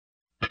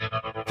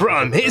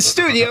from his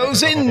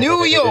studios in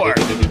New York.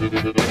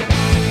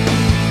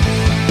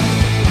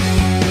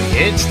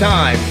 It's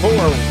time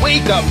for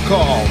Wake Up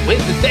Call with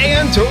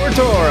Dan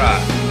Tortora,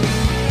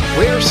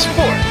 where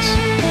sports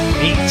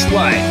meets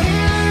life.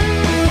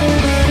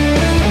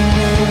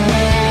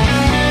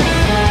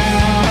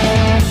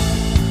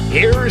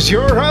 Here's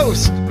your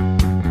host,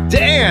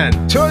 Dan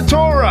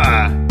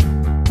Tortora.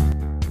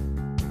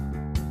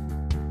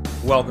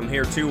 Welcome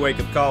here to Wake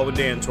Up Call with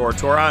Dan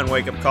Tortora on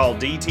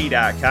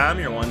wakeupcalldt.com,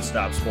 your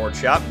one-stop sports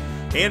shop,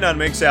 and on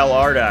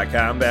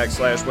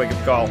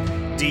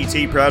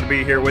mixlr.com/wakeupcalldt. Proud to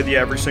be here with you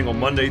every single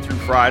Monday through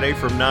Friday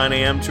from 9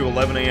 a.m. to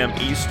 11 a.m.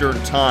 Eastern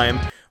Time,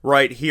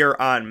 right here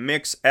on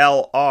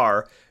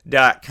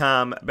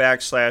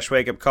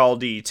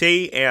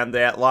mixlr.com/wakeupcalldt, and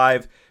that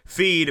live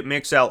feed,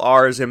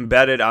 MixLR, is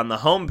embedded on the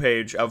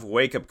homepage of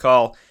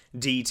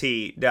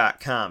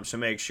wakeupcalldt.com, so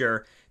make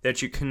sure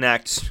that you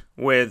connect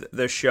with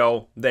the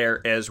show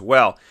there as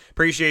well.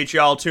 Appreciate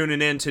y'all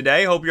tuning in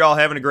today. Hope you're all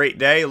having a great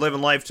day,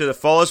 living life to the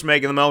fullest,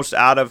 making the most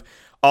out of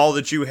all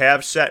that you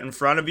have set in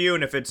front of you,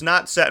 and if it's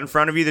not set in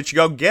front of you, that you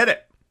go get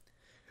it.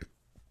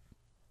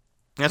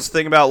 That's the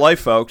thing about life,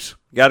 folks.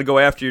 You got to go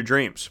after your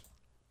dreams.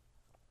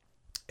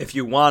 If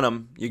you want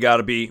them, you got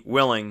to be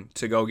willing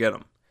to go get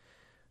them.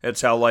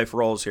 That's how life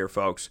rolls here,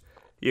 folks.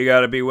 You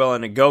got to be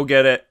willing to go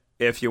get it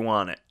if you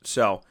want it.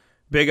 So,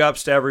 big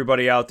ups to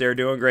everybody out there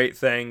doing great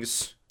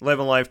things,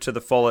 living life to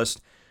the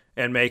fullest,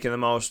 and making the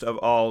most of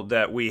all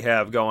that we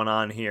have going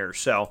on here.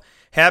 So,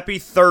 happy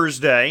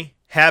Thursday.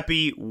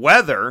 Happy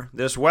weather.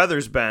 This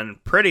weather's been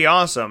pretty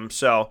awesome.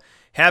 So,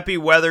 happy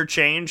weather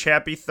change.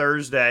 Happy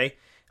Thursday.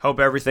 Hope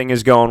everything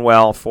is going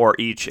well for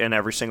each and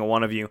every single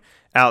one of you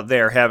out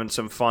there having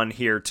some fun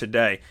here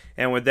today.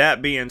 And with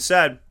that being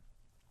said,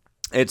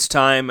 it's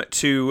time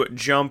to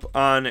jump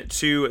on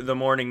to the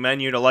morning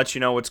menu to let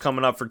you know what's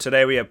coming up for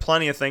today. We have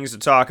plenty of things to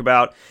talk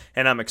about,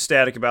 and I'm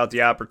ecstatic about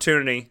the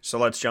opportunity, so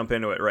let's jump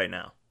into it right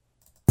now.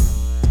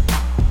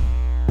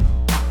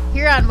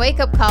 Here on Wake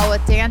Up Call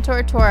with Dan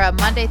Tortora,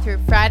 Monday through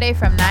Friday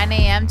from 9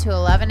 a.m. to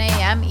 11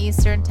 a.m.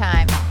 Eastern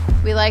Time.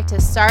 We like to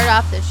start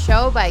off the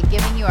show by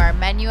giving you our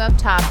menu of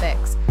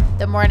topics.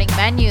 The morning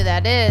menu,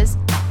 that is.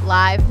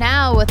 Live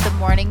now with the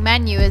morning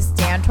menu is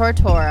Dan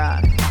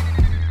Tortora.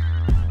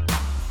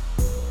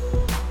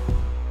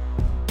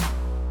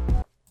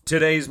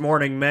 Today's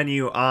morning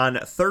menu on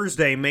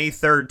Thursday, May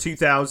 3rd,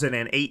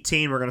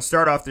 2018. We're going to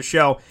start off the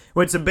show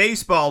with some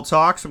baseball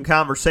talk, some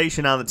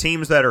conversation on the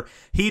teams that are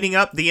heating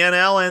up, the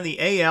NL and the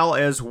AL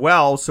as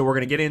well. So we're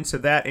going to get into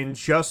that in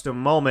just a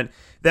moment.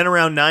 Then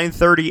around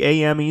 9:30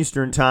 a.m.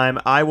 Eastern Time,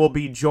 I will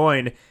be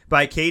joined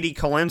by Katie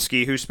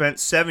Kalinsky, who spent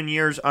 7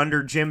 years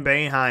under Jim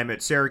Boeheim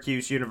at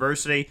Syracuse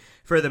University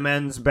for the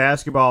men's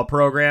basketball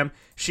program.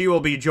 She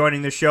will be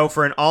joining the show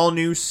for an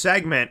all-new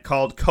segment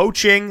called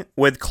Coaching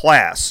with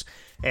Class.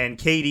 And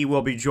Katie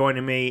will be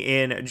joining me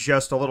in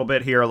just a little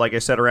bit here. Like I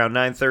said, around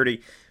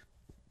 9:30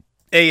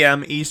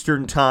 a.m.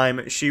 Eastern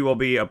Time, she will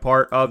be a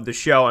part of the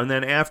show. And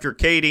then after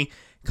Katie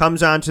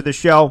comes onto the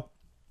show,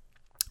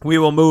 we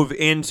will move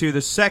into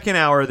the second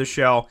hour of the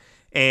show,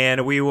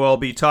 and we will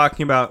be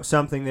talking about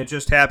something that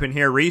just happened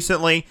here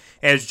recently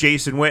as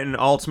Jason Witten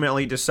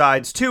ultimately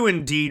decides to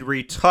indeed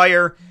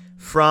retire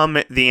from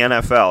the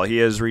NFL.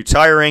 He is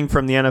retiring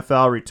from the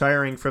NFL,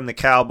 retiring from the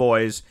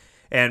Cowboys,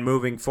 and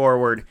moving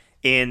forward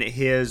in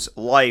his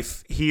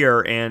life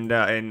here,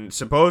 and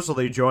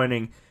supposedly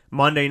joining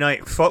Monday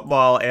Night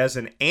Football as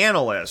an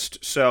analyst.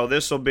 So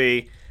this will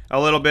be a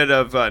little bit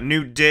of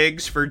new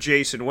digs for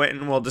Jason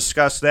Witten. We'll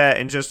discuss that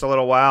in just a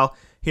little while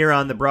here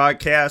on the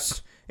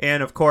broadcast.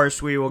 And, of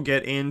course, we will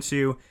get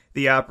into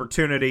the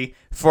opportunity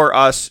for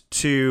us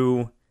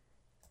to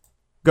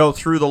go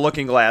through the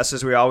looking glass,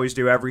 as we always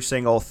do every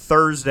single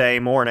Thursday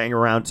morning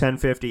around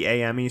 10:50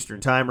 a.m. Eastern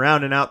Time.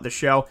 Rounding out the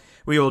show,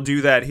 we will do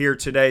that here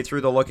today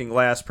through the Looking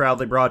Glass,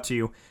 proudly brought to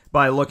you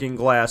by Looking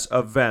Glass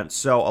Events.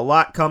 So a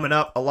lot coming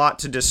up, a lot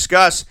to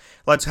discuss.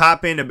 Let's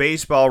hop into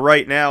baseball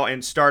right now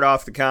and start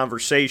off the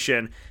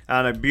conversation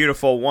on a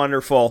beautiful,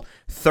 wonderful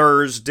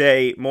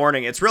Thursday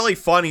morning. It's really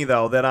funny,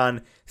 though, that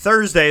on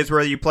Thursdays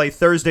where you play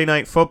Thursday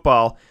Night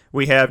Football,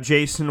 we have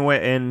Jason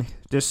Witten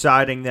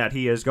deciding that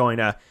he is going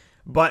to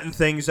button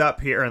things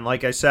up here. And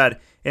like I said,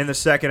 in the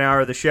second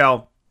hour of the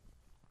show,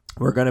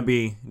 we're going to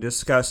be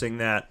discussing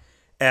that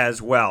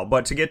as well.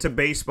 But to get to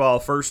baseball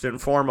first and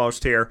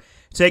foremost here,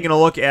 taking a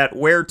look at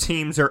where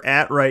teams are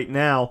at right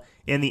now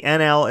in the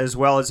NL as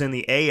well as in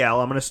the AL.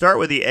 I'm going to start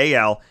with the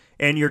AL,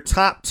 and your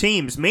top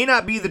teams may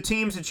not be the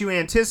teams that you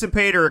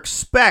anticipate or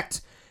expect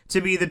to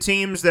be the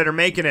teams that are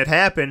making it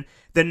happen.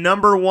 The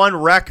number one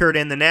record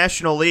in the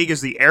National League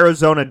is the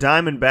Arizona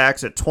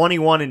Diamondbacks at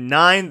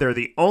 21-9. They're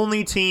the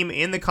only team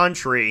in the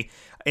country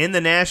in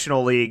the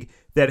National League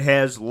that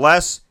has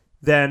less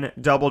than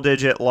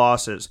double-digit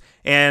losses.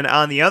 And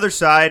on the other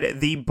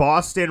side, the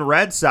Boston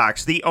Red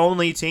Sox, the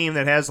only team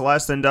that has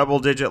less than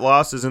double-digit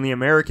losses in the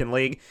American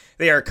League.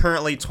 They are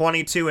currently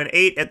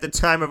 22-8 at the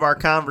time of our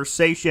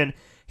conversation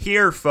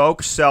here,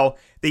 folks. So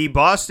the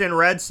Boston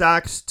Red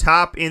Sox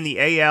top in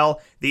the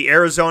AL, the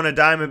Arizona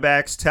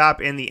Diamondbacks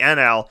top in the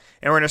NL.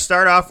 And we're going to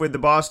start off with the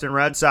Boston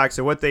Red Sox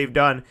and what they've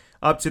done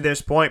up to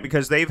this point,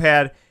 because they've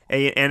had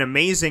an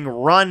amazing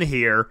run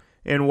here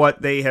in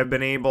what they have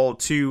been able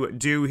to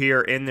do here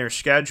in their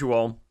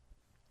schedule.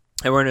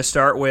 And we're going to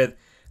start with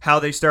how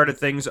they started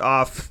things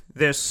off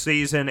this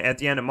season at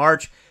the end of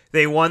March.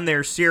 They won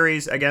their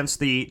series against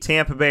the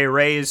Tampa Bay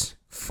Rays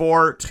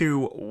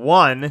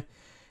 4-1.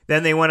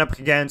 Then they went up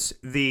against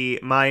the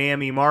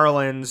Miami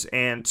Marlins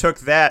and took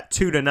that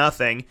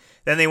 2-0.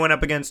 Then they went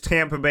up against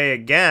Tampa Bay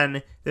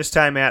again, this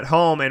time at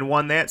home, and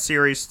won that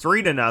series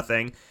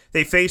 3-0.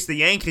 They faced the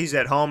Yankees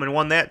at home and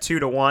won that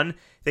 2-1.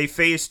 They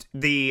faced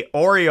the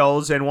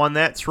Orioles and won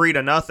that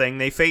 3-0.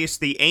 They faced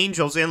the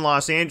Angels in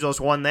Los Angeles,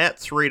 won that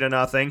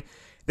 3-0.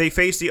 They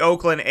faced the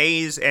Oakland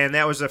A's, and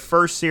that was the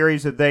first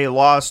series that they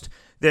lost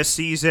this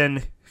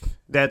season.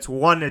 That's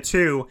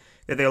 1-2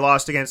 that they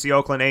lost against the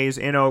Oakland A's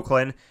in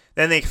Oakland.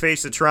 Then they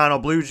faced the Toronto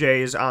Blue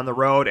Jays on the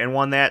road and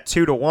won that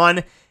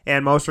 2-1.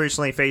 And most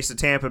recently faced the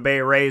Tampa Bay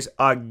Rays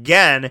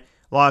again,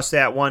 lost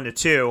that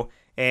 1-2,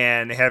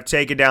 and have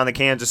taken down the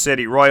Kansas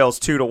City Royals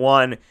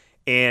 2-1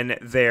 in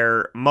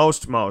their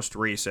most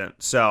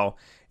recent. So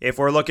if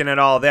we're looking at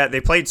all that,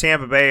 they played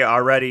Tampa Bay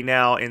already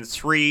now in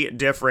 3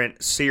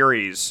 different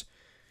series,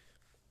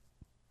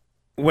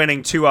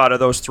 winning 2 out of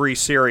those 3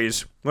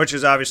 series, which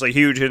is obviously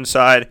huge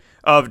inside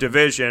of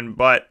division,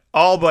 but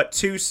all but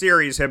 2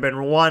 series have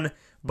been won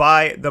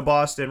by the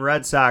Boston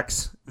Red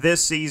Sox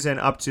this season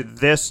up to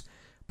this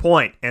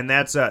point, and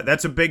that's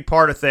a big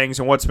part of things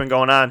and what's been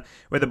going on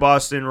with the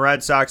Boston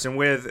Red Sox and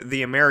with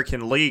the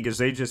American League, is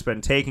they've just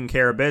been taking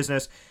care of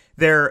business.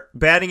 Their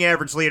batting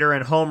average leader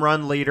and home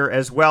run leader,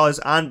 as well as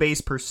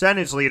on-base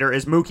percentage leader,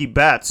 is Mookie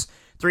Betts.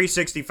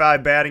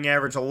 365 batting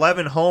average,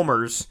 11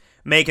 homers,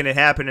 making it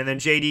happen. And then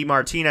J.D.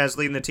 Martinez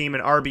leading the team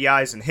in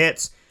RBIs and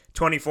hits,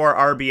 24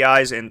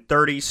 RBIs and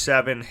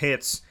 37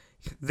 hits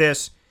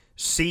this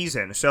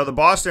season. So the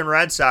Boston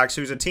Red Sox,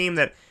 who's a team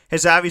that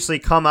has obviously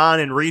come on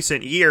in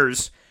recent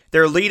years,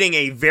 they're leading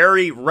a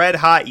very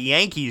red-hot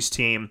Yankees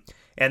team,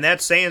 and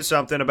that's saying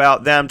something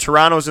about them.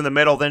 Toronto's in the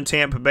middle, then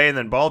Tampa Bay, and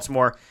then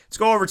Baltimore. Let's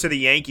go over to the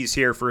Yankees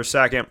here for a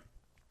second.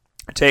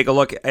 Take a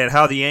look at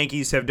how the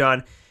Yankees have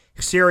done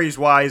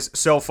series-wise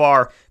so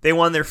far. They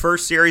won their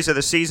first series of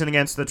the season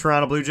against the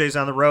Toronto Blue Jays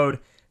on the road.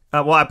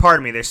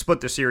 They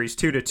split the series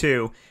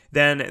 2-2.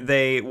 Then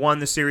they won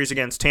the series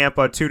against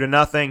Tampa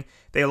 2-0.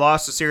 They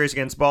lost the series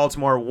against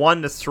Baltimore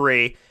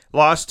 1-3.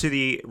 Lost to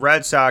the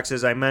Red Sox,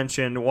 as I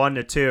mentioned,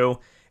 1-2.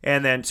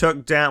 And then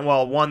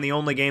won the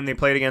only game they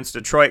played against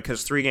Detroit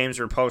because 3 games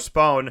were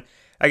postponed.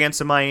 Against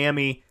the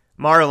Miami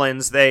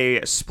Marlins,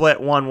 they split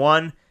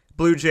 1-1.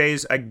 Blue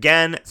Jays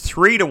again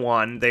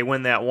 3-1. They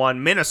win that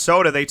one.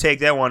 Minnesota, they take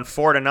that one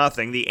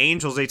 4-0. The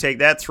Angels, they take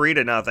that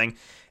 3-0.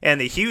 And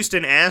the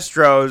Houston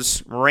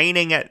Astros,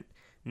 reigning at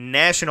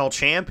national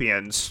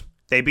champions,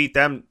 they beat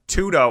them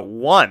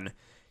 2-1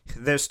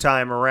 this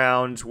time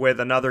around, with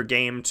another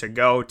game to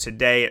go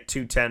today at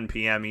 2:10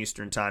 p.m.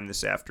 Eastern Time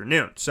this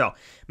afternoon. So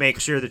make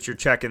sure that you're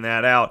checking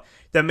that out.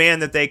 The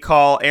man that they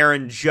call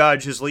Aaron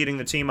Judge is leading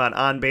the team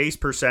on-base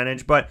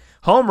percentage, but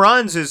home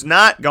runs is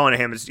not going to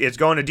him. It's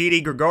going to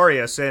Didi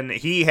Gregorius, and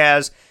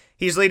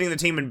he's leading the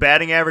team in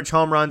batting average,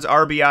 home runs,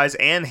 RBIs,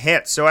 and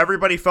hits. So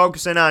everybody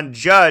focusing on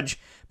Judge,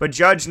 but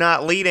Judge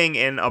not leading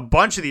in a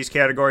bunch of these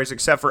categories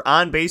except for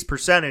on-base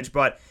percentage,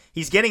 but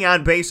he's getting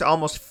on base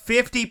almost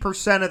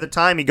 50% of the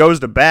time he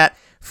goes to bat,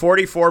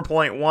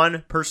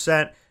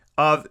 44.1%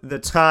 of the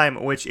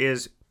time, which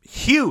is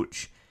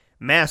huge,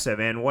 massive.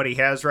 And what he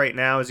has right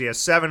now is he has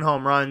 7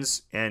 home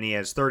runs and he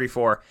has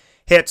 34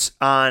 hits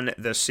on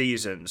the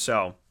season.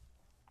 So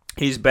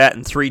he's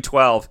batting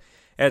 .312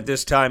 at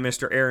this time,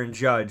 Mr. Aaron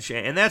Judge.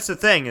 And that's the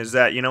thing, is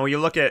that, when you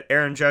look at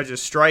Aaron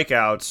Judge's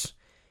strikeouts,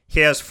 he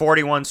has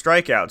 41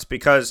 strikeouts,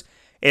 because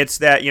it's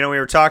that, we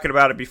were talking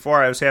about it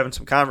before. I was having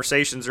some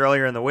conversations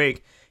earlier in the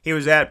week.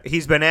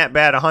 He's been at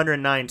bat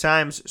 109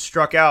 times,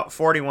 struck out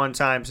 41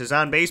 times. His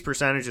on-base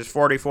percentage is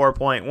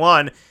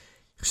 44.1.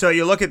 So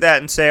you look at that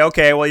and say,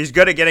 okay, well, he's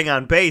good at getting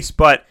on base,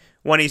 but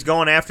when he's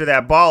going after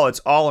that ball, it's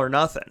all or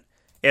nothing.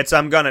 It's,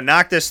 I'm going to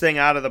knock this thing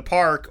out of the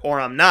park or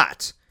I'm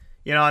not.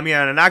 I'm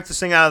going to knock this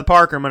thing out of the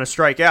park or I'm going to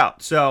strike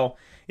out. So,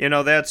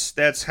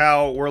 that's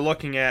how we're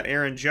looking at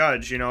Aaron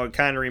Judge. It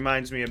kind of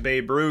reminds me of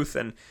Babe Ruth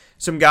and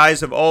some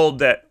guys of old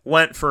that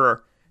went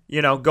for,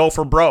 go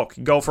for broke,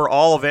 go for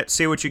all of it,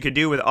 see what you could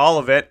do with all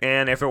of it,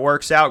 and if it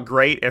works out,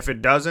 great. If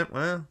it doesn't,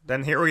 well,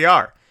 then here we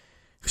are.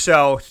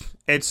 So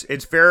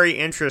it's very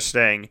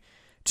interesting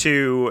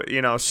to,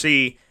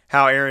 see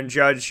how Aaron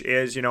Judge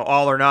is,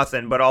 all or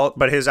nothing,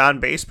 but his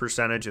on-base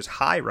percentage is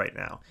high right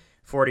now,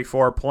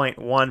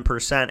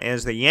 44.1%,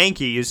 as the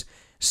Yankees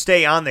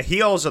stay on the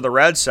heels of the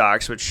Red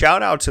Sox. But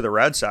shout out to the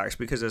Red Sox,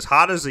 because as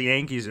hot as the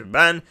Yankees have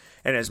been,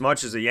 and as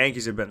much as the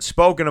Yankees have been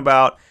spoken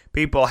about,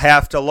 people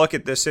have to look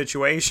at this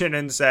situation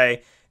and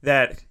say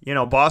that,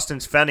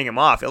 Boston's fending them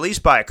off, at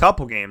least by a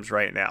couple games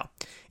right now.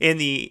 In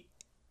the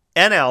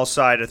NL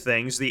side of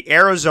things, the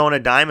Arizona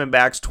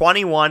Diamondbacks,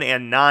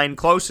 21-9,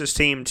 closest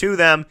team to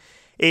them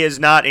is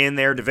not in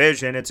their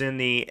division. It's in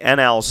the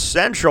NL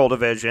Central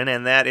Division,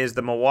 and that is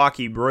the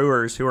Milwaukee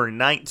Brewers, who are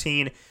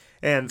 19-13.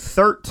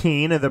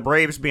 The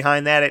Braves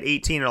behind that at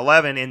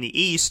 18-11 in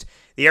the East.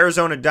 The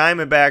Arizona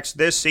Diamondbacks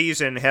this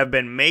season have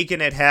been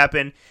making it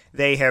happen.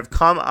 They have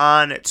come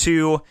on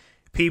to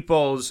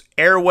people's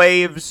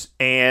airwaves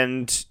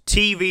and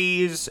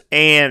TVs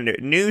and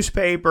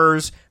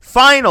newspapers.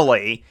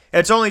 Finally,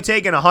 it's only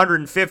taken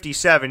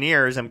 157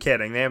 years. I'm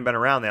kidding. They haven't been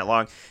around that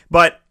long.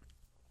 But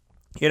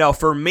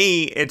for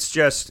me, it's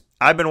just,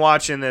 I've been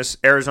watching this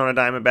Arizona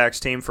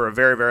Diamondbacks team for a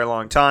very, very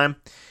long time.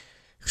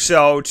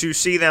 So to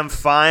see them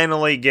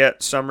finally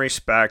get some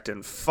respect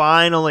and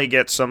finally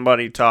get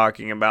somebody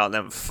talking about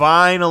them,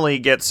 finally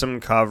get some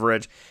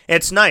coverage,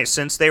 it's nice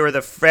since they were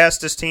the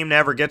fastest team to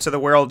ever get to the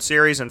World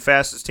Series and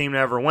fastest team to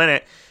ever win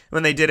it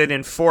when they did it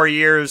in 4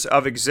 years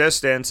of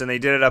existence, and they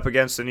did it up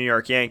against the New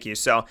York Yankees.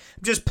 So I'm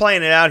just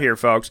playing it out here,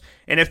 folks.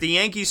 And if the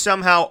Yankees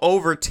somehow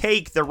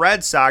overtake the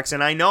Red Sox,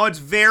 and I know it's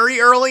very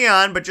early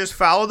on, but just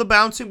follow the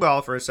bouncing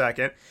ball for a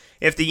second.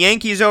 If the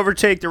Yankees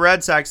overtake the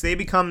Red Sox, they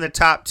become the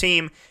top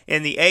team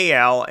in the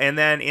AL, and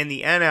then in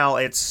the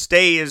NL, it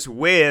stays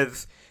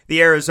with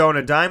the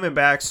Arizona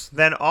Diamondbacks.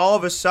 Then all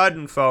of a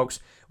sudden, folks,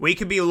 we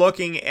could be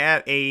looking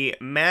at a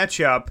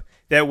matchup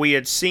that we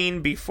had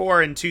seen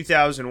before in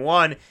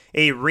 2001,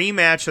 a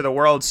rematch of the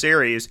World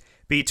Series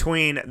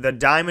between the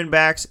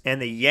Diamondbacks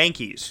and the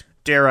Yankees,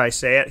 dare I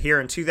say it, here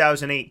in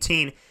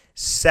 2018,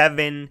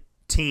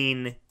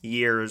 17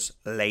 years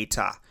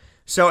later.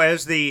 So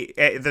as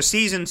the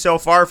season so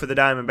far for the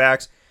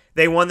Diamondbacks,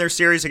 they won their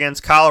series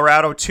against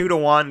Colorado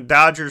 2-1,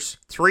 Dodgers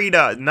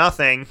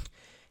 3-0,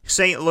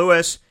 St.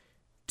 Louis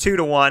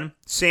 2-1,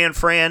 San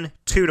Fran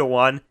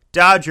 2-1,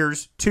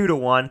 Dodgers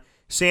 2-1,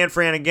 San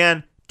Fran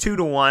again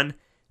 2-1,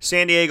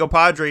 San Diego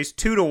Padres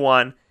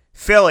 2-1,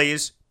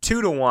 Phillies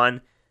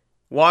 2-1,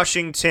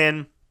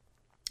 Washington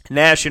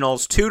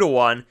Nationals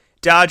 2-1,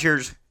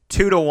 Dodgers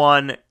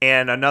 2-1,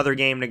 and another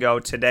game to go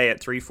today at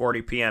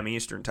 3:40 p.m.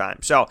 Eastern Time.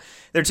 So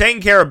they're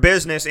taking care of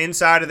business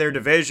inside of their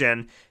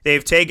division.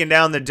 They've taken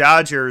down the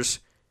Dodgers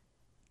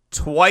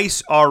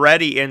twice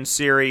already in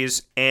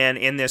series, and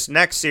in this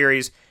next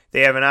series,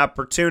 they have an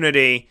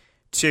opportunity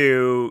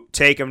to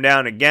take them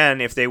down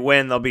again. If they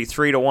win, they'll be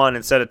 3-1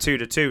 instead of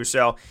 2-2.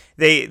 So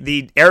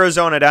the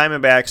Arizona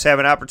Diamondbacks have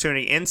an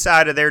opportunity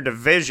inside of their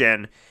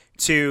division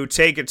to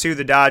take it to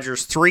the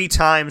Dodgers 3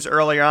 times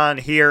early on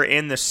here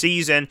in the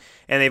season,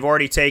 and they've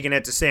already taken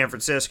it to San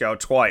Francisco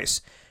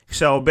twice.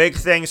 So big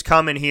things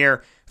coming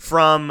here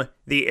from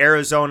the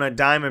Arizona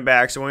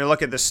Diamondbacks. And when we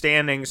look at the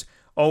standings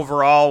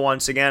overall,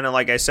 once again, and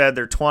like I said,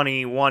 they're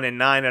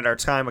 21-9 at our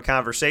time of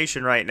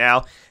conversation right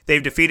now.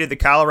 They've defeated the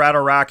Colorado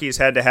Rockies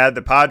head-to-head,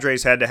 the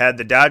Padres head-to-head,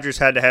 the Dodgers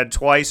head-to-head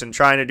twice and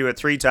trying to do it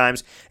 3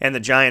 times, and the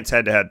Giants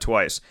head-to-head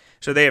twice.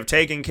 So they have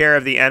taken care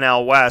of the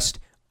NL West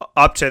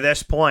up to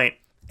this point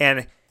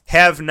and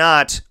have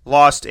not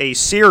lost a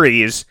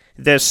series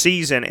this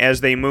season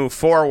as they move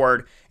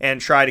forward and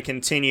try to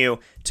continue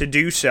to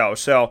do so.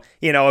 So,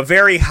 a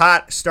very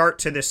hot start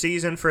to the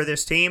season for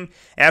this team.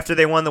 After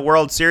they won the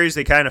World Series,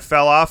 they kind of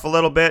fell off a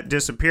little bit,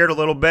 disappeared a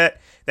little bit,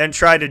 then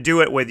tried to do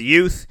it with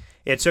youth.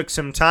 It took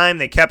some time.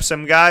 They kept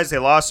some guys. They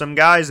lost some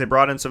guys. They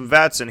brought in some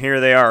vets, and here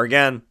they are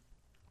again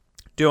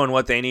doing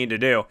what they need to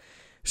do.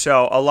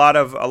 So a lot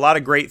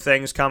of great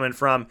things coming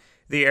from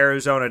the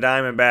Arizona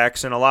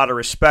Diamondbacks, and a lot of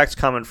respect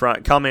coming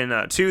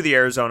to the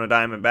Arizona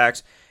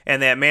Diamondbacks.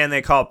 And that man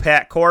they call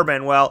Pat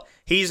Corbin, well,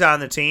 he's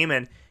on the team,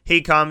 and he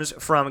comes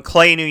from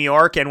Clay, New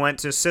York, and went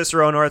to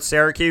Cicero North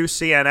Syracuse,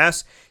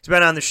 CNS. He's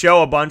been on the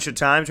show a bunch of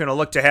times. We're going to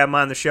look to have him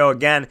on the show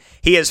again.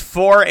 He is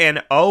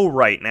 4-0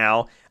 right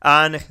now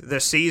on the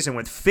season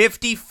with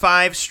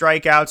 55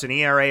 strikeouts, an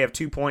ERA of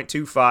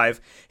 2.25.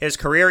 His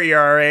career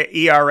ERA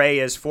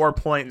is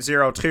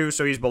 4.02,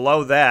 so he's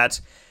below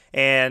that.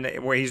 And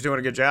he's doing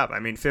a good job.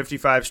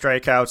 55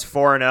 strikeouts,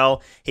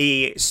 4-0.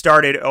 He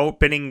started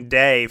opening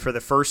day for the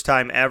first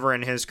time ever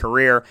in his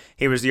career.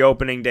 He was the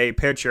opening day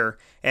pitcher,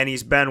 and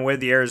he's been with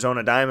the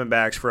Arizona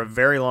Diamondbacks for a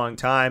very long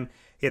time.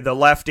 The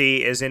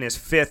lefty is in his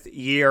 5th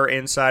year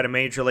inside of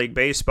Major League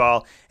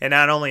Baseball, and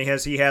not only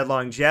has he had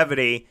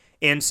longevity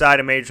inside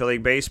of Major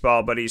League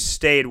Baseball, but he's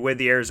stayed with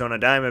the Arizona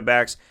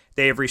Diamondbacks.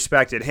 They've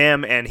respected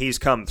him, and he's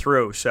come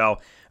through. So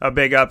a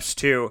big ups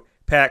to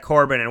Pat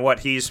Corbin and what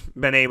he's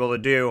been able to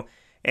do.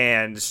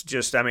 And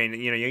just,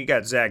 you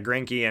got Zach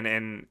Greinke,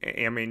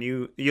 and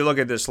you look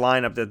at this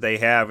lineup that they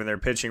have in their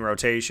pitching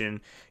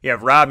rotation. You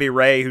have Robbie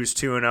Ray, who's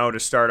 2-0 to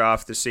start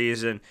off the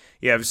season.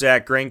 You have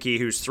Zach Greinke,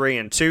 who's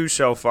 3-2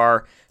 so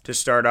far to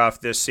start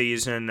off this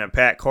season.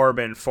 Pat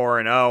Corbin,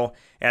 4-0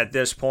 at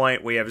this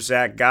point. We have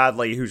Zach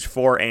Godley, who's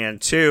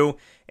 4-2.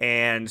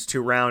 And to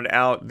round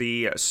out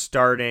the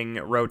starting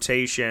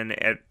rotation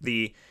at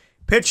the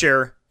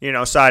pitcher,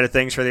 side of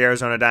things for the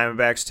Arizona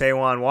Diamondbacks,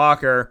 Taijuan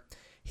Walker,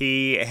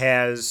 he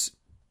has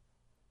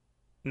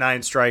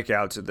 9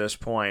 strikeouts at this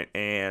point,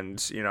 and,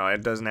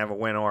 it doesn't have a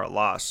win or a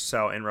loss,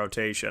 so in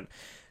rotation.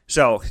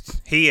 So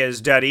he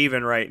is dead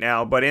even right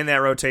now. But in that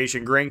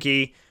rotation,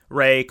 Greinke,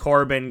 Ray,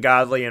 Corbin,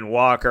 Godley, and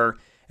Walker,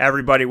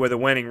 everybody with a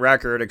winning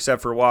record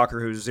except for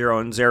Walker, who's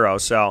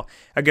 0-0. So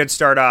a good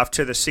start off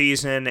to the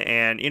season,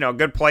 and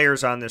good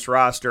players on this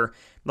roster,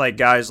 like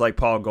guys like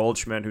Paul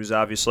Goldschmidt, who's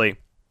obviously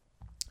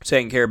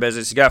taking care of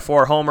business. He's got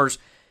 4 homers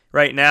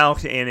right now,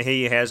 and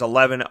he has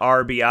 11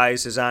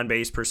 RBIs. His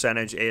on-base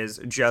percentage is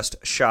just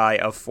shy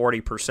of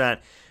 40%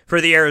 for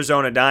the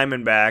Arizona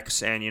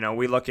Diamondbacks. And,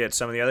 we look at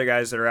some of the other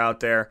guys that are out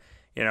there.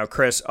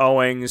 Chris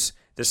Owings,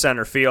 the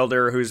center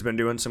fielder, who's been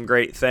doing some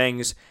great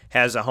things,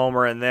 has a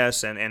homer in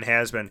this and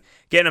has been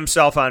getting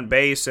himself on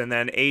base. And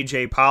then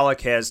A.J.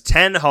 Pollock has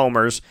 10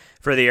 homers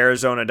for the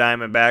Arizona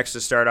Diamondbacks to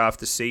start off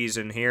the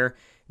season here.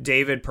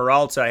 David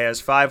Peralta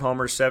has 5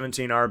 homers,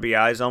 17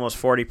 RBIs, almost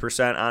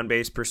 40%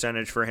 on-base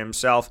percentage for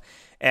himself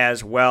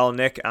as well.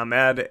 Nick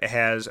Ahmed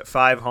has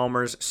 5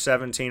 homers,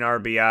 17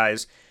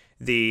 RBIs.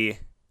 The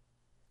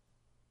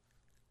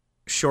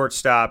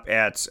shortstop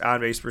at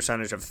on-base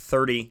percentage of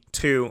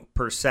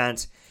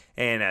 32%.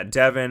 And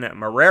Devin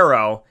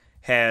Marrero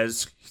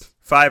has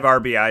 5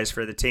 RBIs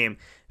for the team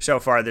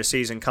so far this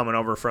season, coming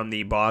over from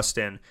the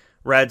Boston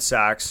Red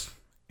Sox.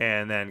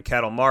 And then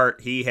Kettle Mart,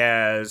 he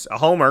has a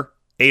homer,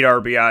 8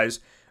 RBIs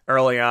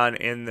early on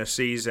in the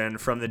season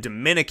from the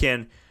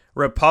Dominican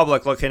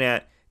Republic. Looking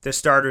at the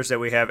starters that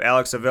we have,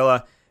 Alex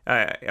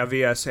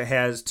Avias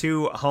has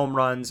 2 home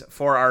runs,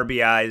 4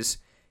 RBIs,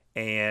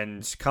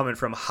 and coming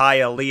from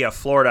Hialeah,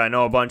 Florida. I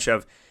know a bunch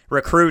of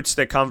recruits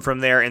that come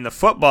from there in the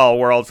football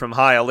world from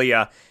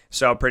Hialeah,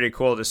 so pretty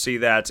cool to see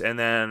that. And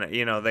then,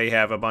 they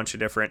have a bunch of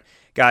different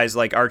guys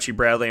like Archie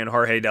Bradley and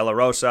Jorge De La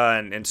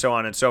Rosa and so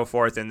on and so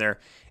forth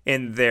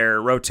in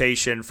their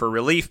rotation for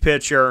relief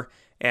pitcher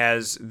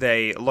as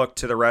they look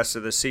to the rest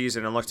of the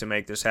season and look to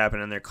make this happen.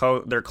 And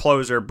their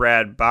closer,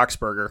 Brad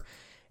Boxberger.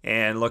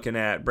 And looking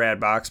at Brad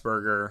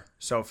Boxberger,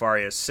 so far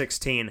he has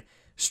 16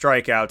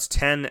 strikeouts,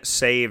 10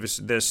 saves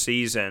this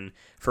season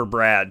for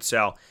Brad.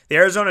 So the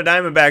Arizona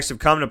Diamondbacks have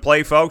come to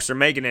play, folks. They're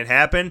making it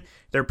happen.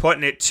 They're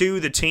putting it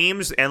to the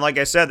teams. And like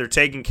I said, they're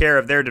taking care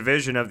of their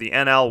division of the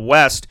NL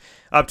West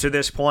up to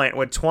this point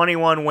with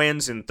 21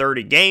 wins in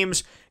 30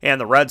 games. And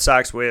the Red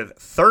Sox with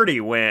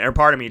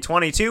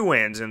 22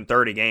 wins in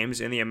 30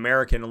 games in the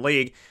American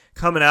League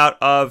coming out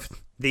of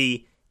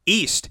the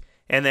East.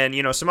 And then,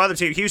 some other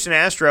teams, Houston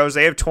Astros,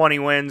 they have 20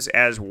 wins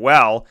as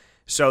well.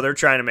 So they're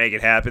trying to make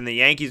it happen. The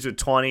Yankees with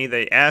 20,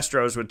 the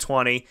Astros with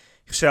 20.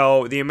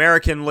 So the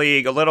American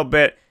League a little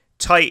bit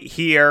tight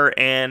here.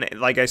 And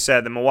like I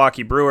said, the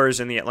Milwaukee Brewers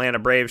and the Atlanta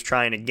Braves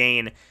trying to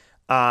gain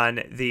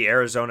on the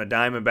Arizona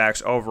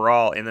Diamondbacks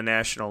overall in the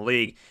National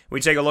League. We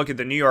take a look at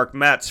the New York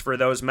Mets for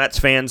those Mets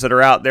fans that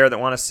are out there that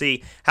want to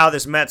see how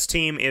this Mets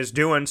team is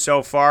doing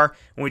so far.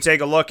 When we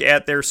take a look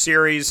at their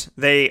series,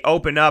 they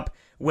opened up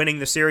winning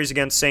the series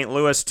against St.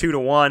 Louis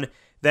 2-1.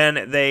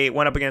 Then they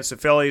went up against the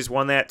Phillies,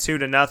 won that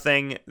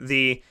 2-0.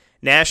 The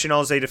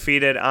Nationals they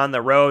defeated on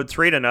the road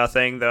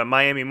 3-0. The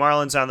Miami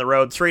Marlins on the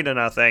road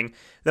 3-0.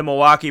 The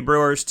Milwaukee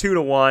Brewers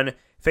 2-1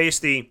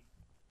 faced the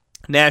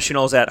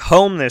Nationals at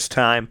home this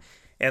time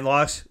and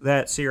lost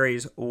that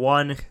series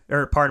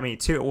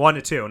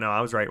 1-2. No,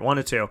 I was right,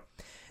 1-2.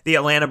 The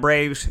Atlanta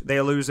Braves,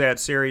 they lose that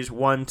series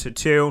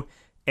 1-2,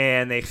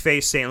 and they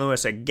face St.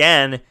 Louis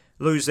again,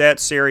 lose that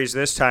series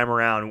this time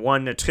around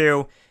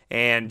 1-2.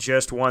 And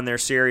just won their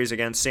series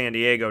against San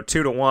Diego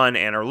 2-1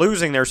 and are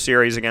losing their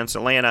series against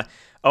Atlanta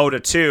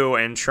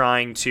 0-2 and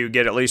trying to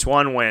get at least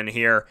one win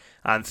here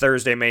on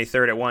Thursday, May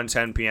 3rd at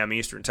 1:10 p.m.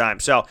 Eastern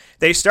Time. So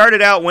they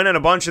started out winning a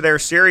bunch of their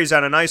series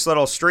on a nice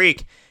little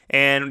streak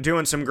and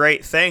doing some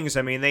great things.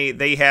 I mean,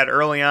 they had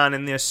early on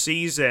in this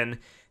season,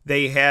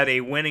 they had a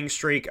winning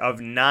streak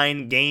of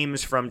 9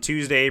 games from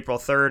Tuesday, April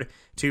 3rd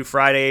to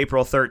Friday,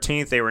 April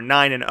 13th. They were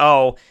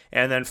 9-0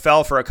 and then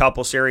fell for a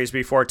couple series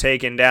before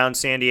taking down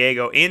San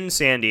Diego in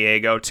San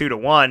Diego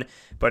 2-1,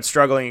 but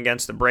struggling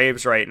against the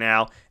Braves right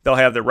now. They'll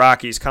have the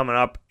Rockies coming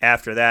up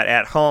after that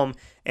at home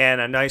and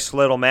a nice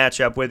little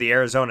matchup with the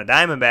Arizona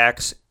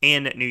Diamondbacks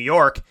in New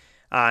York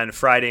on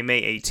Friday,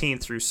 May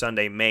 18th through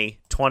Sunday, May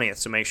 20th.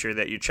 So make sure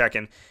that you're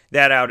checking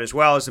that out as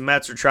well, as the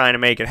Mets are trying to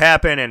make it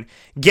happen and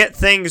get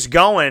things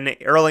going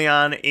early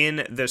on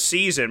in the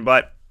season.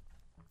 But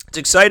it's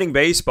exciting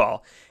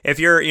baseball. If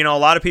you're, a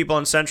lot of people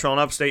in Central and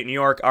Upstate New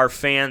York are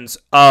fans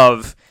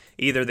of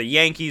either the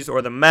Yankees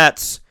or the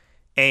Mets,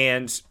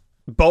 and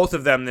both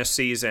of them this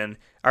season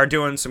are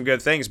doing some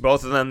good things.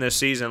 Both of them this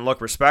season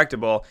look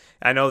respectable.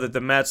 I know that the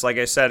Mets, like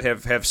I said,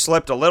 have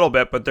slipped a little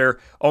bit, but they're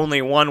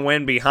only one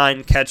win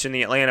behind catching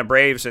the Atlanta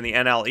Braves in the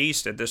NL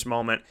East at this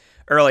moment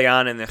early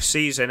on in the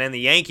season, and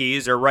the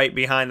Yankees are right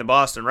behind the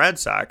Boston Red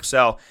Sox.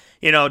 So,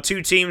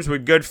 two teams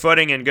with good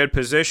footing and good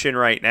position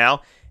right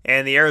now.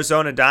 And the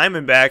Arizona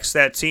Diamondbacks,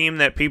 that team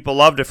that people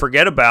love to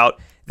forget about,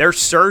 they're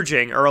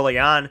surging early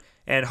on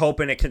and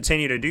hoping to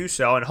continue to do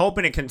so and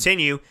hoping to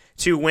continue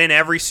to win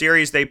every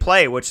series they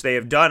play, which they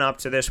have done up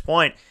to this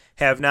point,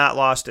 have not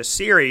lost a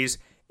series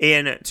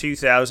in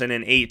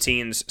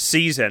 2018's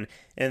season.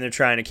 and they're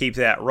trying to keep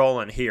that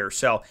rolling here.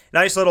 So,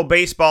 nice little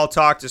baseball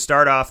talk to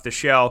start off the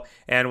show,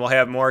 and we'll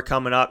have more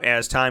coming up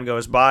as time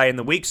goes by and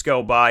the weeks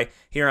go by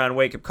here on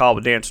Wake Up Call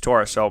with Dan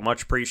Tortora. So,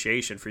 much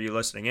appreciation for you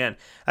listening in.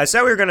 I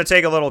said we were going to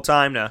take a little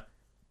time to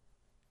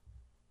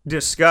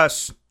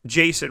discuss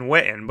Jason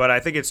Witten, but I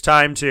think it's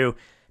time to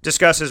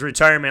discuss his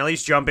retirement, at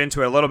least jump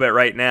into it a little bit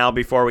right now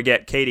before we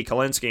get Katie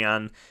Kalinske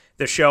on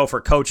the show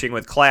for Coaching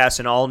with Class,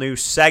 an all-new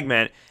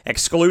segment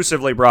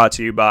exclusively brought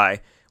to you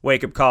by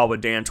Wake Up Call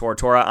with Dan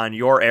Tortora on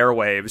your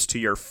airwaves to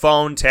your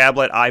phone,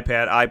 tablet,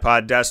 iPad,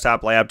 iPod,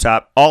 desktop,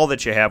 laptop, all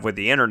that you have with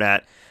the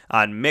internet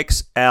on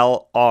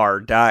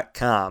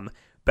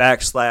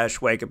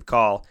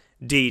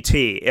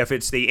mixlr.com/wakeupcalldt. If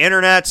it's the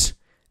internet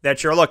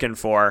that you're looking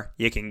for,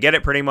 you can get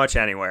it pretty much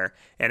anywhere.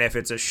 And if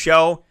it's a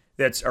show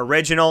that's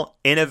original,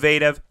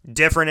 innovative,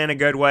 different in a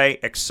good way,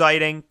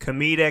 exciting,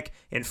 comedic,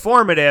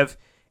 informative,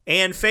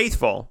 and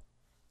faithful,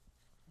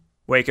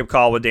 Wake Up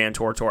Call with Dan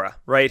Tortora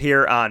right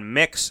here on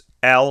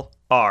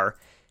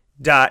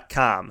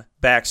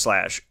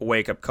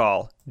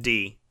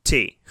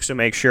mixlr.com/wakeupcalldt. So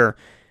make sure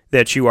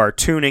that you are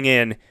tuning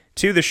in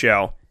to the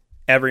show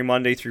every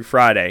Monday through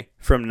Friday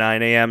from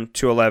 9 a.m.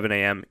 to 11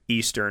 a.m.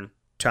 Eastern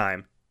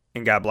Time.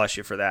 And God bless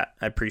you for that.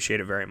 I appreciate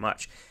it very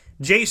much.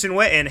 Jason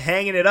Witten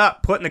hanging it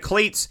up, putting the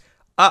cleats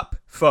up,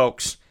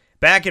 folks.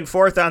 Back and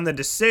forth on the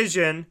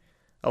decision,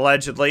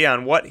 allegedly,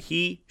 on what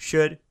he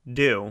should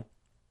do.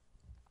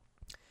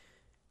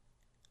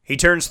 He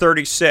turns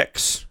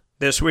 36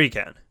 this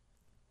weekend.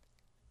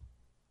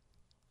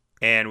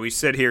 And we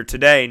sit here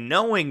today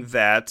knowing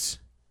that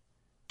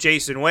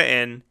Jason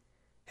Witten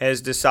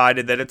has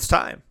decided that it's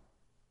time.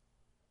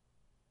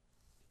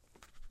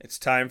 It's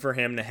time for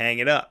him to hang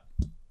it up.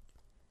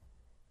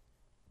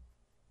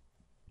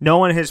 No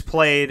one has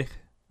played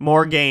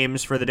more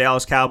games for the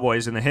Dallas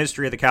Cowboys in the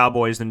history of the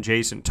Cowboys than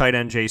tight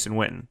end Jason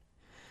Witten.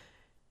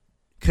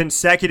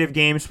 Consecutive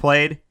games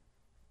played,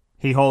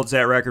 he holds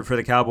that record for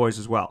the Cowboys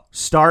as well.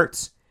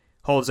 Starts,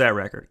 holds that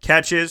record.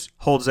 Catches,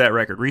 holds that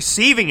record.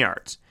 Receiving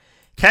yards.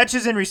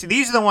 Catches and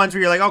these are the ones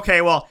where you're like,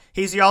 okay, well,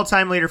 he's the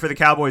all-time leader for the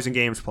Cowboys in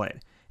games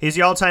played. He's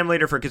the all-time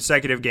leader for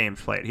consecutive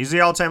games played. He's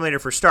the all-time leader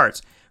for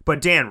starts.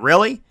 But Dan,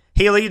 really?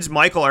 He leads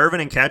Michael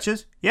Irvin in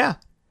catches? Yeah.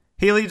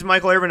 He leads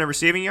Michael Irvin in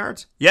receiving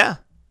yards? Yeah.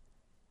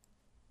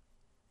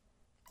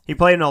 He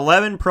played in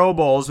 11 Pro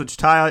Bowls, which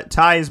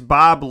ties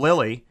Bob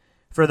Lilly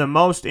for the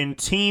most in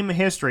team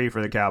history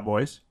for the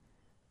Cowboys.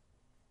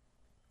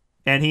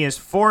 And he is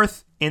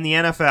fourth in the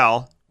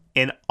NFL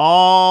in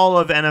all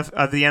of the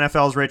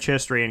NFL's rich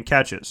history in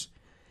catches,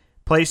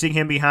 placing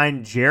him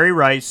behind Jerry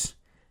Rice,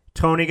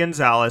 Tony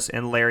Gonzalez,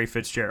 and Larry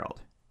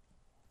Fitzgerald.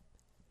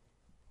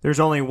 There's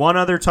only one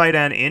other tight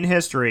end in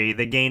history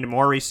that gained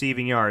more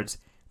receiving yards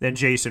than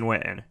Jason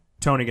Witten,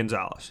 Tony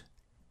Gonzalez,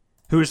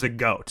 who's the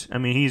GOAT. I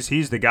mean,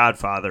 he's the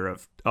godfather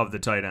of the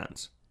tight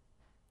ends.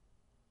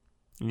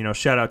 You know,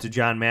 shout out to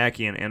John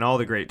Mackey and all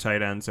the great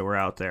tight ends that were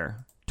out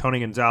there. Tony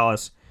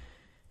Gonzalez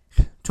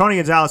in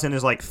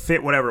his,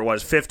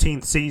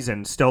 15th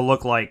season still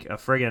looked like a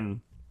friggin'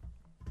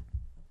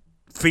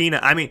 phenom.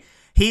 I mean,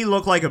 he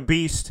looked like a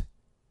beast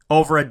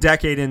over a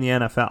decade in the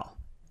NFL.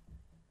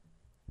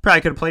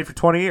 Probably could have played for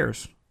 20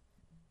 years.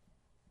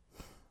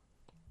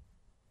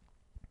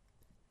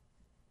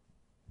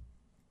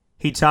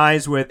 He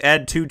ties with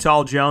Ed Too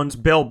Tall Jones,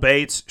 Bill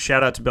Bates,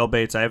 shout out to Bill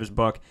Bates, I have his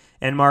book,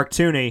 and Mark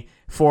Tooney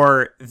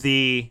for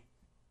the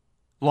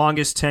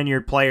longest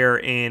tenured player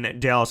in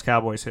Dallas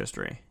Cowboys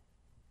history.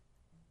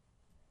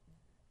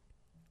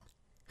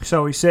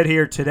 So we sit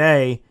here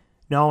today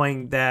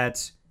knowing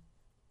that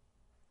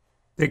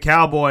the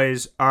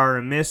Cowboys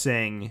are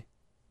missing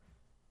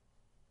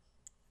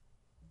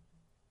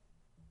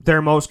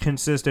their most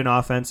consistent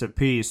offensive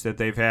piece that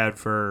they've had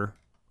for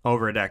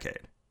over a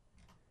decade.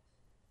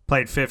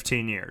 Played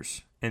 15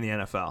 years in the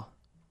NFL.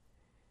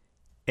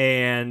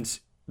 And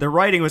the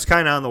writing was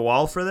kind of on the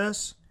wall for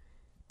this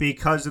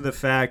because of the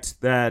fact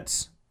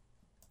that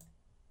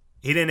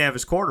he didn't have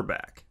his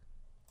quarterback.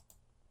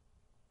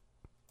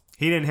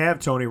 He didn't have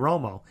Tony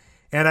Romo.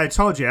 And I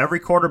told you, every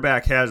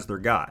quarterback has their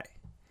guy.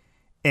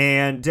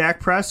 And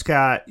Dak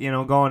Prescott,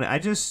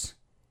 it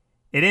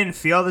didn't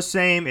feel the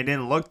same. It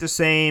didn't look the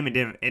same.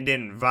 It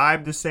didn't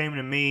vibe the same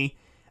to me.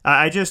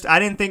 I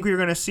didn't think we were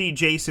going to see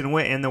Jason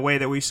Witten the way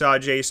that we saw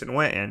Jason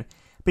Witten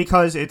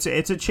because it's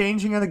a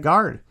changing of the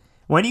guard.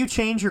 When you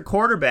change your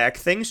quarterback,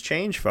 things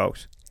change,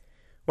 folks.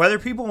 Whether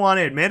people want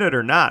to admit it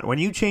or not, when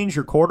you change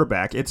your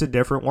quarterback, it's a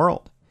different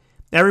world.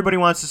 Everybody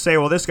wants to say,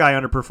 well, this guy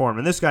underperformed,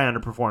 and this guy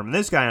underperformed, and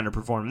this guy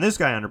underperformed, and this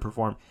guy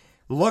underperformed.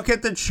 Look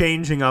at the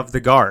changing of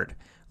the guard.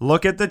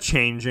 Look at the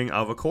changing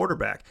of a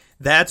quarterback.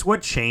 That's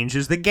what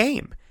changes the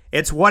game.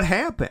 It's what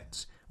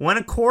happens. When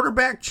a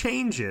quarterback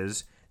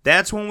changes,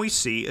 that's when we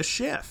see a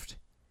shift.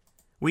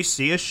 We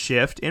see a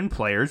shift in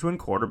players when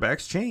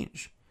quarterbacks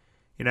change.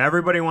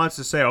 Everybody wants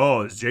to say,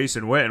 oh, is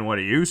Jason Witten what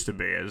he used to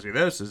be? Is he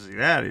this? Is he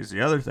that? Is he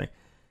the other thing?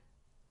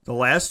 The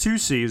last two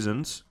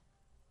seasons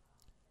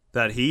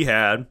that he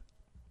had,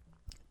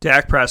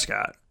 Dak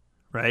Prescott,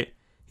 right?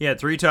 He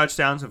had 3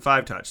 touchdowns and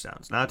 5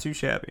 touchdowns. Not too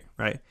shabby,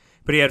 right?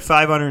 but he had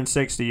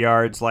 560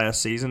 yards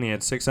last season. He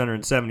had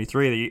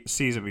 673 the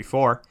season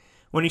before.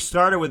 When he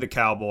started with the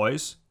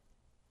Cowboys,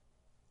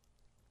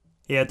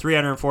 he had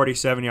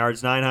 347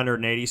 yards,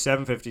 980,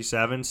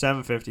 757,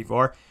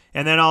 754.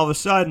 And then all of a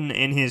sudden,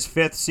 in his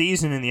 5th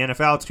season in the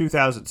NFL,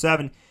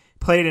 2007,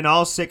 played in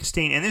all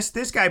 16. And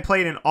this guy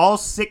played in all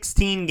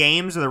 16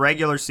 games of the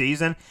regular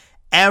season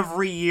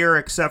every year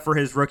except for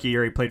his rookie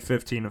year. He played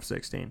 15 of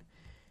 16.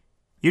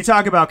 You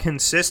talk about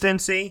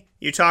consistency.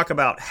 You talk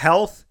about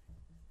health.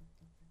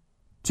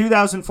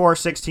 2004,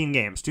 16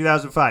 games.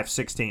 2005,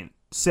 16.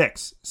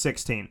 6,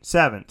 16,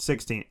 7,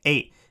 16,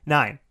 8,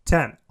 9,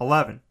 10,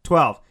 11,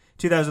 12.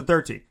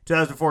 2013,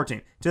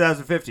 2014,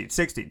 2015,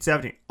 16,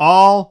 17,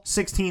 all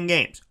 16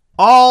 games.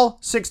 All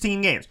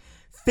 16 games.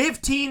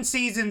 15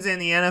 seasons in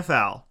the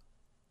NFL.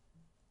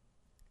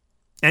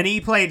 And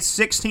he played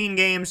 16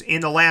 games in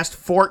the last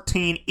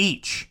 14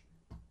 each,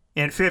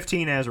 and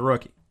 15 as a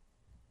rookie.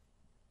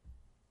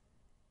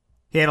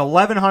 He had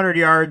 1,100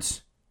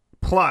 yards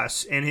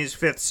plus in his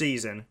 5th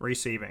season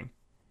receiving.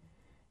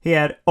 He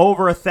had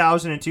over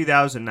 1,000 in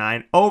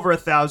 2009, over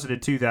 1,000 in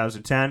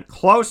 2010,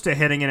 close to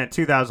hitting it in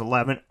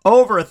 2011,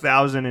 over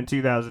 1,000 in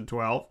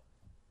 2012.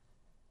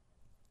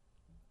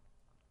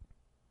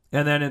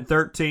 And then in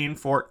 13,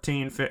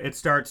 14, it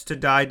starts to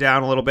die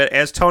down a little bit.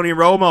 As Tony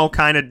Romo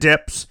kind of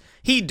dips,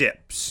 he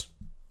dips.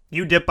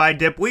 You dip, I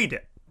dip, we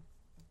dip.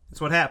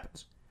 That's what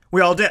happens.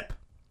 We all dip.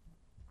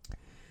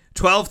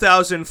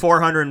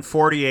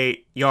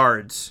 12,448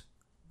 yards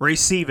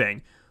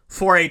receiving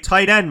for a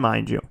tight end,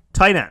 mind you.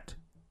 Tight end.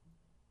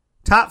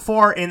 Top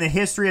 4 in the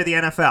history of the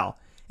NFL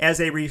as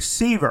a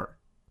receiver.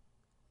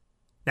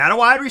 Not a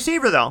wide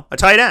receiver, though. A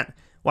tight end.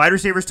 Wide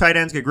receivers, tight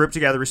ends get grouped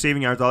together,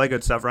 receiving yards, all that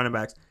good stuff, running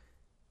backs.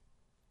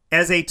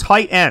 As a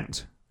tight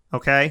end,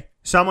 okay?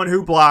 Someone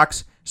who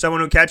blocks, someone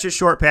who catches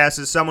short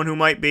passes, someone who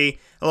might be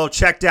a little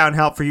check down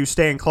help for you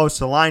staying close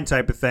to the line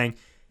type of thing.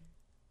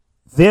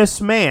 This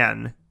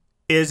man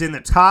is in the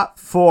top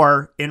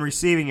 4 in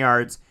receiving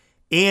yards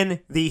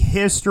in the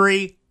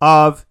history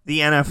of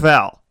the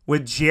NFL.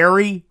 With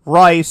Jerry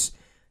Rice,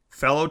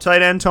 fellow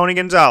tight end Tony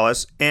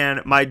Gonzalez, and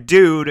my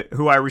dude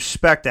who I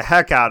respect the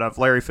heck out of,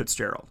 Larry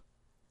Fitzgerald,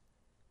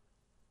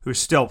 who's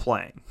still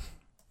playing.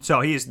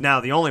 So he is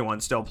now the only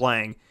one still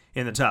playing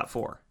in the top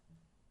 4.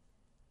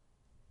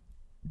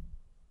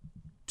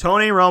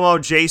 Tony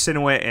Romo, Jason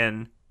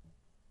Witten,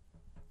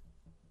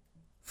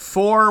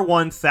 4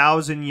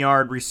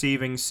 1,000-yard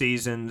receiving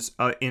seasons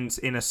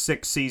in a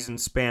 6-season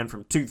span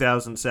from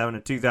 2007 to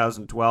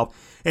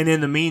 2012. And in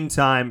the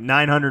meantime,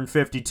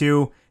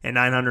 952 and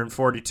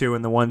 942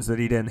 in the ones that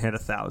he didn't hit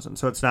 1,000.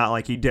 So it's not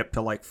like he dipped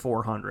to like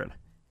 400.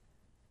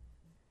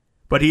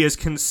 But he has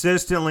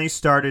consistently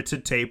started to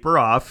taper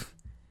off.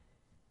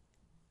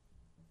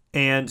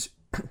 And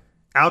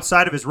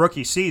outside of his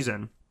rookie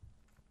season,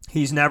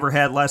 he's never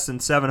had less than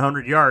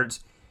 700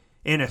 yards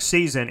in a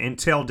season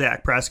until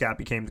Dak Prescott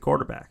became the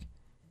quarterback.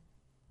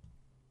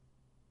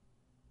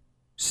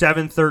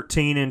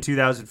 713 in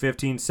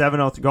 2015,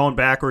 703 going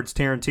backwards,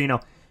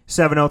 Tarantino,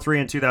 703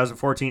 in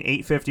 2014,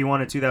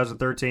 851 in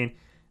 2013.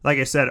 Like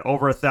I said,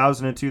 over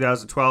 1,000 in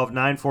 2012,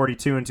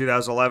 942 in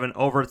 2011,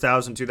 over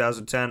 1,000 in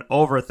 2010,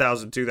 over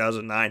 1,000 in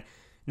 2009,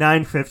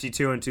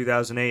 952 in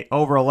 2008,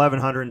 over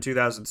 1,100 in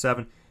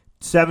 2007,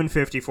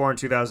 754 in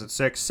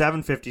 2006,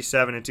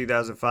 757 in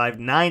 2005,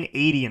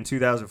 980 in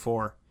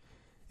 2004.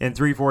 And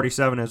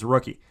 347 as a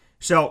rookie.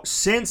 So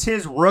since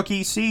his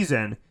rookie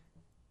season,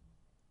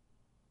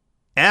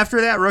 after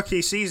that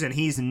rookie season,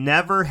 he's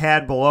never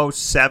had below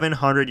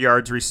 700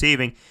 yards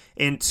receiving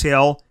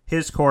until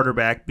his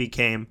quarterback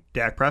became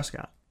Dak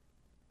Prescott.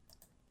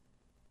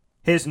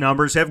 His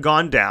numbers have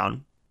gone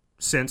down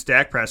since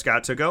Dak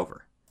Prescott took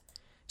over.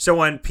 So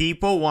when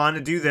people want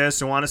to do this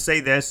and want to say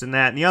this and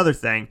that and the other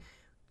thing,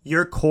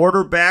 your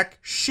quarterback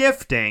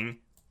shifting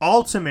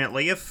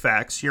ultimately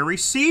affects your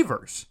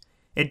receivers.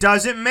 It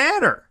doesn't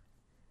matter.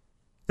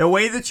 The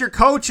way that your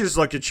coaches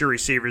look at your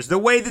receivers, the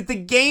way that the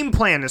game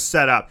plan is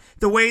set up,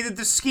 the way that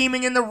the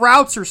scheming and the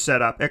routes are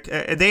set up,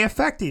 they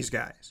affect these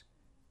guys.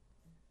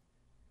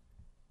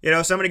 You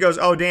know, somebody goes,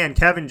 oh, Dan,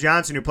 Kevin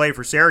Johnson, who played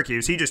for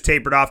Syracuse, he just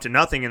tapered off to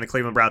nothing in the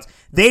Cleveland Browns.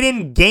 They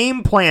didn't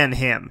game plan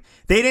him.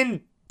 They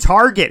didn't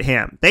target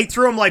him. They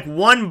threw him like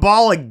one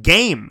ball a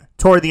game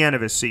toward the end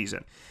of his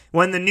season.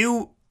 When the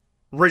new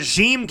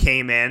regime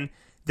came in,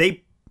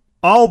 they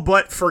all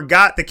but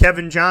forgot that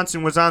Kevin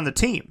Johnson was on the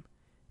team.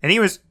 And he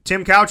was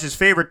Tim Couch's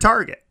favorite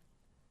target.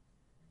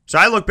 So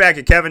I look back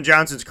at Kevin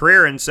Johnson's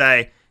career and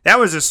say, that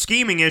was a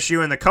scheming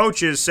issue, and the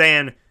coaches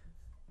saying,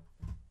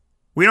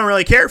 we don't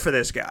really care for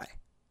this guy.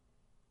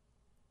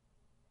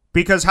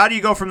 Because how do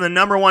you go from the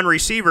number 1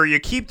 receiver, you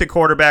keep the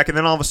quarterback, and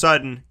then all of a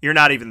sudden, you're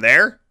not even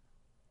there?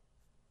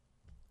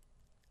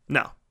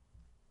 No.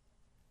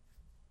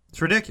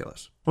 It's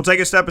ridiculous. We'll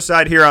take a step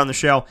aside here on the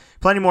show.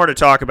 Plenty more to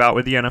talk about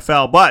with the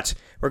NFL, but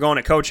we're going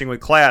to Coaching with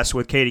Class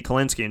with Katie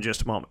Kalinsky in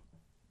just a moment.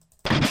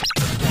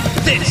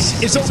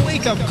 This is a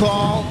wake-up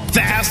call,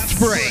 Fast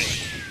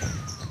Break.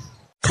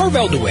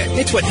 Carvel DeWitt.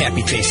 It's what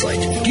happy tastes like.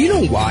 Do you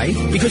know why?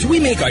 Because we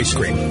make ice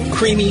cream.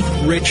 Creamy,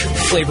 rich,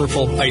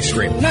 flavorful ice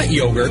cream. Not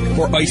yogurt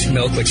or ice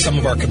milk like some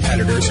of our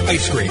competitors.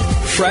 Ice cream.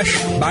 Fresh,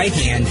 by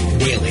hand,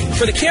 daily.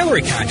 For the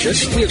calorie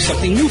conscious, we have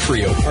something new for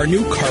you. Our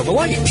new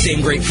Carvelite.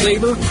 Same great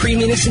flavor,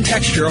 creaminess, and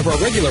texture of our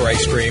regular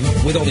ice cream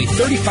with only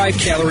 35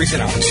 calories an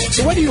ounce.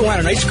 So whether you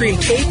want an ice cream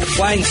cake,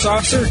 flying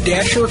saucer,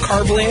 dasher,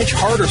 carvalanche,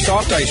 hard or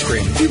soft ice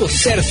cream, we will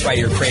satisfy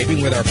your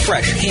craving with our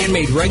fresh,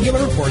 handmade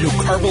regular or new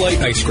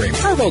Carvelite ice cream.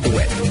 Carvel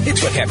DeWitt.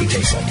 It's what happy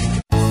tastes like.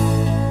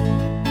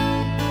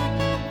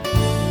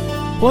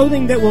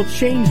 Clothing that will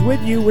change with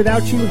you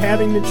without you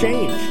having to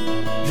change.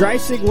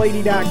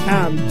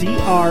 DreisigLady.com,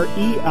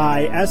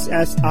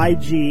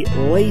 DREISSIG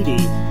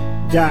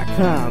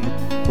Lady.com.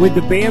 With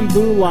the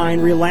Bamboo line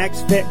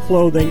Relax Fit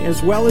clothing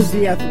as well as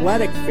the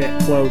Athletic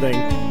Fit clothing,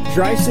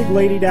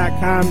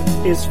 DreisigLady.com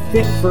is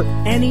fit for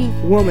any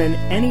woman,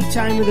 any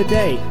time of the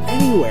day,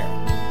 anywhere.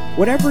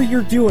 Whatever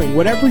you're doing,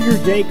 whatever your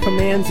day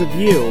commands of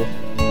you,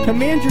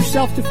 command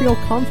yourself to feel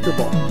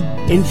comfortable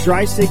in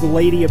Dreisig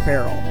Lady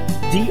Apparel.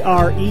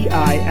 DREISSIG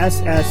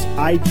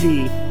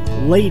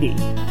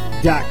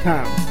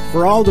Lady.com.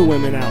 For all the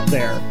women out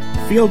there,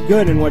 feel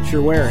good in what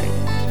you're wearing.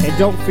 And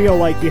don't feel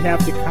like you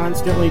have to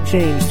constantly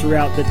change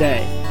throughout the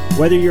day.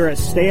 Whether you're a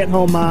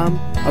stay-at-home mom,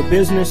 a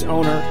business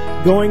owner,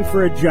 going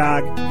for a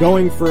jog,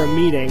 going for a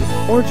meeting,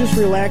 or just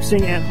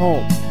relaxing at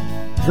home,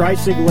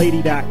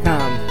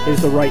 DreisigLady.com is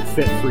the right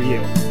fit for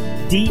you.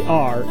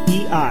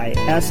 DREISSIG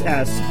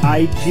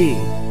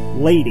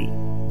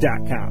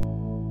Lady.com.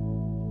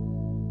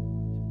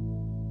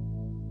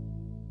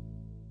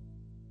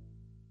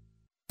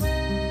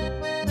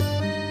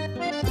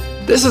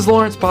 This is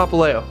Lawrence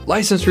Papaleo,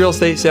 licensed real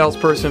estate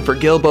salesperson for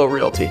Gilbo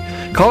Realty.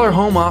 Call our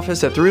home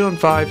office at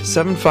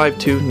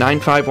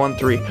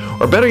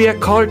 315-752-9513, or better yet,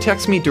 call or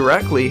text me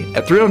directly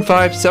at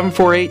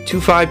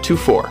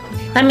 315-748-2524.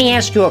 Let me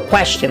ask you a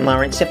question,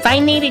 Lawrence. If I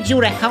needed you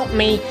to help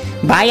me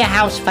buy a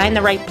house, find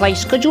the right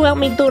place, could you help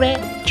me do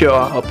that? Joe,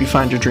 I'll help you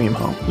find your dream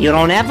home. You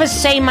don't ever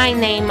say my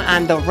name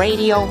on the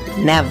radio,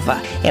 never.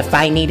 If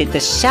I needed to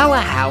sell a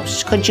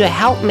house, could you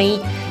help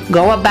me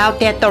go about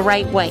that the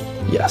right way?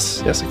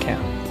 Yes, I can.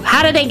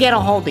 How do they get a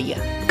hold of you?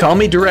 Call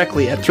me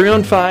directly at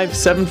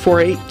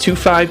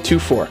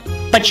 315-748-2524.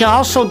 But you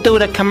also do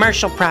the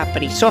commercial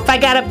property. So if I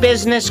got a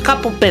business,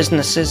 couple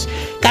businesses,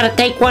 got to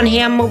take one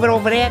here, move it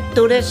over there,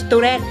 do this, do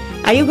that,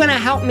 are you going to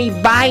help me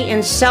buy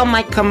and sell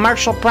my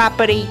commercial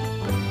property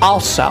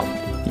also?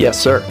 Yes,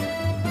 sir.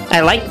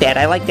 I like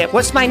that.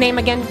 What's my name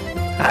again?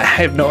 I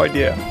have no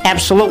idea.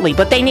 Absolutely,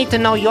 but they need to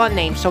know your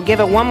name, so give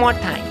it one more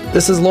time.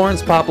 This is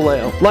Lawrence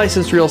Papaleo,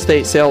 licensed real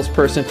estate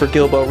salesperson for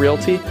Gilbo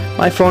Realty.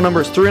 My phone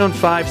number is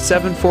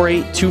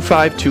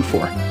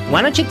 315-748-2524.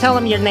 Why don't you tell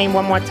them your name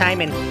one more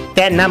time and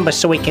that number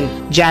so we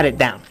can jot it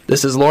down?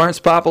 This is Lawrence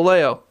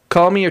Papaleo.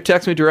 Call me or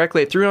text me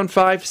directly at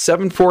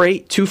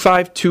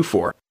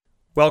 315-748-2524.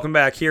 Welcome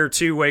back here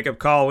to Wake Up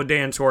Call with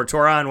Dan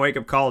Tortora on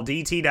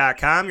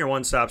wakeupcalldt.com, your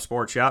one-stop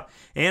sports shop,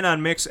 and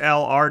on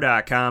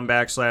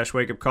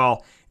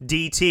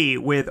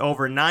mixlr.com/wakeupcalldt with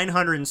over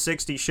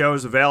 960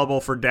 shows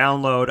available for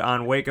download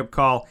on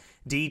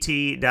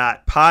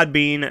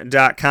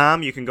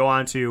wakeupcalldt.podbean.com. You can go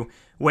on to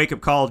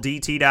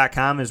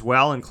wakeupcalldt.com as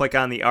well and click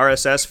on the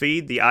RSS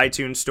feed, the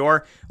iTunes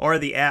store, or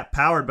the app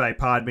powered by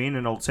Podbean, and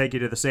it'll take you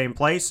to the same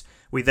place.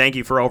 We thank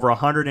you for over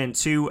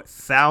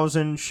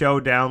 102,000 show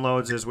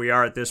downloads as we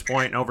are at this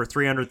point, and over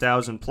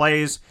 300,000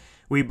 plays,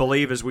 we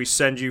believe, as we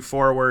send you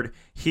forward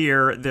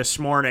here this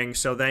morning.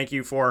 So thank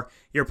you for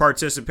your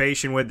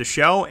participation with the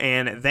show,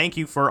 and thank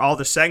you for all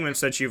the segments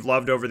that you've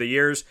loved over the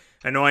years.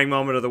 Annoying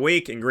Moment of the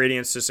Week,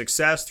 Ingredients to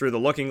Success, Through the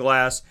Looking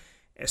Glass,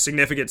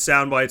 Significant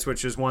Sound Bites,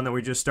 which is one that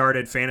we just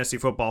started, Fantasy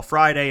Football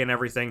Friday, and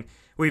everything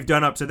we've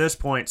done up to this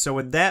point. So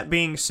with that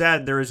being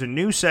said, there is a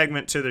new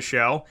segment to the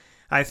show.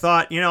 I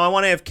thought, I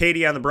want to have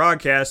Katie on the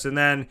broadcast, and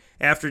then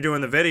after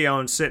doing the video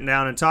and sitting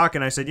down and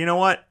talking, I said, you know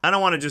what? I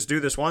don't want to just do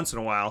this once in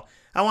a while.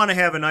 I want to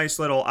have a nice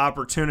little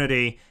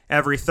opportunity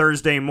every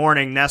Thursday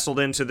morning nestled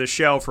into the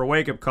show for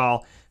Wake Up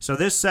Call. So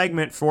this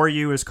segment for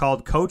you is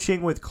called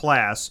Coaching with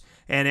Class,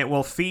 and it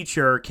will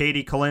feature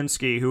Katie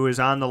Kalinsky, who is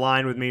on the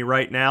line with me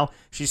right now.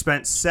 She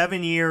spent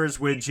 7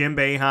 years with Jim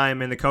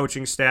Boeheim and the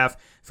coaching staff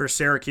for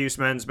Syracuse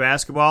men's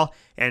basketball,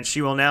 and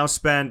she will now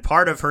spend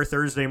part of her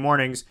Thursday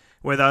mornings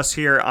with us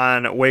here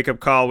on Wake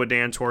Up Call with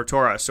Dan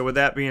Tortora. So with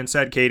that being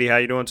said, Katie, how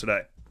you doing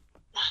today?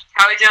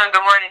 How are we doing?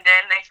 Good morning,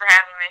 Dan. Thanks for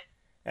having me.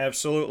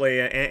 Absolutely.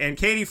 And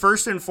Katie,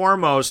 first and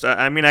foremost,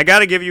 I got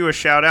to give you a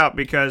shout out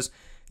because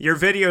your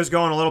video is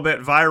going a little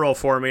bit viral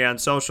for me on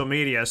social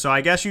media. So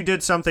I guess you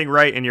did something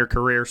right in your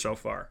career so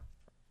far.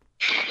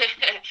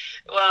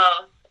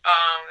 Well,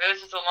 it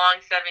was just a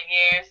long 7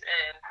 years,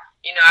 and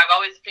I've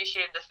always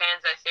appreciated the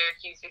fans at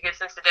Syracuse because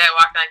since the day I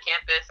walked on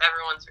campus,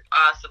 everyone's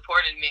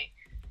supported me.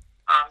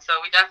 So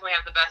we definitely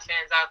have the best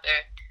fans out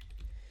there.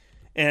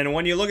 And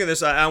when you look at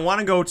this, I want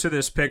to go to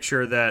this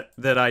picture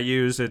that I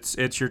use.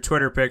 It's your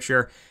Twitter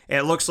picture.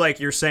 It looks like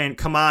you're saying,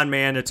 "Come on,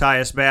 man," to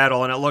Tyus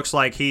Battle, and it looks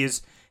like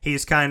he's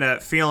he's kind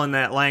of feeling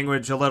that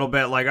language a little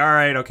bit, like, all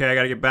right, okay, I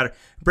got to get better.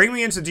 Bring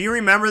me into, do you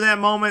remember that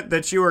moment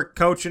that you were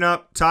coaching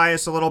up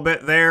Tyus a little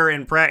bit there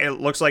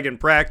it looks like in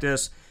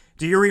practice?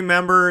 Do you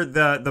remember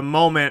the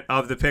moment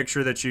of the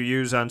picture that you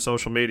use on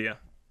social media?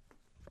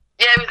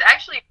 Yeah, it was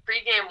actually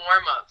pregame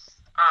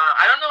warm-ups.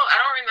 I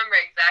don't remember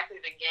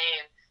exactly the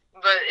game,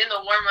 but in the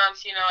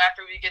warm-ups,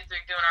 after we get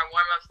through doing our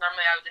warm-ups,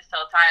 normally I would just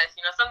tell Tyus,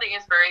 something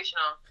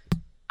inspirational.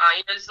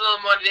 Just a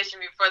little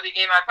motivation before the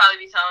game. I'd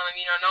probably be telling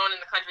him, no one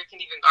in the country can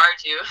even guard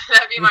you.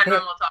 That'd be my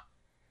normal talk.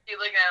 He'd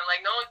look at him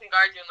like, no one can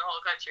guard you in the whole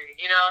country.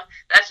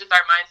 That's just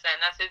our mindset,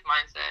 and that's his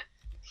mindset.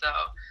 So.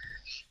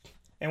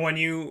 And when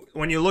you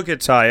look at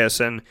Tyus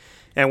and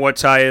what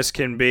Tyus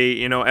can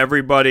be,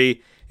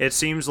 everybody, it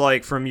seems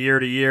like from year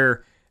to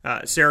year,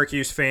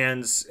 Syracuse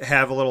fans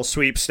have a little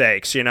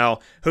sweepstakes,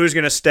 who's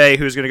going to stay,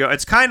 who's going to go.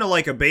 It's kind of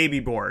like a baby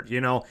board,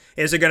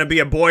 is it going to be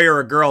a boy or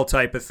a girl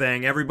type of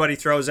thing? Everybody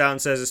throws out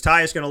and says, is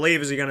Tyus going to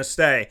leave? Is he going to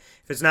stay?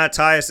 If it's not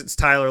Tyus, it's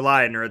Tyler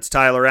Lydon or it's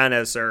Tyler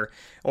Ennis or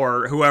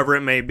whoever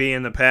it may be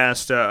in the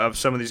past of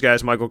some of these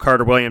guys, Michael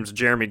Carter-Williams,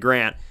 Jeremy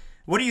Grant.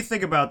 What do you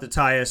think about the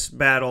Tyus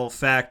battle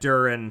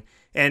factor and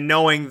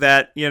knowing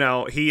that,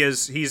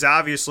 he's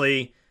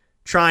obviously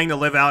trying to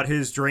live out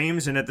his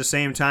dreams and at the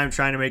same time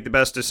trying to make the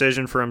best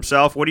decision for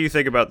himself? What do you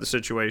think about the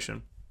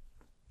situation?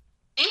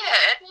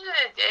 Yeah, at the end of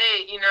the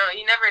day, you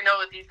never know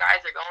what these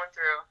guys are going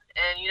through,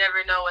 and you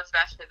never know what's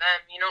best for them.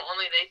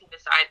 Only they can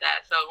decide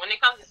that. So when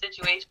it comes to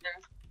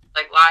situations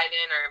like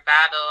Lydon or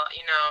Battle,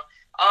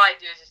 all I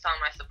do is just tell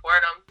them I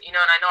support them, and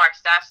I know our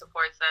staff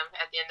supports them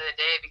at the end of the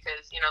day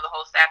because, the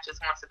whole staff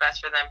just wants the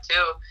best for them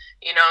too,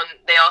 and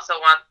they also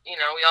want,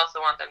 we also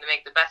want them to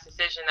make the best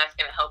decision that's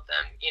going to help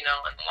them, in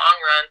the long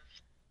run.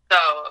 So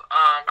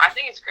I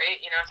think it's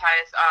great,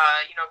 Tyus,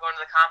 going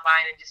to the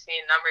combine and just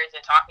seeing numbers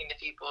and talking to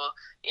people,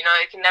 it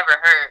can never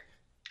hurt.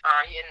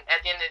 And at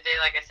the end of the day,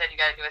 like I said, you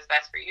got to do what's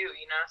best for you,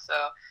 So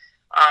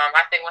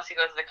I think once he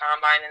goes to the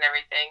combine and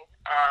everything,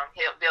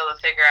 he'll be able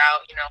to figure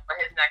out,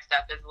 where his next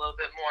step is a little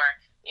bit more,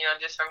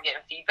 just from getting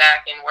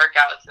feedback and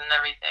workouts and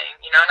everything,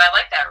 and I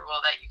like that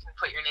rule that you can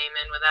put your name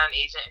in without an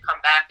agent and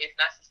come back if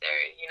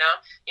necessary, you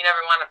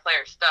never want a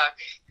player stuck.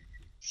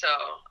 So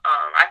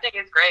I think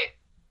it's great.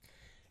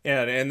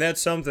 Yeah, and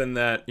that's something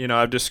that,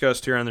 I've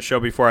discussed here on the show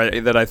before,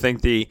 that I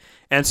think the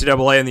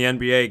NCAA and the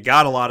NBA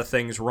got a lot of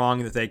things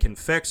wrong that they can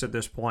fix at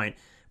this point.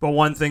 But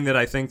one thing that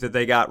I think that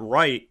they got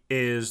right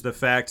is the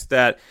fact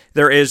that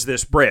there is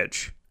this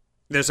bridge,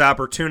 this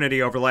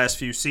opportunity over the last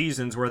few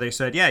seasons where they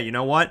said, yeah, you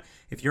know what?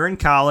 If you're in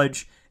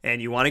college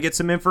and you want to get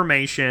some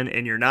information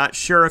and you're not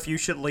sure if you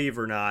should leave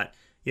or not,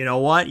 you know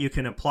what? You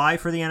can apply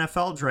for the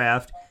NFL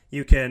draft.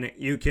 You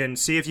can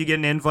see if you get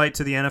an invite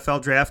to the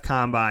NFL Draft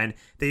Combine.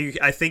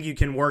 I think you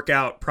can work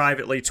out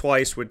privately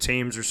twice with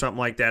teams or something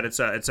like that. It's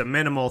a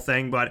minimal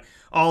thing, but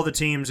all the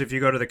teams, if you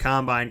go to the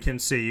Combine, can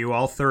see you,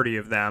 all 30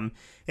 of them.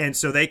 And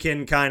so they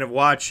can kind of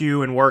watch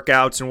you in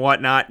workouts and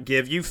whatnot,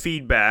 give you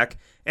feedback,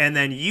 and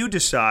then you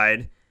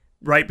decide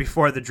right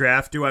before the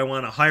draft, do I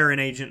want to hire an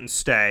agent and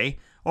stay?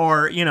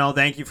 Or,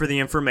 thank you for the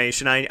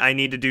information. I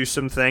need to do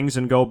some things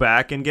and go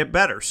back and get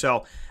better.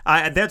 So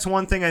that's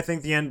one thing I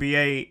think the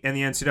NBA and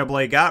the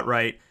NCAA got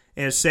right,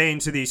 is saying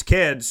to these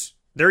kids,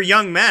 they're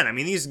young men. I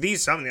mean,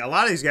 a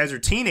lot of these guys are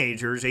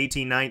teenagers,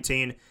 18,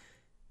 19.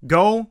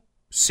 Go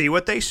see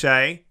what they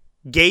say,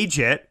 gauge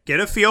it,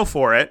 get a feel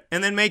for it,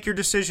 and then make your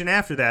decision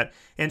after that.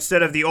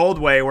 Instead of the old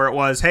way where it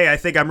was, hey, I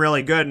think I'm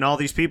really good and all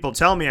these people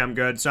tell me I'm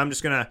good, so I'm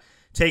just going to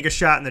take a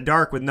shot in the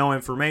dark with no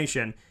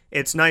information.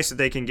 It's nice that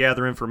they can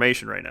gather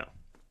information right now.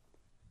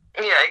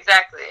 Yeah,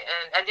 exactly.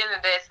 And at the end of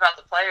the day, it's about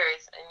the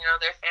players and,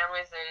 their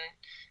families and,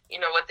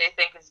 what they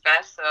think is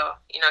best. So,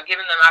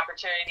 giving them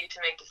opportunity to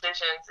make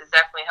decisions is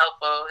definitely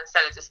helpful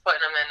instead of just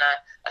putting them in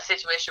a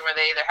situation where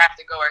they either have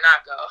to go or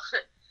not go.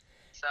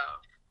 So.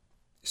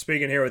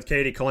 Speaking here with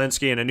Katie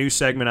Kalinsky in a new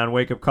segment on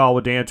Wake Up Call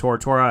with Dan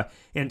Tortora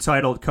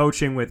entitled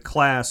Coaching with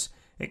Class.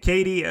 And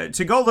Katie,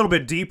 to go a little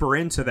bit deeper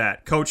into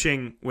that,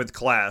 coaching with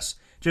class,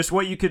 just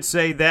what you could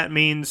say that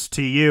means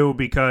to you,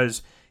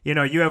 because,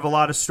 you have a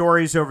lot of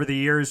stories over the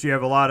years. You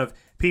have a lot of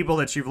people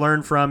that you've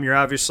learned from. You're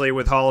obviously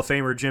with Hall of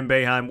Famer Jim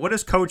Boeheim. What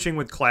does coaching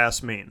with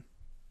class mean?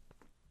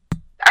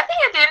 I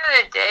think at the end of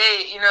the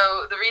day,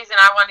 the reason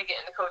I want to get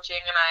into coaching,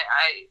 and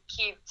I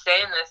keep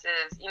saying this,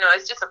 is,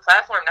 it's just a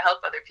platform to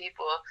help other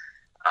people.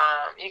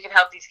 You can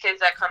help these kids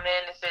that come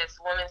in, if it's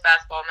women's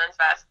basketball, men's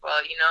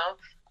basketball,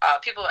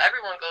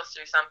 everyone goes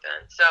through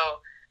something. So,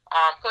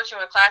 coaching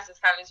with class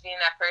is kind of just being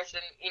that person,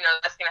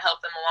 that's going to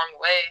help them along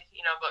the way,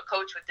 but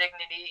coach with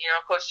dignity,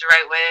 coach the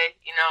right way,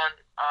 and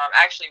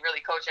actually really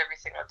coach every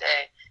single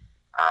day,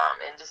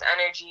 and just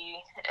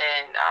energy.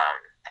 And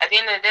at the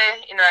end of the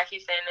day, I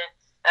keep saying it,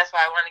 that's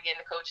why I want to get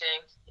into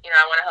coaching.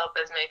 I want to help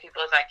as many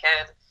people as I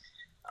can,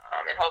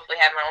 and hopefully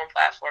have my own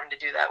platform to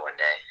do that one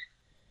day.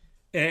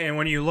 And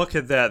when you look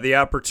at that, the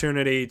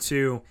opportunity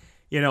to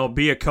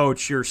be a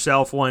coach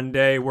yourself one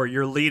day where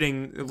you're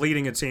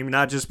leading a team,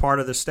 not just part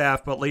of the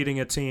staff, but leading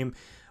a team.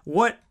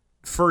 What,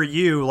 for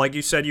you, like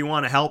you said, you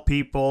want to help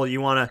people,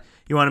 you want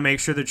You want to make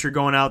sure that you're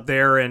going out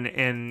there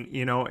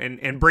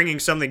and bringing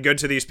something good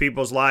to these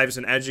people's lives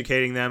and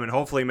educating them and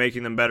hopefully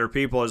making them better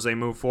people as they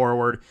move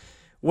forward.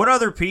 What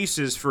other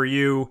pieces for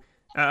you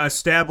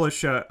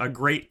establish a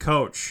great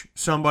coach,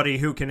 somebody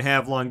who can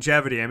have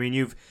longevity? I mean,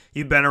 you've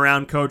been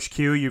around Coach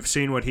Q, you've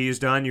seen what he's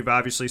done, you've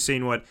obviously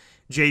seen what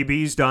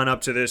JB's done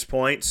up to this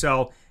point.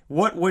 So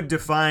what would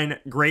define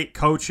great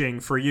coaching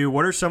for you?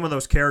 What are some of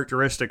those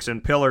characteristics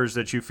and pillars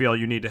that you feel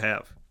you need to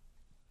have?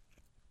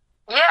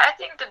 Yeah, I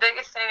think the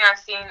biggest thing I've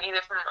seen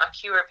either from a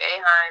Q or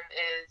Boeheim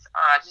is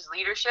just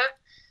leadership.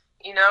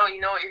 You know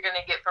what you're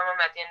going to get from them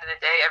at the end of the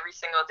day every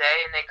single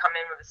day, and they come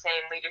in with the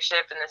same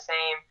leadership and the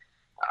same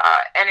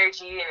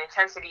energy and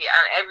intensity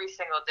on every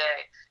single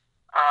day.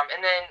 And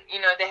then,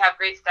 they have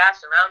great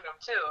staffs around them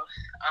too.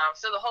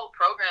 So the whole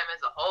program as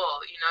a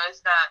whole,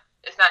 it's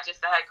not just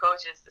the head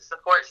coach, it's the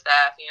support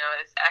staff,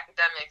 it's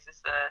academics,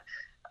 it's the,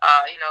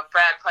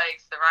 Brad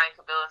Pikes, the Ryan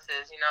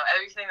Kabilises,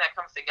 everything that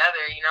comes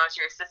together, it's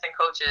your assistant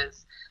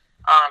coaches.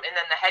 And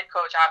then the head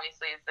coach,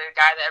 obviously, is the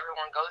guy that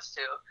everyone goes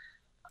to.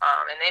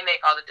 And they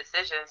make all the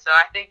decisions. So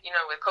I think,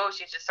 with Coach,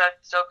 he's just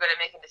so good at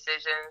making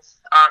decisions.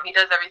 He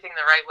does everything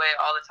the right way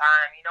all the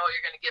time. You know what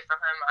you're going to get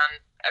from him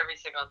on every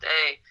single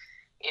day.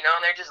 And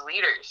they're just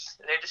leaders.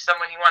 They're just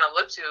someone you want to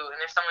look to,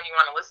 and they're someone you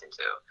want to listen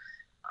to.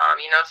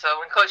 So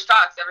when Coach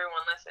talks,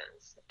 everyone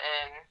listens.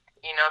 And,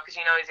 because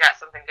he's got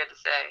something good to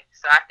say.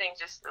 So I think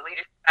just the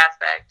leadership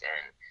aspect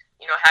and,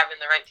 having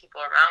the right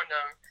people around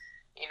him,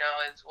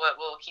 is what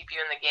will keep you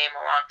in the game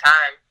a long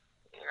time,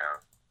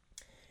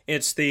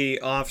 It's the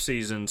off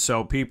season,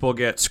 so people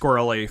get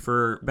squirrely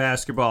for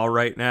basketball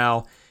right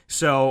now.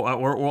 So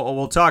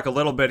we'll talk a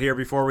little bit here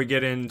before we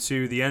get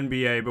into the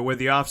NBA, but with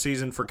the off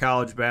season for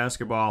college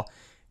basketball,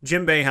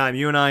 Jim Boeheim,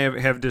 you and I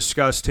have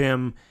discussed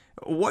him.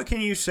 What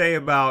can you say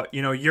about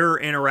your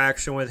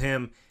interaction with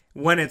him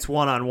when it's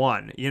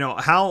one-on-one?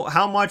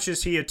 How much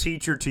is he a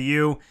teacher to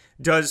you?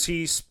 Does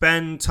he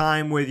spend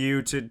time with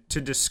you to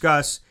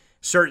discuss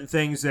certain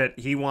things that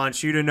he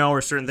wants you to know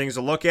or certain things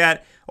to look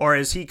at? Or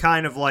is he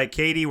kind of like,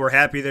 Katie, we're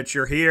happy that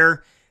you're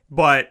here,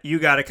 but you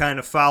got to kind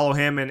of follow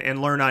him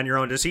and learn on your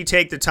own? Does he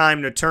take the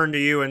time to turn to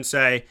you and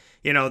say,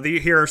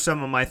 here are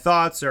some of my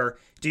thoughts, or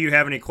do you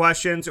have any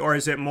questions? Or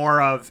is it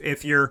more of,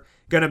 if you're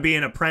going to be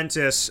an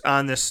apprentice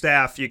on this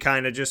staff, you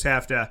kind of just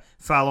have to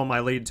follow my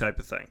lead type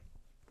of thing?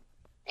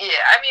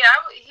 Yeah, I mean,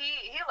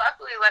 he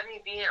luckily let me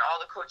be in all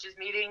the coaches'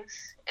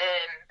 meetings,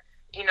 and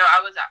I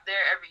was out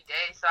there every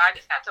day, so I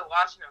just had to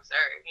watch and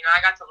observe.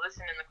 I got to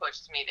listen in the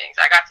coaches' meetings.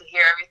 I got to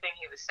hear everything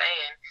he was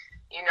saying.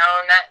 And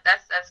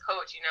that's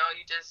coach. You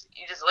just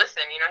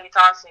listen. He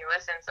talks and you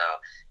listen. So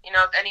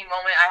if any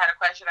moment I had a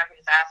question, I could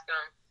just ask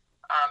him.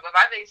 But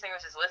my biggest thing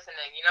was just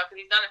listening. Because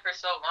he's done it for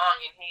so long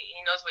and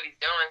he knows what he's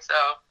doing.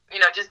 So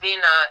just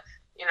being a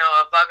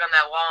bug on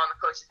that wall in the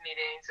coaches'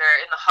 meetings or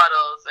in the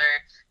huddles, or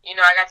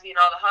I got to be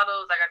in all the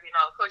huddles. I got to be in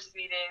all the coaches'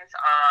 meetings.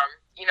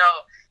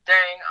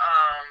 During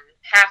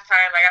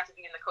halftime, I got to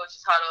be in the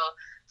coaches' huddle.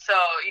 So,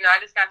 I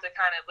just got to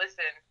kind of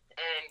listen.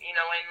 And,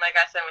 when, like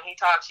I said, when he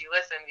talks, you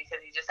listen because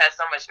he just has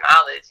so much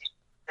knowledge. He's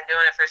been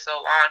doing it for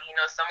so long. He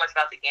knows so much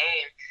about the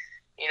game,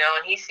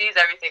 and he sees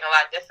everything a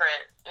lot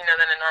different, than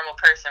a normal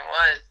person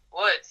would.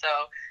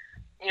 So,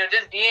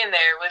 just being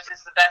there was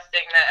just the best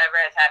thing that ever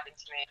has happened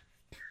to me.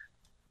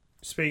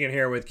 Speaking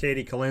here with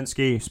Katie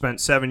Kalinske, spent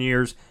 7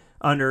 years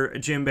under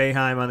Jim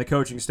Boeheim on the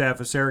coaching staff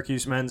of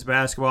Syracuse men's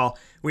basketball.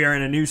 We are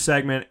in a new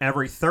segment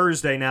every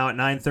Thursday now at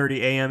 9:30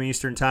 a.m.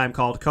 Eastern Time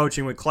called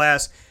Coaching with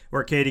Class,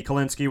 where Katie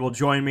Kalinske will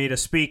join me to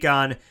speak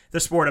on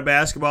the sport of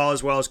basketball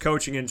as well as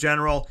coaching in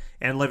general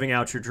and living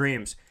out your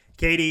dreams.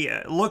 Katie,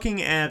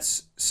 looking at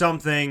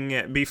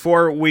something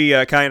before we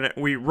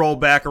roll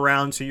back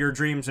around to your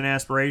dreams and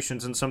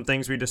aspirations and some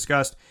things we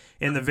discussed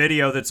in the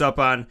video that's up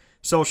on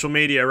social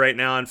media right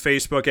now on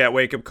Facebook at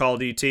Wake Up Call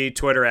DT,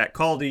 Twitter at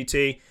Call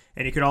DT,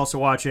 and you can also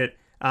watch it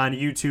on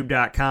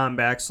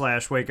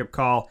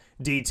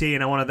youtube.com/wakeupcalldt.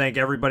 And I want to thank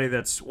everybody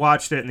that's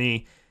watched it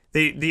and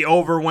the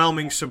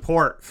overwhelming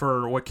support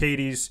for what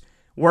Katie's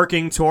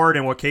working toward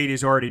and what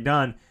Katie's already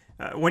done.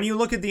 When you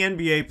look at the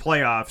NBA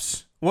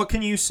playoffs, what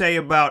can you say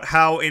about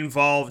how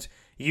involved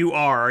you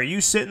are? Are you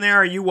sitting there?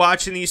 Are you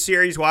watching these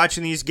series,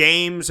 watching these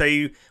games? Are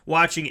you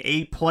watching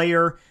a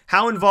player?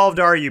 How involved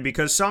are you?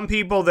 Because some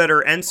people that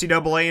are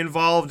NCAA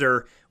involved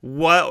are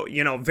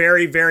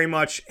very, very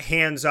much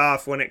hands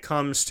off when it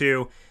comes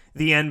to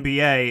the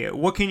NBA.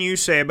 What can you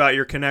say about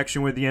your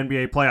connection with the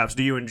NBA playoffs?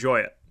 Do you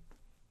enjoy it?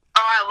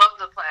 Oh, I love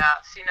the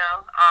playoffs.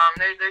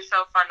 They're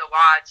so fun to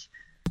watch.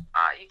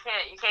 You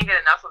can't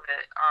get enough of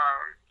it.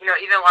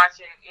 Even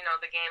watching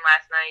the game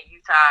last night,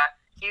 Utah,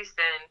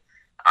 Houston.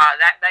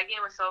 That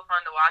game was so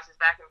fun to watch. It's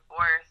back and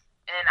forth,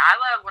 and I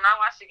love when I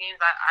watch the games.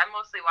 I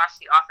mostly watch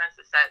the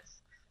offensive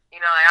sets.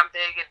 I'm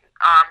big in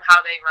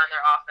how they run their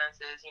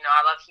offenses.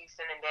 I love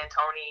Houston and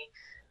D'Antoni,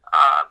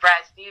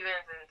 Brad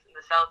Stevens and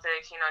the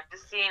Celtics.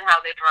 Just seeing how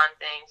they run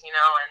things. And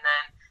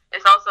then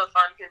it's also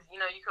fun because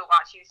you could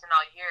watch Houston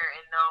all year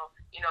and know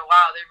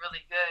wow, they're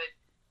really good,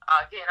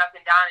 getting up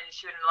and down and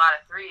shooting a lot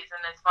of threes.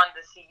 And it's fun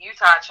to see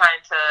Utah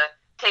trying to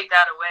take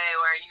that away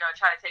or,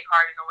 try to take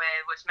Harden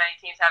away, which many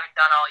teams haven't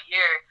done all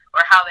year,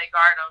 or how they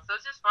guard them. So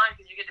it's just fun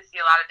because you get to see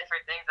a lot of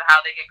different things of how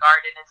they get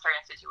guarded in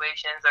certain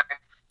situations or,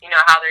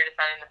 how they're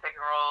defending the pick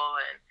and roll.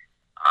 And,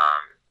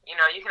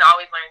 you can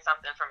always learn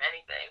something from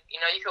anything. You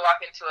could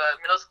walk into a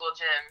middle school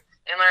gym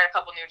and learn a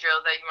couple new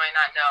drills that you might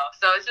not know.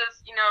 So it's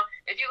just,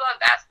 if you love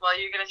basketball,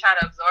 you're going to try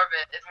to absorb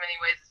it as many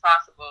ways as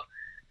possible.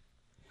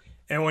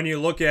 And when you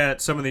look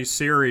at some of these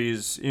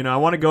series, I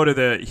want to go to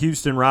the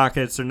Houston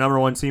Rockets, their number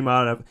one team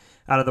out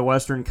of the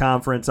Western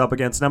Conference, up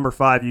against number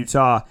 5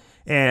 Utah.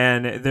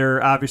 And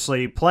they're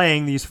obviously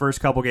playing these first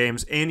couple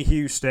games in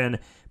Houston,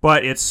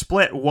 but it's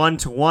split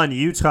 1-1.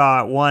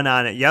 Utah won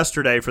on it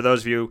yesterday. For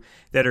those of you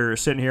that are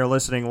sitting here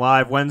listening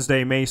live,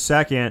 Wednesday, May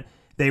 2nd,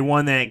 they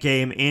won that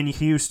game in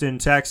Houston,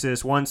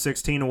 Texas,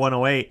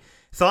 116-108.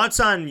 Thoughts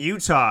on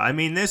Utah? I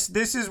mean, this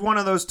is one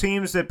of those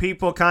teams that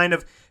people kind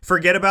of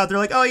forget about. They're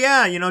like, oh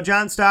yeah,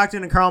 John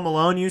Stockton and Karl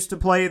Malone used to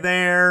play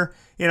there.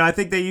 I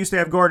think they used to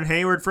have Gordon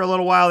Hayward for a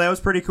little while. That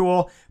was pretty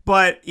cool.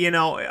 But,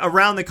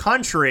 around the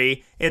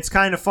country, it's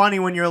kind of funny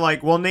when you're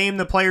like, well, name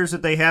the players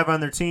that they have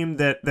on their team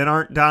that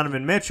aren't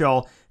Donovan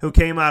Mitchell, who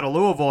came out of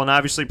Louisville and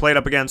obviously played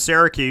up against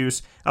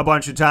Syracuse a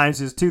bunch of times.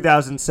 His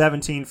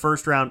 2017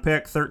 first-round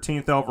pick,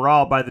 13th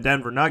overall by the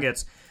Denver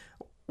Nuggets.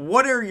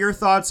 What are your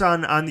thoughts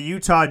on the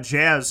Utah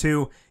Jazz,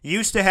 who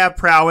used to have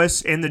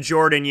prowess in the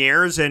Jordan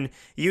years and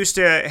used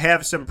to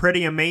have some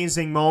pretty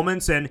amazing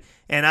moments, and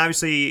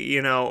obviously,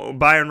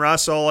 Byron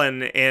Russell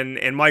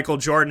and Michael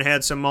Jordan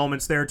had some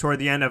moments there toward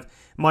the end of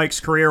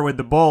Mike's career with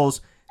the Bulls.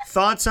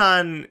 Thoughts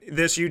on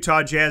this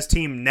Utah Jazz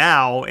team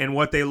now and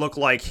what they look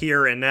like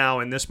here and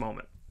now in this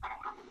moment?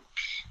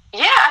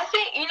 Yeah, I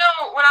think,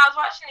 when I was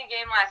watching the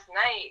game last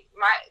night,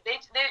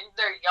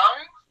 they're young,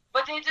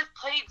 but they just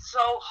played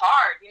so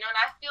hard, and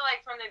I feel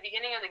like from the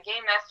beginning of the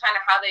game, that's kind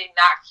of how they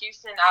knocked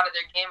Houston out of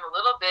their game a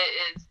little bit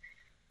is,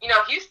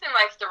 Houston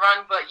likes to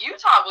run, but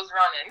Utah was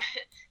running.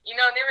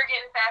 They were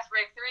getting fast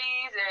break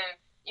threes, and,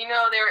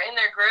 they were in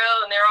their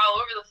grill, and they were all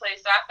over the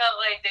place. So I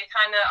felt like they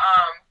kind of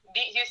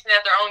beat Houston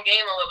at their own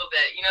game a little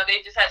bit.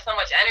 They just had so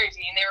much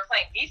energy, and they were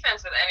playing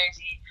defense with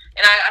energy.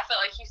 And I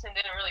felt like Houston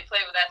didn't really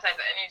play with that type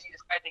of energy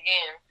despite the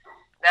game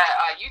that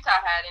Utah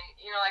had. And,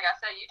 like I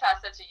said, Utah's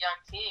such a young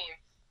team.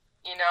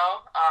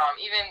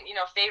 Even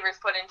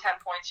Favors put in 10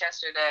 points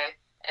yesterday,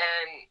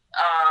 and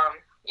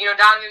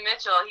Donovan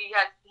Mitchell, I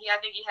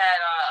think he had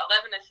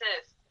 11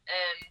 assists,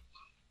 and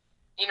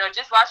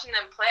just watching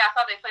them play, I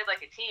thought they played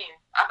like a team.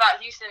 I thought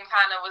Houston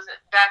kind of was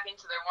back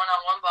into their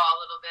one-on-one ball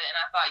a little bit, and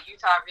I thought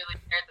Utah really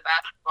shared the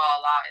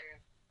basketball a lot, and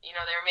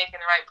they were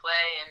making the right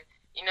play, and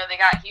they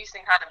got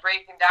Houston kind of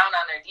breaking down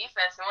on their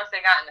defense, and once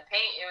they got in the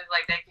paint, it was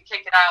like they could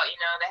kick it out.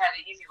 They had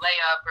an easy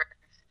layup or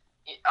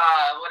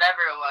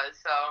whatever it was,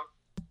 so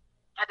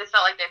I just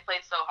felt like they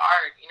played so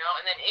hard,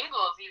 and then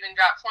Ingles even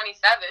dropped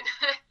 27.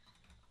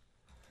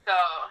 So,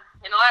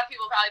 and a lot of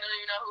people probably don't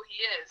even know who he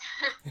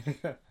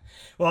is.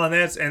 Well,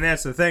 and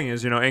that's the thing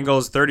is,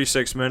 Ingles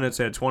 36 minutes,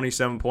 had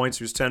 27 points,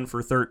 he was 10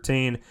 for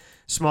 13,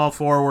 small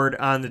forward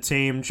on the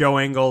team. Joe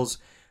Ingles,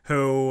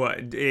 who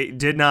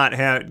did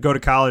not go to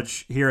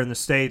college here in the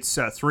States,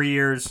 3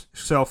 years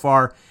so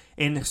far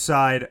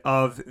inside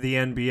of the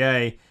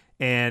NBA.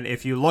 And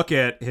if you look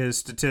at his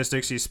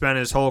statistics, he spent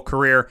his whole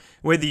career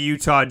with the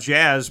Utah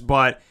Jazz,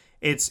 but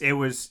it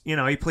was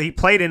he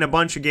played in a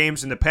bunch of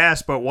games in the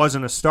past, but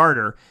wasn't a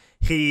starter.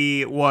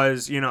 He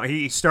was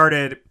he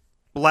started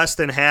less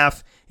than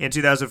half in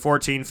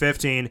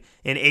 2014-15.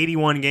 In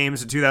 81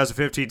 games in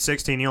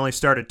 2015-16, he only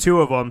started 2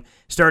 of them.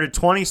 Started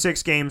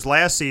 26 games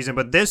last season,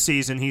 but this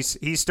season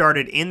he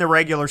started in the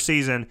regular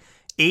season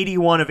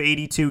 81 of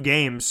 82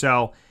 games.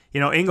 So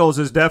Ingles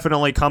has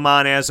definitely come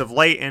on as of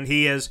late, and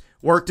he has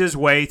worked his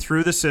way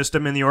through the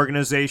system and the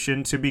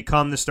organization to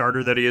become the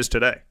starter that he is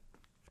today.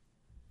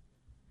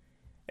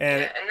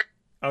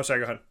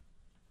 Sorry, go ahead.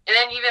 And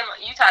then even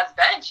Utah's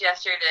bench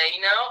yesterday,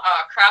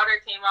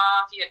 Crowder came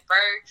off, you had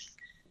Burks,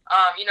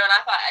 and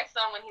I thought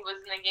Exum, when he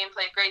was in the game,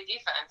 played great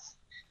defense.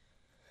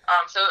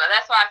 So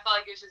that's why I felt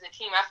like it was just a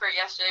team effort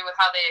yesterday with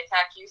how they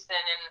attacked Houston,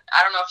 and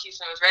I don't know if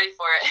Houston was ready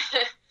for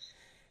it.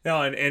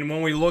 No, and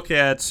when we look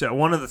at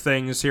one of the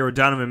things here with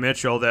Donovan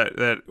Mitchell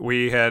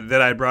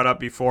that I brought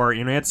up before,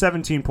 he had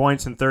 17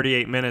 points in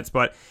 38 minutes,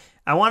 but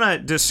I want to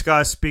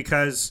discuss,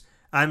 because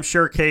I'm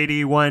sure,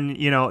 Katie, when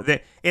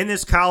in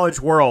this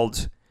college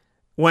world,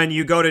 when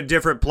you go to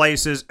different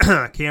places,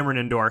 Cameron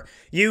Indoor,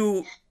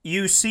 you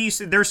see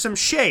there's some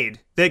shade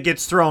that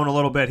gets thrown a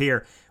little bit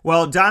here.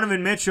 Well,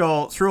 Donovan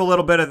Mitchell threw a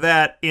little bit of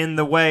that in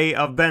the way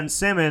of Ben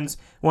Simmons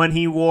when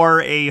he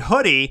wore a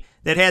hoodie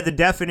that had the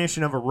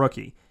definition of a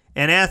rookie.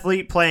 An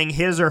athlete playing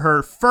his or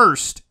her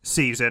first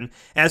season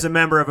as a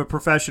member of a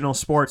professional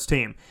sports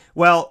team.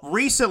 Well,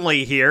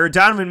 recently here,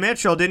 Donovan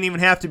Mitchell didn't even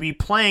have to be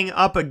playing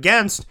up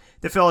against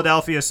the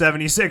Philadelphia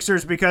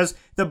 76ers because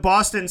the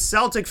Boston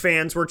Celtic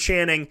fans were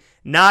chanting,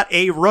 "Not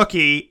a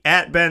rookie,"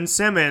 at Ben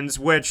Simmons,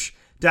 which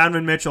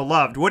Donovan Mitchell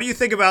loved. What do you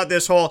think about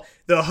this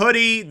the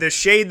hoodie, the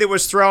shade that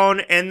was thrown,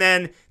 and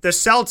then the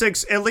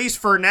Celtics, at least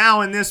for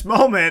now in this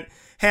moment,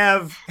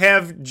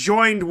 have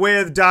joined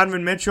with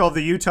Donovan Mitchell of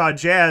the Utah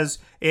Jazz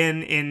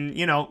in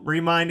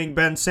reminding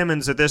Ben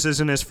Simmons that this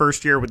isn't his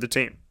first year with the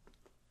team.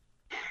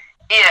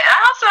 Yeah, and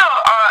also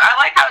I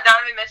like how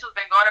Donovan Mitchell's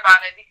been going about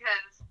it,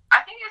 because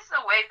I think it's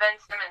the way Ben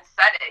Simmons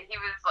said it.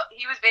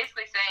 He was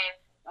basically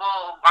saying,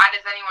 well, why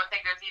does anyone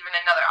think there's even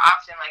another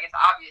option? Like, it's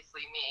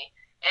obviously me.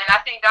 And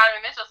I think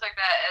Donovan Mitchell took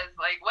that as,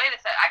 like, wait a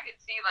second, I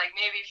could see, like,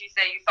 maybe if you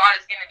say you thought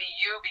it's going to be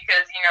you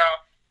because,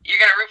 you're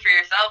going to root for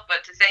yourself,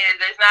 but to say that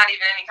there's not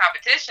even any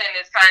competition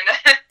is kind of,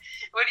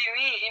 what do you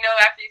mean?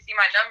 After you see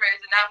my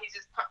numbers, and now he's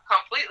just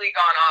completely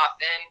gone off.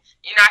 And,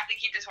 I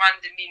think he just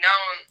wanted to be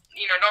known,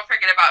 don't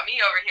forget about me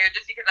over here,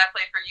 just because I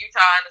played for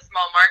Utah in a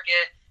small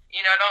market.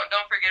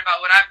 Don't forget about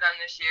what I've done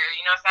this year.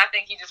 So I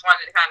think he just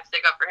wanted to kind of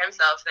stick up for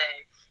himself,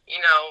 saying,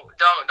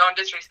 don't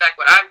disrespect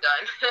what I've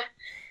done.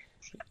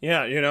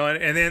 Yeah,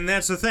 and then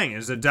that's the thing,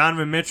 is that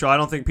Donovan Mitchell, I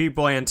don't think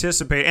people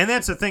anticipate, and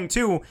that's the thing,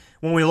 too,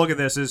 when we look at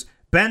this, is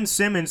Ben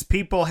Simmons,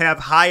 people have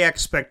high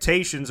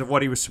expectations of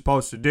what he was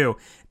supposed to do.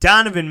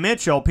 Donovan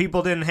Mitchell,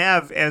 people didn't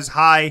have as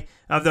high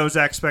of those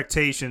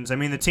expectations. I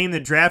mean, the team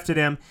that drafted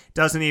him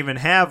doesn't even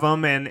have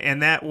him,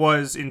 and that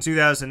was in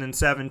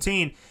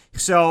 2017.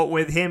 So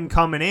with him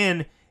coming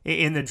in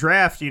the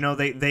draft,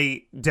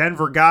 they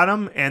Denver got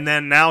him, and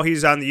then now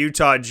he's on the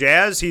Utah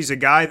Jazz. He's a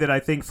guy that I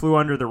think flew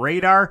under the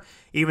radar,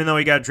 even though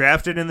he got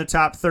drafted in the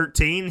top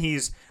 13.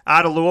 He's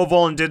out of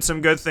Louisville and did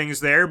some good things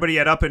there, but he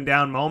had up and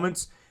down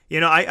moments.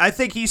 I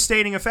think he's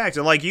stating a fact.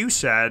 And like you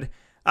said,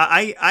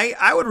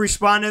 I would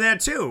respond to that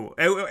too.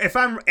 If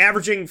I'm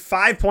averaging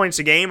 5 points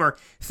a game or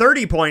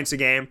 30 points a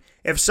game,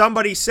 if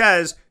somebody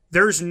says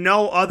there's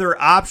no other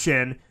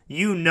option,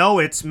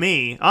 it's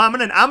me. I'm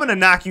gonna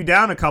knock you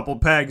down a couple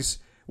pegs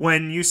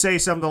when you say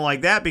something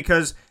like that,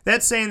 because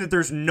that's saying that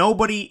there's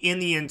nobody in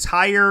the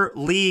entire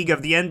league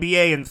of the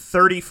NBA and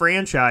 30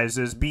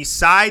 franchises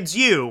besides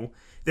you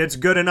that's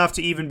good enough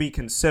to even be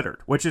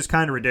considered, which is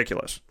kind of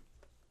ridiculous.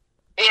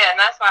 Yeah, and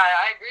that's why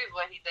I agree with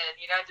what he did.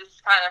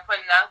 Just kind of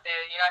putting it out there,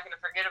 you're not going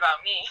to forget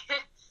about me.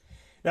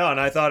 No, and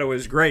I thought it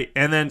was great.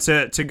 And then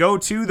to go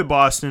to the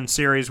Boston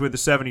series with the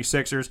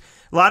 76ers,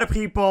 a lot of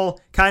people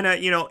kind of,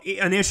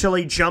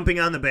 initially jumping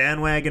on the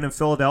bandwagon of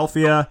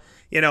Philadelphia.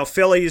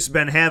 Philly's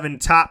been having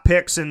top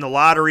picks in the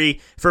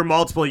lottery for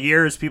multiple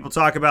years. People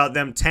talk about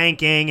them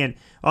tanking and,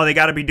 they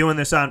got to be doing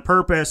this on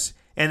purpose.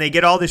 And they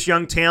get all this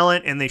young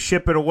talent and they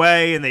ship it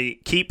away and they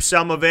keep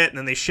some of it and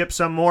then they ship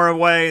some more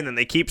away and then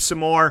they keep some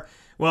more.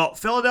 Well,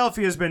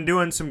 Philadelphia's been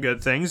doing some good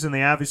things, and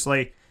they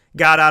obviously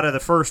got out of the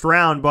first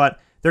round, but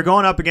they're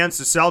going up against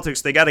the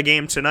Celtics. They got a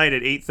game tonight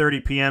at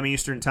 8:30 p.m.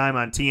 Eastern Time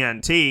on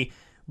TNT.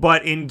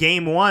 But in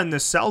Game 1, the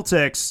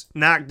Celtics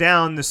knocked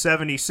down the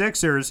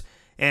 76ers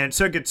and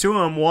took it to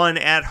them, won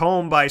at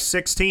home by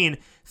 16.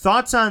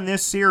 Thoughts on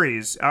this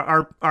series?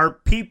 Are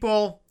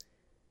people,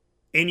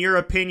 in your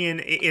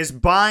opinion, is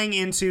buying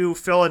into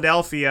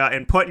Philadelphia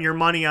and putting your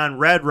money on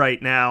red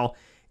right now,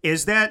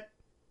 is that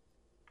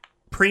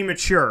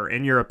premature,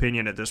 in your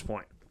opinion, at this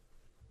point?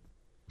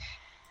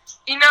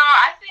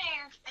 I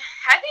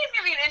think it's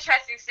going to be an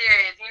interesting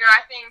series.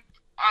 I think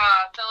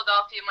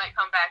Philadelphia might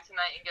come back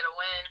tonight and get a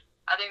win.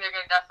 I think they're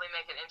going to definitely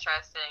make it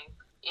interesting.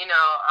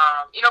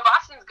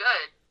 Boston's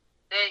good.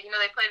 They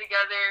play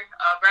together.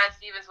 Brad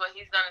Stevens, what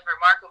he's done is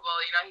remarkable.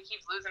 He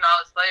keeps losing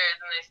all his players,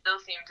 and they still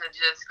seem to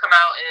just come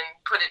out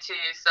and put it to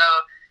you. So,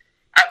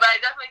 but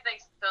I definitely think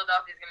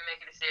Philadelphia is going to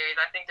make it a series.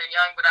 I think they're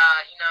young, but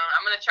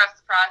I'm going to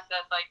trust the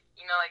process, like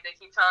they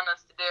keep telling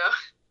us to do.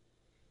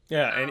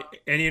 Yeah,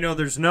 and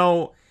there's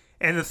no,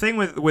 and the thing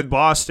with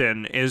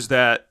Boston is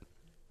that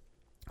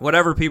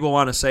whatever people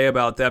want to say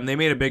about them, they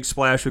made a big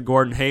splash with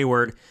Gordon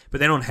Hayward, but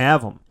they don't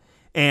have him.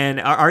 And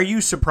are you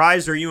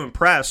surprised? Are you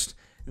impressed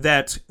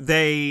that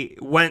they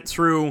went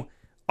through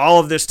all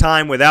of this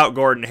time without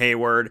Gordon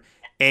Hayward,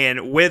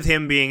 and with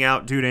him being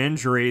out due to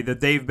injury,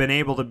 that they've been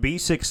able to be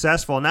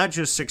successful, not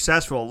just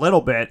successful a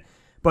little bit,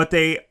 but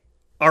they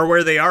are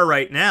where they are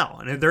right now.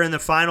 And they're in the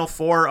Final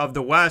Four of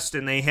the West,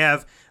 and they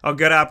have a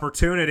good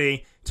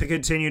opportunity to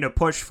continue to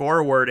push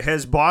forward.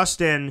 Has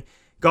Boston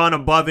gone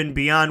above and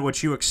beyond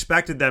what you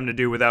expected them to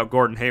do without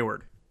Gordon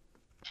Hayward?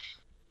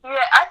 Yeah,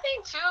 I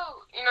think, too,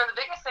 the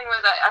biggest thing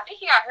was I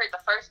think he got hurt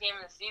the first game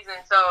of the season,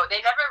 so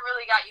they never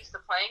really got used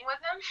to playing with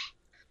him.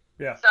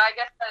 Yeah. So I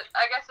guess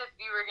if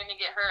you were going to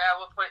get hurt at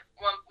one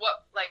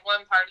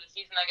part of the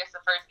season, I guess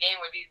the first game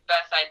would be the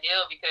best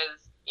ideal,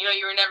 because you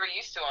were never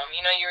used to him.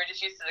 You were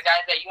just used to the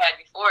guys that you had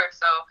before.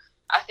 So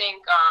I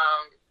think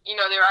they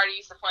were already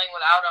used to playing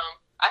without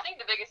him. I think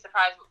the biggest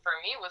surprise for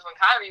me was when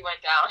Kyrie went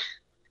down.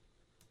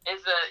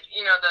 Is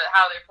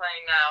how they're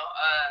playing now.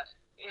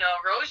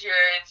 Rozier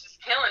is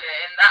just killing it,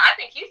 and I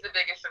think he's the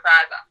biggest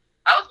surprise.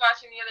 I was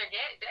watching the other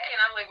day, and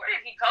I'm like, where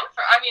did he come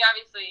from? I mean,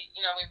 obviously,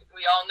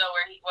 we all know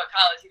what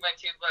college he went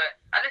to,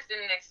 but I just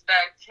didn't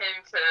expect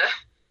him to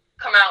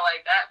come out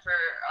like that for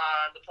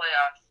the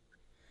playoffs.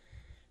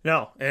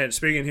 No, and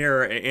speaking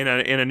here in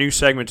a new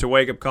segment to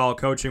Wake Up Call,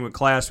 Coaching with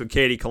Class with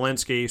Katie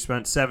Kalinsky,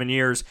 spent 7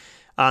 years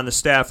on the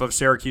staff of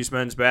Syracuse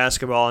men's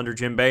basketball under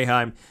Jim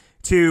Boeheim.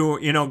 to,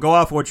 go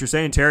off what you're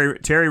saying,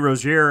 Terry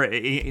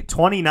Rozier,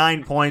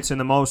 29 points in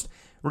the most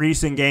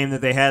recent game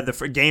that they had,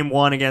 the game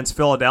 1 against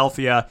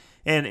Philadelphia,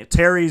 and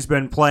Terry's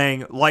been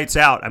playing lights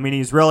out. I mean,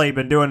 he's really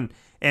been doing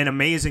an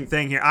amazing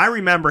thing here. I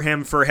remember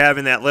him for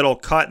having that little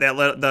cut,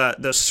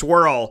 the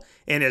swirl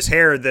in his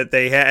hair that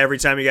they had every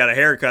time he got a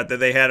haircut, that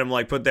they had him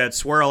put that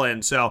swirl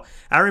in. So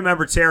I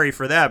remember Terry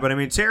for that. But I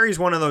mean, Terry's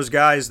one of those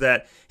guys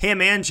that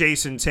him and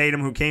Jason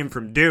Tatum, who came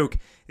from Duke,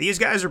 these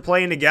guys are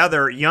playing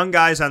together, young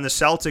guys on the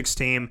Celtics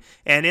team,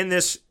 and in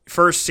this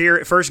first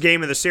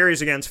game of the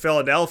series against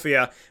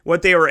Philadelphia,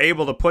 what they were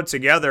able to put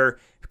together,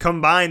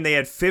 combined, they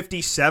had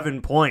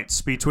 57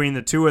 points between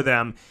the two of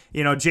them.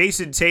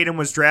 Jason Tatum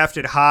was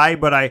drafted high,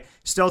 but I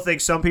still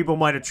think some people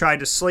might have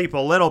tried to sleep a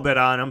little bit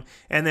on him.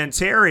 And then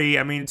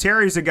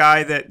Terry's a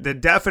guy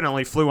that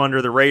definitely flew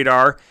under the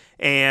radar.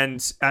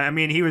 And,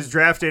 he was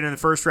drafted in the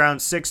first round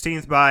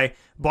 16th by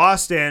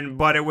Boston,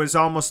 but it was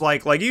almost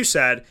like you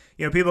said,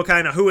 people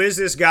kind of, who is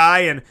this guy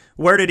and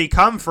where did he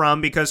come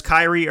from? Because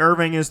Kyrie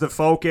Irving is the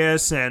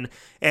focus, and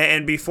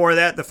before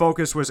that, the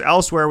focus was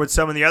elsewhere with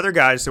some of the other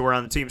guys that were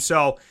on the team.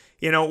 So,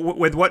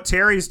 with what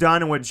Terry's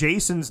done and what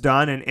Jason's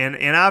done,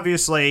 and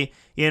obviously,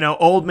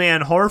 old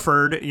man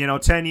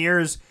Horford, 10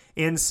 years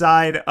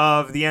inside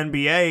of the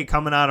NBA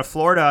coming out of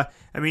Florida,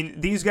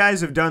 these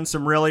guys have done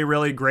some really,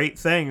 really great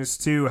things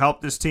to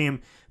help this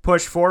team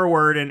push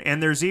forward,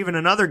 and there's even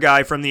another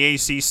guy from the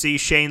ACC,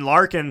 Shane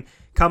Larkin,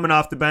 coming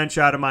off the bench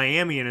out of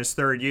Miami in his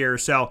third year.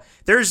 So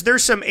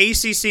there's some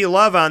ACC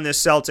love on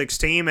this Celtics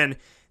team, and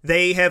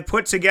they have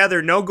put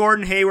together no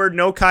Gordon Hayward,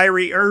 no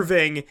Kyrie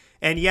Irving,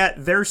 and yet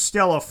they're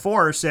still a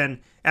force. And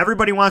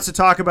everybody wants to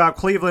talk about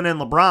Cleveland and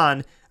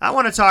LeBron. I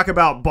want to talk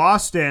about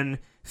Boston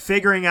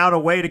figuring out a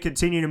way to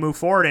continue to move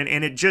forward,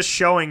 and it just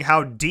showing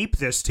how deep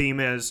this team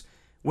is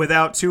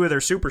without two of their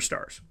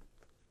superstars.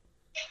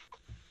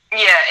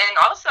 Yeah, and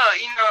also,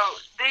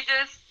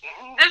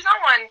 there's no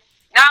one,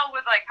 now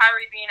with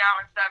Kyrie being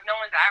out and stuff, no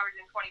one's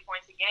averaging 20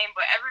 points a game,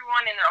 but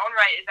everyone in their own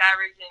right is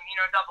averaging,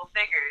 double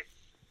figures.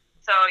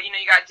 So, you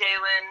got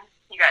Jalen,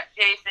 you got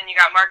Jason, you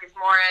got Marcus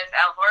Morris,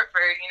 Al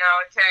Horford,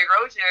 Terry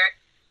Rozier,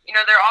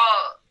 they're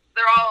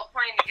all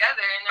playing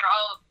together and they're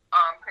all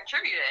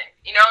contributing,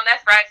 and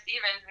that's Brad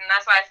Stevens, and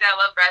that's why I say I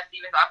love Brad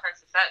Stevens'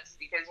 offensive sets,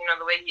 because,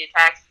 the way he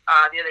attacks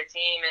the other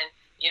team, and,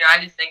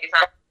 I just think it's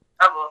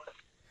unbelievable.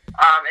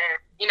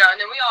 And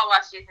then we all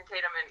watched Jason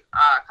Tatum in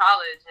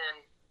college,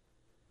 and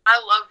I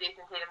loved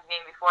Jason Tatum's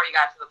game before he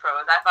got to the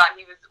pros. I thought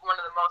he was one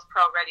of the most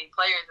pro-ready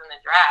players in the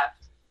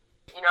draft,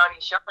 and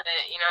he's showing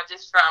it,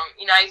 just from,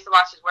 I used to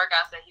watch his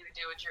workouts that he would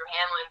do with Drew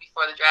Hanlon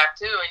before the draft,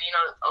 too, and,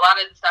 a lot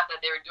of the stuff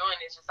that they were doing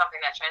is just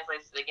something that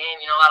translates to the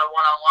game, a lot of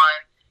one-on-one,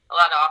 a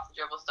lot of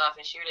off-the-dribble stuff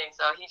and shooting,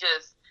 so he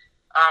just,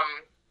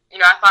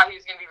 I thought he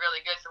was going to be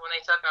really good, so when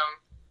they took him,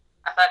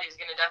 I thought he was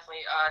going to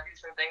definitely do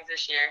some things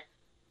this year.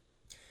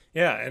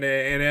 Yeah, and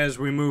as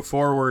we move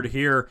forward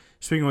here,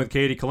 speaking with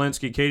Katie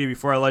Kalinske, Katie,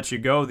 before I let you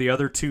go, the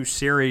other two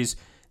series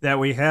that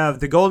we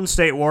have, the Golden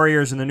State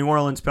Warriors and the New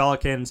Orleans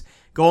Pelicans.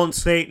 Golden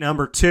State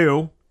number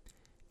 2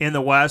 in the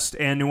West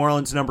and New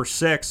Orleans number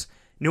 6.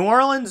 New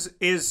Orleans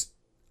is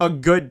a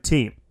good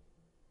team.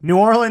 New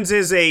Orleans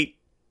is a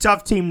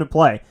tough team to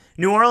play.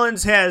 New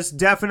Orleans has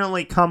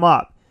definitely come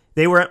up.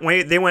 They went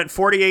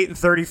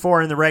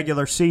 48-34 in the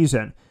regular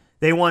season.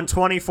 They won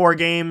 24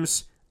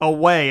 games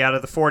away out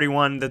of the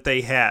 41 that they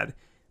had.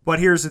 But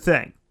here's the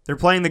thing. They're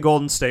playing the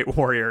Golden State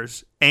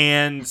Warriors.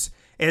 And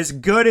as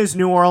good as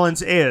New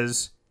Orleans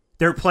is,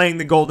 they're playing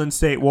the Golden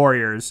State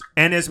Warriors.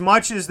 And as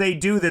much as they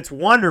do that's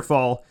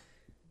wonderful,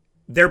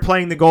 they're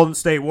playing the Golden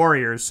State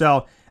Warriors.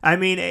 So,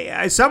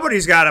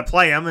 somebody's got to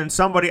play them. And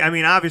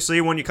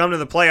obviously, when you come to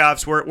the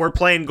playoffs, we're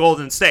playing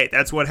Golden State.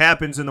 That's what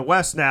happens in the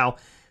West now.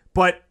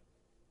 But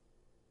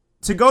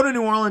to go to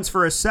New Orleans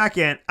for a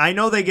second, I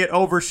know they get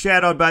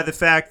overshadowed by the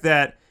fact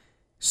that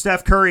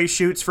Steph Curry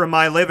shoots from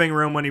my living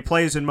room when he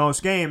plays in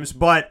most games,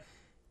 but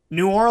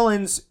New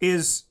Orleans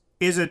is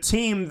a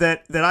team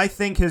that I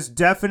think has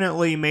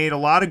definitely made a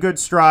lot of good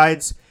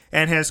strides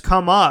and has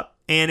come up.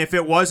 And if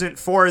it wasn't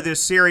for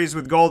this series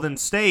with Golden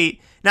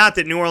State, not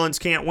that New Orleans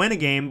can't win a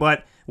game,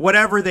 but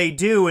whatever they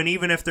do, and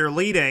even if they're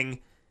leading,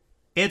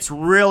 it's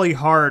really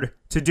hard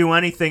to do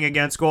anything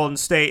against Golden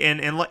State.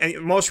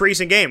 And most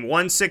recent game,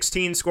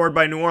 116 scored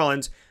by New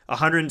Orleans,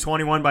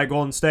 121 by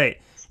Golden State.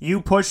 You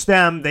push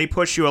them, they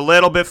push you a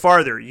little bit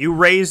farther. You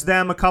raise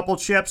them a couple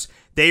chips,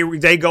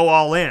 they go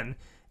all in.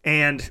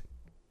 And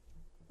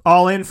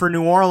all in for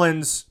New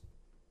Orleans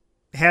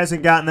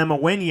hasn't gotten them a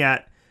win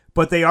yet,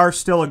 but they are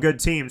still a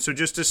good team. So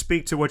just to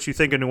speak to what you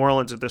think of New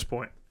Orleans at this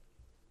point.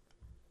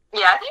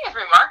 Yeah, I think it's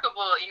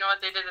remarkable, what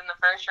they did in the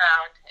first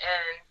round.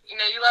 And,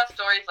 you love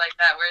stories like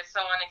that where it's so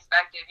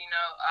unexpected.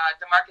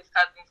 DeMarcus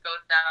Cousins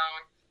goes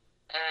down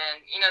and,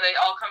 they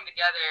all come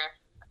together.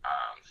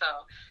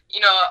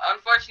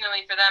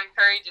 Unfortunately for them,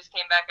 Curry just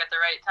came back at the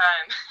right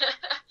time.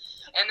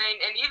 and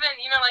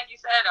even, like you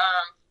said,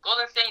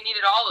 Golden State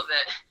needed all of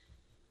it.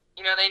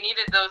 They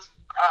needed those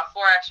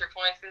 4 extra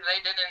points because they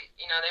didn't,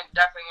 they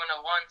definitely wouldn't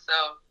have won. So,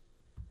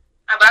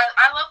 But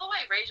I love the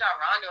way Rajon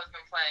Rondo has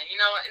been playing,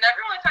 and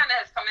everyone kind of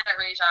has come in at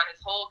Rajon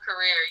his whole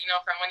career,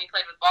 from when he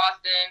played with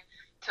Boston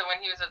to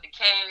when he was with the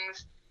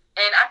Kings.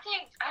 And I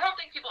don't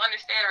think people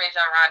understand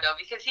Rajon Rondo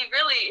because his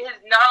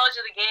knowledge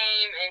of the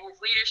game and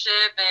his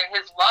leadership and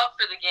his love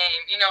for the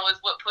game,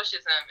 is what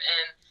pushes him.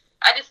 And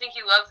I just think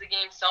he loves the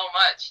game so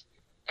much.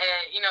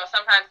 And,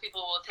 sometimes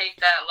people will take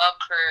that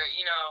love for,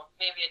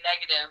 maybe a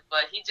negative,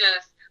 but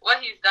what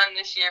he's done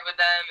this year with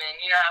them and,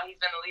 how he's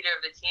been the leader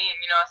of the team,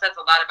 says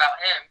a lot about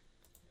him.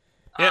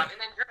 Yeah. And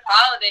then Drew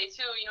Holiday,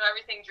 too,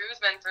 everything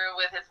Drew's been through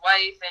with his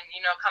wife and,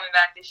 coming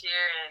back this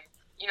year and,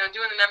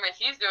 doing the numbers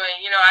he's doing,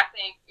 I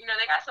think,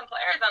 they got some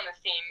players on this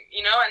team,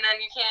 and then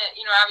you can't,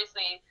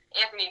 obviously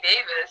Anthony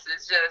Davis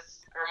is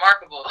just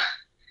remarkable.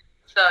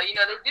 So,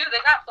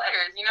 they got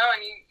players, and you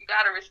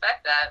got to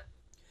respect that.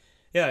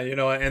 Yeah,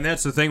 and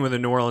that's the thing with the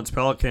New Orleans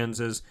Pelicans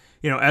is,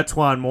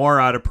 Etuan Moore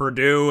out of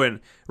Purdue and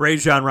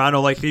Rajon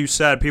Rondo, like you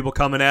said, people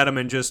coming at him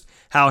and just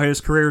how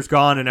his career's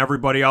gone and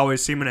everybody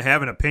always seeming to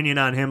have an opinion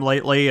on him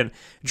lately. And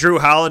Drew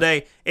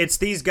Holiday, it's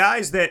these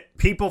guys that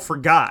people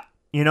forgot.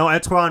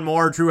 Etuan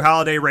Moore, Drew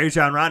Holiday,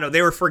 Rajon Rondo,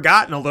 they were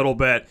forgotten a little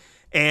bit.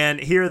 And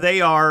here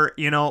they are,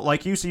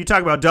 like you said, you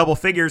talk about double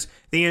figures,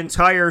 the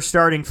entire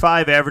starting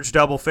five average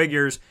double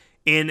figures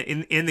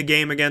in the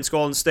game against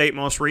Golden State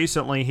most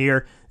recently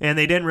here, and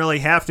they didn't really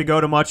have to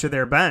go to much of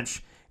their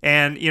bench.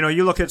 And,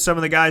 you look at some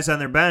of the guys on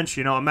their bench,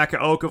 Emeka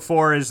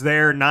Okafor is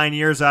there, 9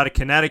 years out of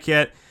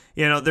Connecticut.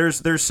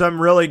 There's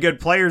some really good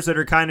players that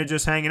are kind of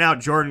just hanging out.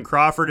 Jordan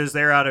Crawford is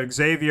there out of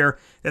Xavier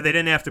that they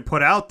didn't have to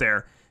put out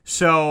there.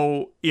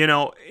 So,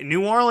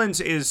 New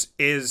Orleans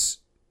is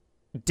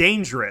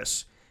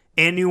dangerous.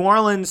 And New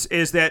Orleans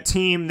is that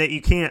team that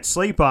you can't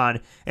sleep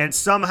on. And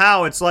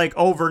somehow it's like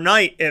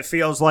overnight it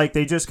feels like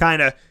they just kind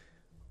of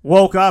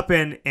woke up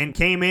and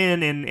came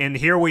in and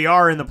here we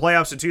are in the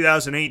playoffs of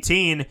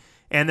 2018.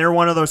 And they're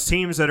one of those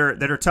teams that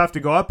are tough to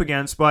go up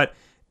against, but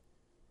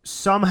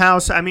somehow,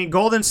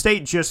 Golden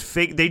State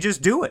they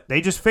just do it.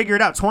 They just figure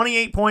it out.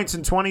 28 points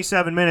in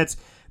 27 minutes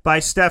by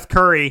Steph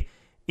Curry,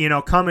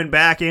 coming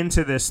back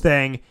into this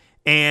thing.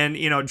 And,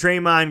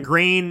 Draymond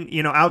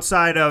Green,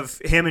 outside of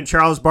him and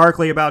Charles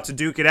Barkley about to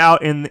duke it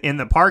out in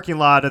the parking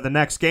lot of the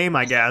next game,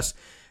 I guess.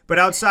 But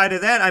outside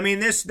of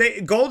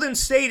that, Golden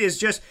State is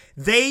just,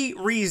 they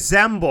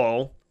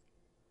resemble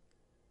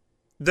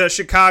the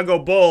Chicago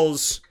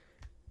Bulls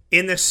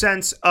in the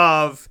sense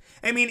of,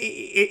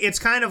 it's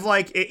kind of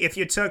like if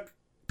you took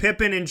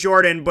Pippen and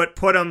Jordan but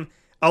put them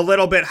a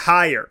little bit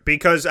higher,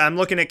 because I'm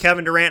looking at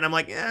Kevin Durant and I'm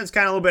like, it's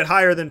kind of a little bit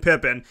higher than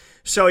Pippen.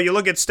 So you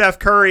look at Steph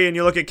Curry and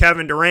you look at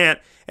Kevin Durant,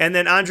 and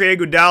then Andre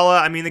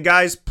Iguodala, the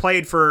guy's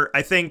played for,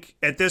 I think,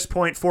 at this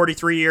point,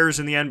 43 years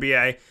in the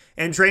NBA,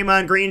 and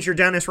Draymond Green's your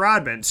Dennis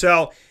Rodman.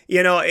 So,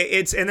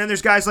 and then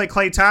there's guys like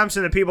Klay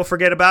Thompson that people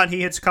forget about, and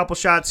he hits a couple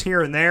shots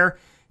here and there.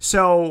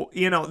 So,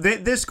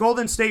 this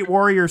Golden State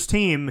Warriors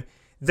team,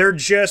 they're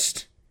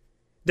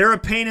a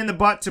pain in the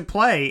butt to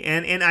play.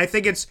 And I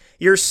think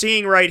you're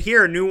seeing right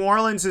here, New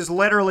Orleans is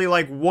literally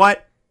like,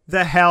 what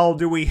the hell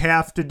do we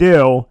have to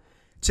do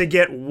to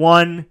get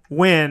one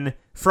win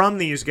from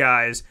these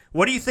guys?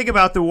 What do you think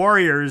about the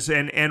Warriors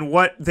and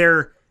what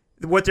their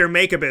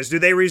makeup is? Do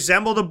they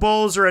resemble the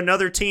Bulls or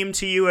another team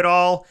to you at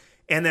all?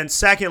 And then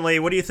secondly,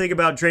 what do you think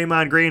about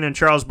Draymond Green and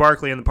Charles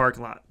Barkley in the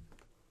parking lot?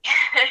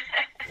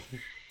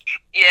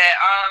 Yeah,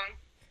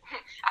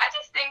 I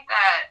just think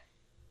that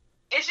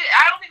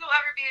I don't think it'll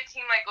ever be a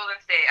team like Golden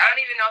State. I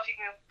don't even know if you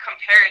can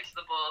compare it to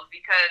the Bulls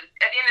because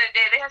at the end of the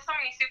day, they have so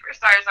many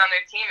superstars on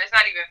their team. It's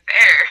not even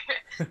fair.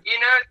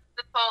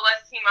 This whole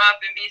let's team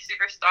up and be a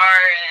superstar,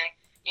 and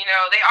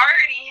they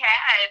already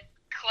had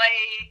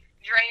Klay,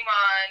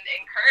 Draymond,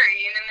 and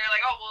Curry, and then they're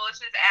like, oh well, let's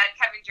just add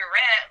Kevin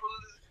Durant,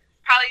 who's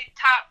probably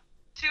top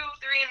 2,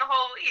 3 in the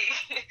whole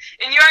league,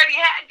 and you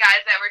already had guys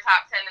that were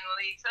top 10 in the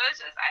league. So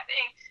it's just, I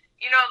think,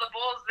 the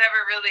Bulls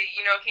never really,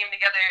 came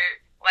together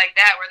like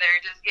that where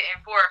they're just getting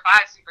 4 or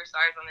 5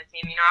 superstars on the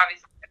team.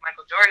 Obviously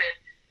Michael Jordan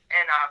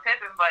and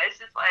Pippen, but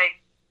it's just like,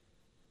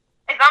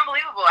 it's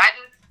unbelievable. I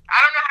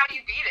don't know how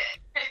you beat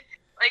it.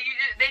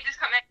 They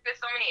just come at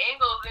with so many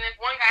angles, and if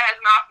one guy has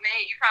an off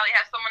night, you probably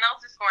have someone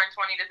else who's scoring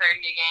 20 to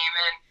 30 a game,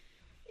 and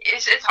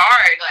it's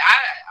hard. Like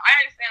I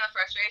understand the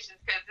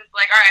frustrations because it's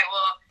like, all right,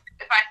 well,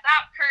 if I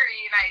stop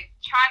Curry and I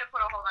try to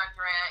put a hold on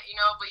Durant,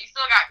 but you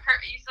still got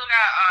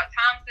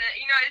Thompson,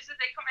 it's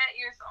just they come at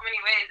you in so many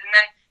ways, and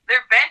then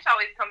their bench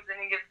always comes in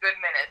and gives good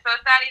minutes. So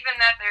it's not even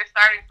that they're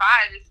starting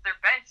 5; it's their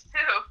bench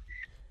too.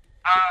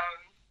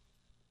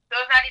 So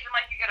it's not even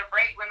like you get a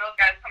break when those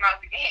guys come out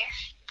the game.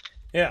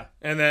 Yeah,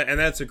 and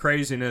that's the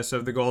craziness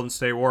of the Golden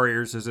State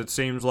Warriors is it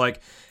seems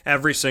like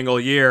every single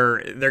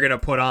year they're going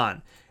to put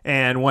on.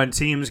 And when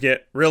teams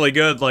get really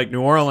good like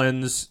New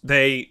Orleans,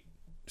 they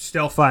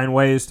still find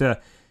ways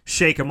to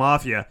shake them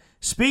off you.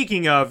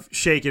 Speaking of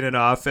shaking it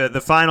off,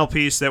 the final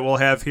piece that we'll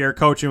have here,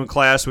 Coaching with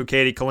Class with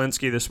Katie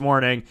Kalinske this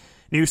morning,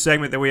 new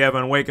segment that we have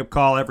on Wake Up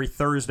Call every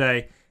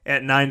Thursday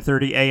at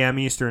 9:30 a.m.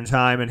 Eastern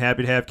Time, and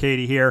happy to have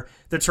Katie here.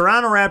 The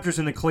Toronto Raptors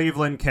and the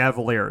Cleveland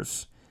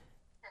Cavaliers.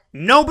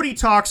 Nobody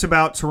talks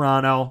about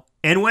Toronto.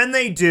 And when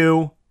they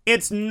do,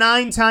 it's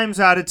 9 times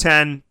out of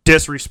 10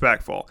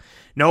 disrespectful.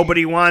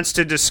 Nobody wants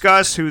to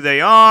discuss who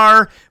they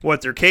are,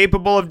 what they're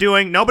capable of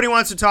doing. Nobody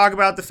wants to talk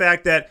about the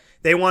fact that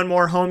they won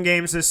more home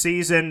games this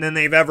season than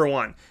they've ever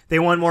won. They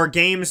won more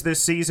games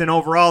this season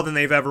overall than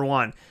they've ever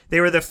won. They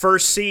were the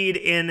first seed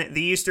in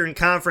the Eastern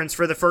Conference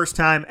for the first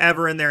time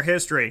ever in their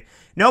history.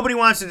 Nobody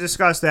wants to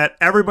discuss that.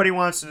 Everybody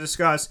wants to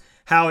discuss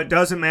how it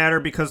doesn't matter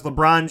because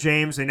LeBron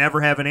James, they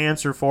never have an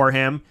answer for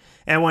him.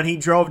 And when he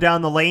drove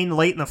down the lane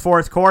late in the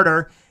fourth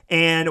quarter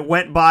and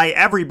went by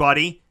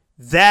everybody,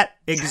 that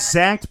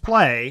exact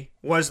play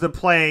was the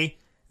play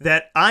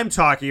that I'm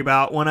talking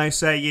about when I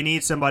say you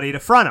need somebody to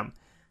front him.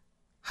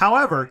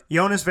 However,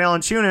 Jonas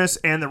Valanciunas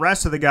and the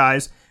rest of the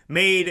guys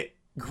made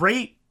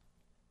great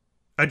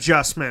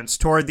adjustments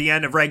toward the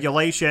end of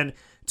regulation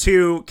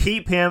to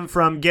keep him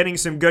from getting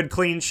some good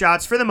clean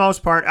shots for the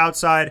most part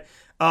outside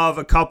of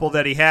a couple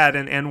that he had.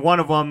 And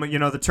one of them, the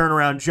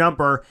turnaround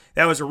jumper,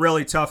 that was a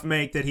really tough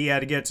make that he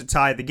had to get to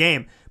tie the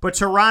game. But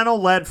Toronto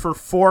led for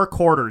 4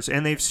 quarters,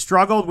 and they've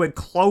struggled with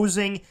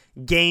closing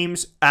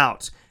games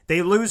out.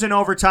 They lose in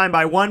overtime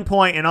by 1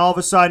 point, and all of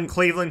a sudden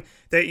Cleveland,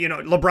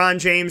 LeBron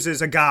James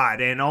is a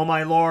god, and oh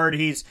my lord,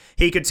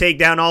 he could take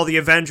down all the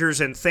Avengers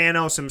and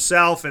Thanos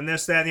himself, and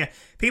this, that, and the.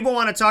 People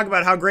want to talk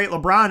about how great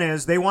LeBron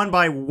is. They won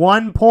by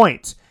 1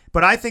 point,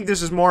 but I think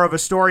this is more of a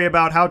story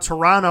about how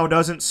Toronto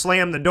doesn't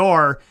slam the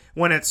door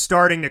when it's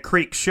starting to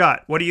creak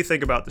shut. What do you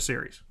think about the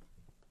series?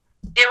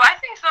 Yeah, well, I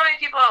think so many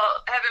people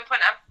have been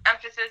putting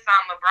emphasis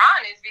on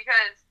LeBron is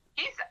because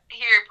he's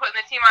here putting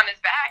the team on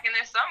his back, and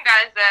there's some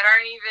guys that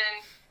aren't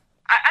even.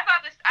 I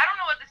thought this. I don't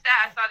know what the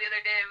stat I saw the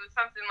other day. It was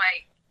something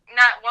like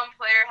not one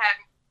player had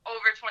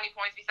over 20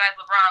 points besides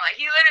LeBron.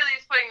 Like he literally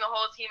is putting the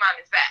whole team on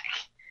his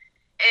back.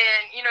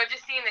 And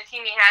just seeing the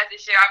team he has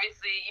this year,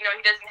 obviously, he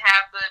doesn't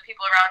have the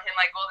people around him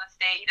like Golden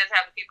State. He doesn't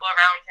have the people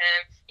around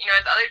him,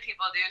 as other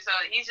people do. So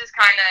he's just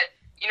kind of,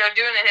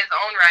 doing it his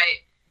own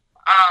right.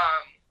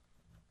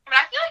 But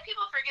I feel like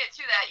people forget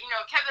too that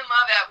Kevin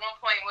Love at one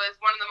point was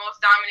one of the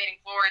most dominating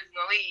forwards in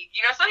the league.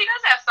 So he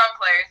does have some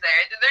players there.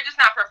 They're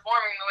just not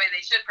performing the way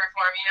they should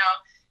perform.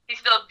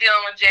 He's still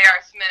dealing with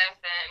J.R. Smith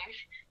and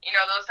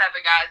those type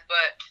of guys.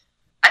 But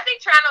I think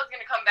Toronto's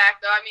going to come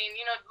back though. I mean,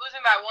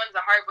 losing by 1's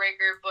a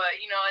heartbreaker,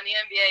 but in the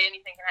NBA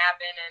anything can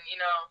happen. And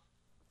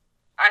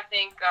I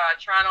think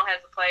Toronto has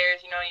the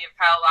players. You have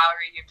Kyle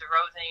Lowry, you have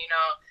DeRozan,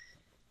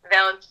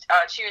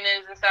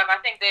 Valanciunas and stuff. I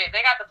think they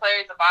got the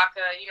players,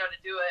 Ibaka, to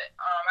do it.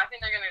 I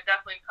think they're going to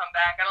definitely come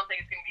back. I don't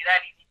think it's going to be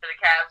that easy for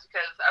the Cavs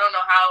because I don't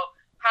know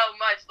how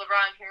much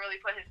LeBron can really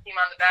put his team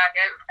on the back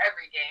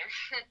every game.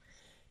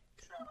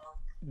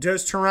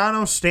 Does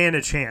Toronto stand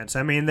a chance?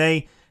 I mean,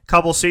 they a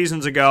couple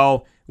seasons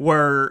ago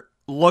were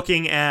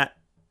looking at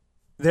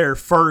their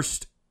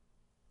first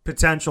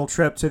potential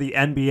trip to the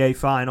NBA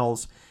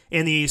Finals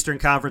in the Eastern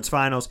Conference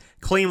Finals.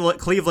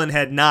 Cleveland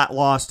had not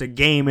lost a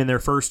game in their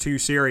first 2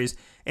 series,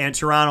 and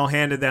Toronto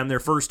handed them their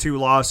first 2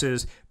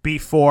 losses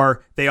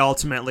before they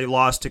ultimately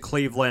lost to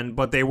Cleveland,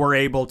 but they were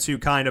able to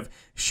kind of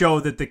show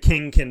that the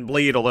king can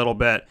bleed a little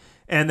bit.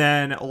 And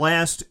then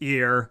last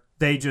year,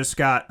 they just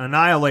got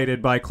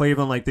annihilated by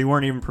Cleveland like they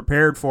weren't even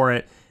prepared for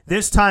it.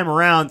 This time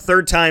around,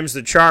 3rd time's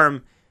the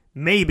charm,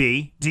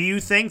 maybe. Do you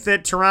think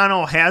that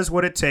Toronto has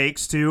what it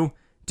takes to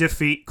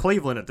defeat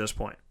Cleveland at this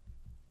point?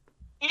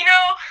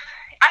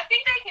 I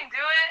think they can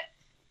do it.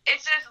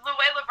 It's just the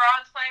way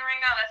LeBron's playing right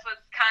now. That's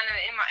what's kind of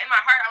in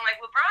my heart. I'm like,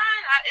 LeBron.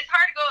 It's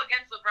hard to go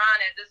against LeBron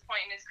at this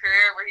point in his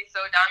career where he's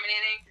so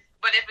dominating.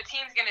 But if a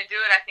team's gonna do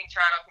it, I think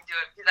Toronto can do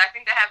it because I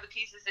think they have the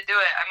pieces to do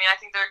it. I mean, I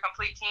think they're a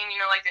complete team.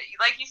 Like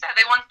you said,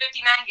 they won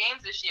 59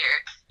 games this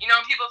year.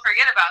 People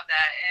forget about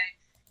that, and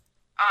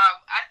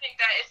I think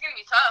that it's gonna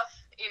be tough.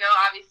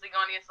 Obviously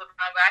going against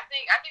LeBron, but I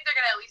think they're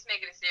gonna at least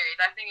make it a series.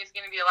 I think it's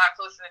gonna be a lot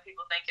closer than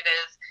people think it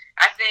is.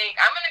 I think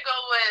I'm gonna go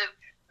with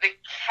the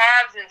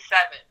Cavs in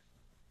 7.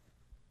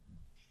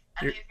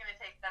 I think it's going to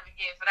take 7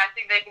 games, but I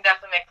think they can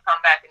definitely make a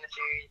comeback in the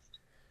series.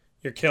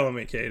 You're killing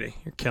me, Katie.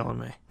 You're killing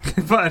me.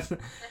 But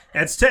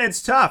it's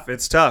tough.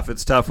 It's tough.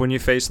 It's tough when you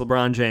face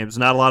LeBron James.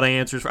 Not a lot of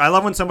answers. I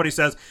love when somebody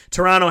says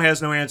Toronto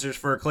has no answers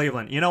for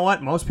Cleveland. You know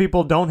what? Most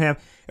people don't have.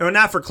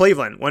 Not for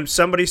Cleveland. When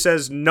somebody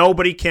says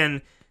nobody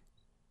can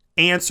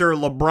answer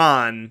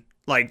LeBron,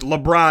 like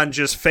LeBron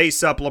just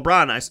face up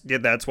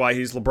LeBron, that's why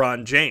he's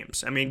LeBron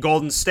James. I mean,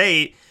 Golden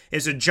State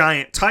is a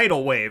giant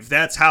tidal wave.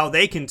 That's how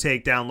they can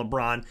take down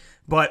LeBron.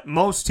 But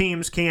most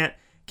teams can't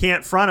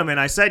front him. And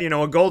I said,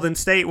 a Golden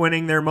State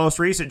winning their most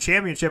recent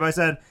championship, I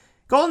said,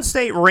 Golden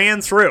State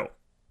ran through.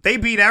 They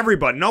beat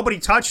everybody. Nobody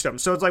touched them.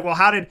 So it's like, well,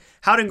 how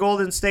did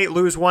Golden State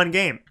lose 1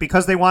 game?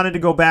 Because they wanted to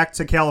go back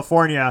to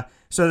California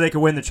so they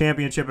could win the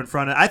championship in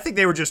front of. I think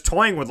they were just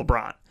toying with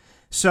LeBron.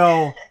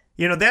 So,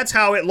 that's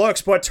how it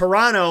looks. But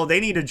Toronto, they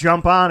need to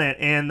jump on it.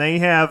 And they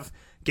have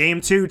game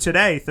 2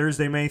 today,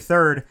 Thursday, May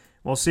 3rd.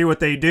 We'll see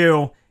what they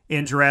do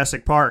in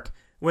Jurassic Park.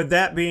 With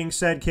that being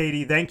said,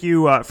 Katie, thank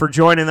you for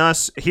joining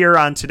us here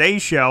on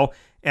today's show,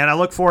 and I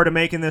look forward to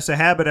making this a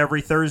habit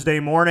every Thursday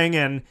morning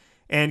and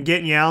and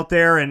getting you out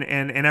there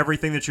and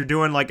everything that you're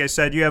doing. Like I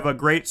said, you have a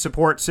great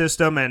support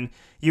system, and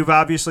you've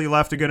obviously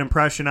left a good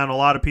impression on a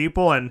lot of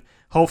people, and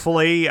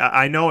hopefully,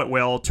 I know it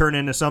will, turn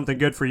into something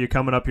good for you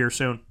coming up here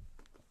soon.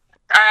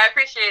 All right, I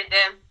appreciate it,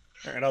 Dan.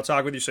 All right, I'll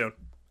talk with you soon.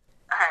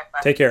 All right, bye.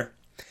 Take care.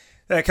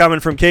 That coming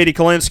from Katie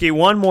Kalinsky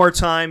one more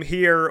time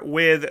here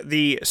with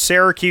the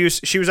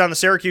Syracuse. She was on the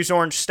Syracuse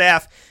Orange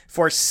staff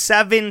for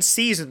 7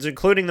 seasons,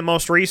 including the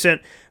most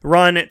recent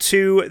run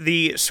to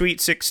the Sweet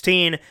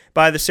 16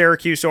 by the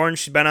Syracuse Orange.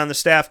 She's been on the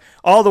staff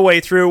all the way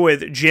through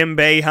with Jim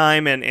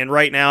Boeheim, and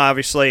right now,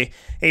 obviously,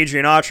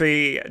 Adrian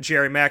Autry,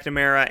 Jerry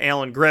McNamara,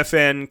 Alan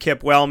Griffin,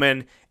 Kip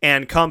Wellman,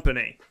 and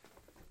company.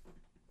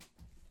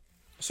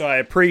 So I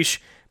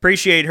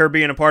appreciate her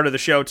being a part of the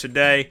show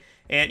today.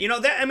 And,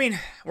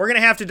 we're going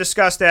to have to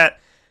discuss that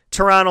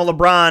Toronto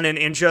LeBron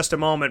in just a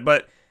moment,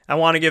 but I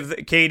want to give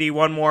Katie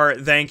one more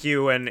thank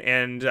you,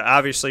 and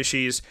obviously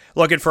she's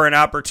looking for an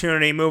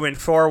opportunity moving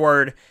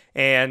forward,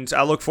 and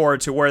I look forward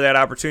to where that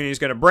opportunity is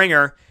going to bring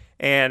her,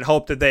 and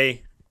hope that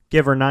they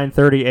give her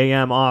 9:30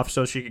 a.m. off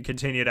so she can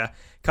continue to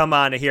come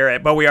on to hear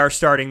it. But we are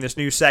starting this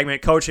new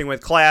segment, Coaching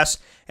with Class,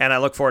 and I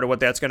look forward to what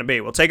that's going to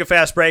be. We'll take a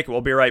fast break, and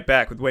we'll be right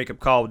back with Wake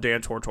Up Call with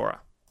Dan Tortora.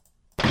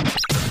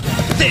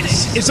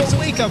 This is a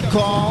wake-up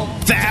call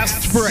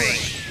fast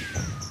break.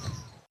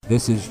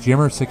 This is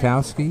Jimmer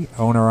Sikowski,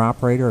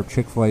 owner-operator of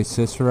Chick-fil-A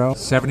Cicero,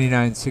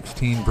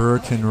 7916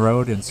 Brewerton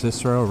Road in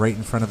Cicero, right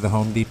in front of the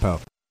Home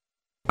Depot.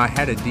 I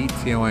had a deep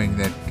feeling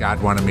that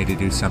God wanted me to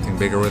do something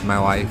bigger with my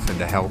life and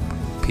to help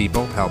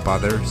people, help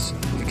others.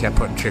 He kept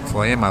putting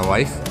Chick-fil-A in my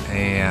life,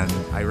 and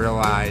I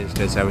realized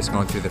as I was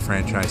going through the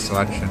franchise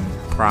selection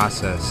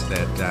process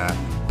that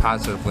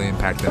positively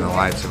impacting the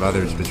lives of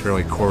others was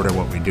really core to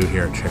what we do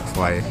here at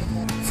Chick-fil-A.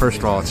 First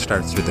of all, it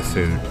starts with the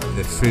food.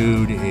 The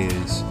food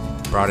is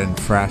brought in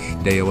fresh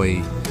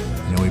daily.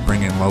 We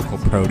bring in local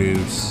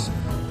produce.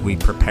 We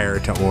prepare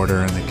to order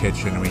in the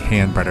kitchen. We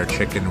hand bread our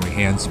chicken. We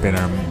hand spin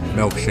our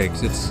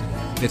milkshakes.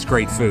 It's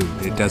great food.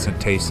 It doesn't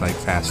taste like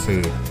fast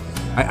food.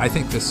 I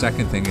think the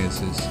second thing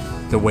is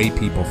the way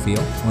people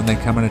feel when they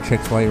come in a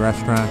Chick-fil-A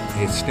restaurant.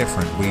 It's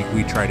different.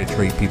 We try to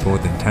treat people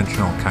with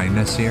intentional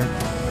kindness here,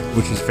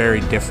 which is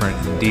very different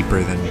and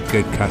deeper than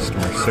good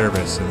customer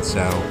service. And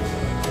so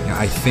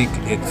I think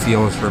it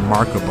feels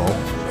remarkable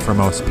for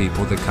most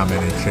people to come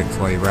in a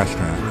Chick-fil-A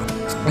restaurant.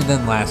 And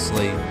then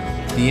lastly,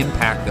 the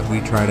impact that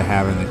we try to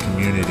have in the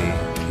community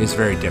is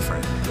very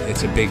different.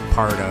 It's a big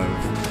part of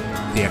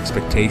the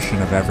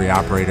expectation of every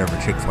operator of a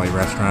Chick-fil-A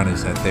restaurant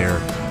is that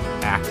they're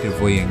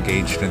actively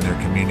engaged in their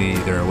community,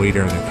 they're a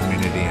leader in the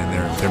community, and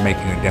they're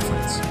making a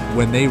difference.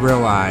 When they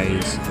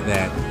realize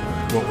that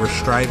what we're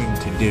striving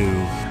to do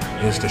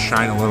is to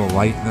shine a little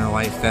light in their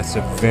life, that's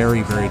a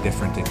very, very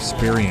different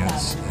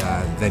experience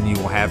than you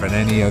will have in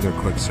any other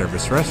quick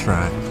service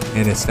restaurant.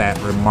 And it's that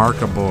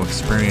remarkable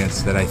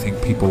experience that I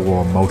think people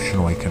will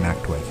emotionally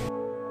connect with.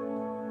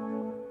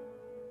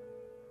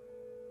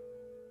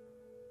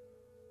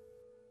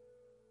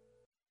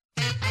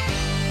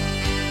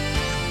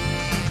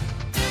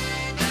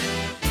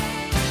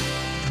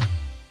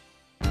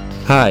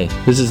 Hi,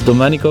 this is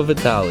Domenico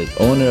Vitali,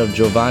 owner of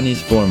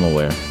Giovanni's Formal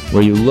Wear,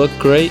 where you look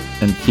great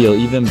and feel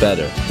even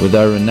better with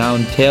our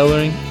renowned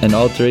tailoring and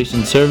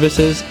alteration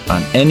services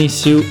on any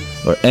suit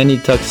or any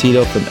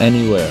tuxedo from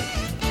anywhere.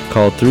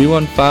 Call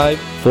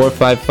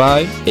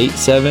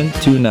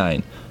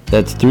 315-455-8729.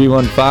 That's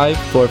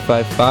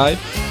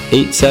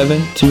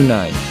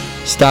 315-455-8729.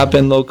 Stop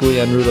in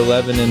locally on Route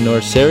 11 in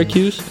North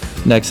Syracuse,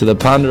 next to the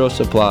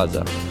Ponderosa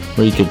Plaza,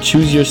 where you can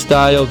choose your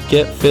style,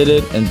 get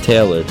fitted, and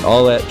tailored,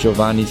 all at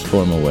Giovanni's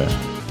Formal Wear.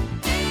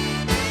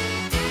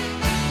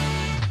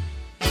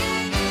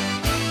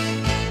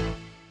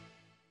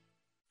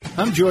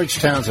 I'm George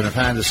Townsend of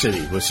Honda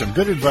City with some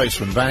good advice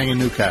when buying a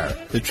new car.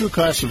 The true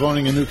cost of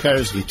owning a new car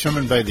is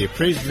determined by the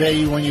appraised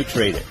value when you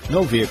trade it.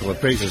 No vehicle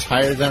appraises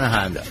higher than a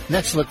Honda.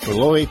 Next, look for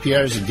low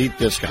APRs and deep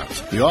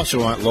discounts. You also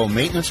want low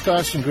maintenance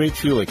costs and great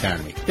fuel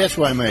economy. That's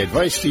why my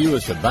advice to you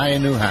is to buy a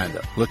new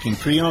Honda. Looking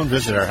pre-owned,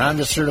 visit our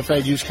Honda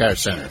Certified Used Car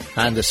Center.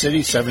 Honda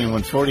City,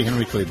 7140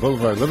 Henry Clay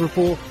Boulevard,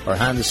 Liverpool, or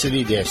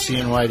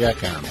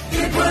HondaCity-CNY.com.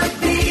 It would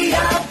be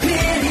a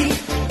pity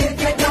if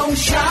you don't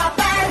shop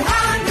at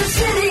Honda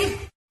City.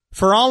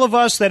 For all of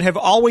us that have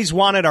always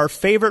wanted our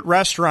favorite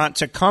restaurant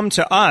to come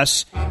to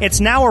us, it's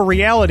now a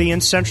reality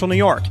in Central New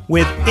York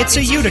with It's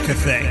a Utica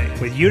Thing,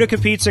 with Utica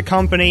Pizza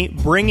Company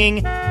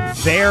bringing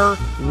their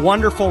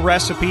wonderful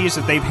recipes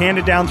that they've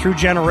handed down through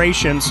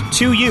generations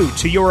to you,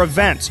 to your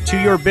event,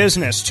 to your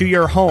business, to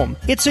your home.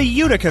 It's a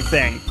Utica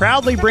Thing,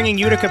 proudly bringing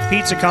Utica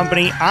Pizza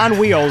Company on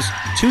wheels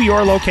to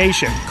your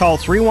location. Call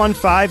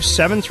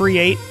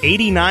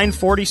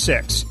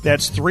 315-738-8946.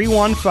 That's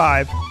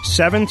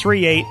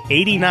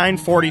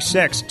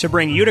 315-738-8946 to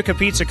bring Utica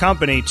Pizza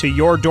Company to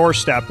your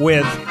doorstep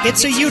with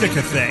It's a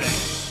Utica Thing.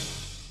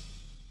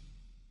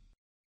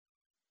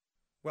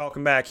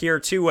 Welcome back here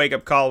to Wake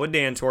Up Call with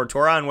Dan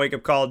Tortora on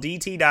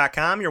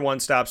wakeupcalldt.com, your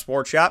one-stop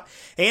sports shop,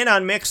 and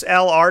on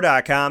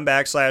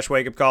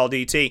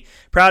mixlr.com/wakeupcalldt.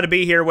 Proud to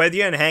be here with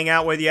you and hang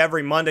out with you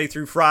every Monday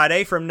through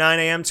Friday from 9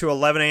 a.m. to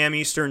 11 a.m.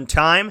 Eastern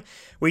Time.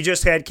 We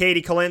just had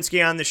Katie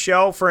Kalinsky on the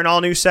show for an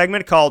all-new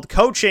segment called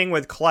Coaching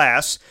with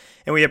Class,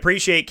 and we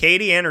appreciate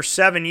Katie and her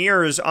 7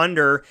 years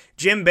under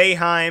Jim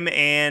Boeheim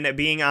and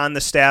being on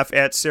the staff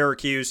at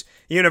Syracuse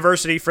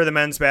University for the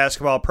men's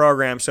basketball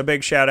program. So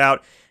big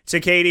shout-out to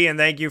Katie, and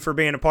thank you for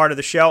being a part of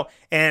the show.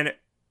 And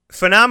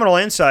phenomenal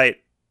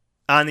insight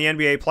on the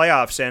NBA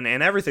playoffs and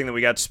everything that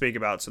we got to speak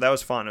about. So that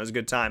was fun. It was a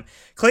good time.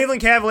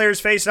 Cleveland Cavaliers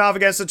facing off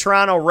against the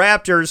Toronto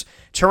Raptors.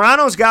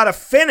 Toronto's got to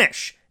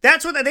finish.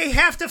 That's what they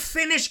have to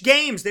finish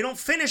games. They don't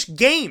finish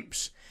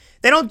games.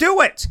 They don't do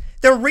it.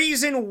 The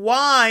reason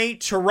why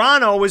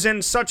Toronto was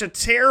in such a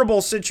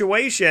terrible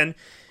situation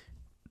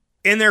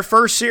in their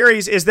first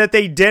series is that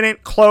they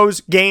didn't close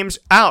games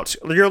out.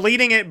 You're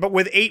leading it, but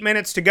with 8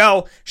 minutes to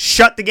go,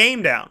 shut the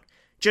game down.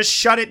 Just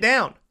shut it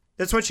down.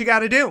 That's what you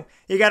got to do.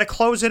 You got to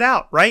close it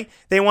out, right?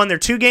 They won their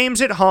 2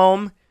 games at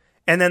home,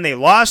 and then they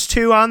lost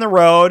 2 on the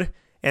road,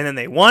 and then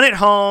they won at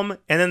home,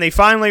 and then they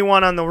finally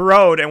won on the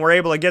road, and were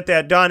able to get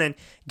that done and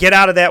get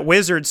out of that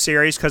Wizards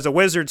series because the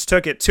Wizards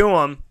took it to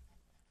them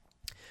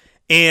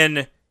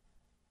in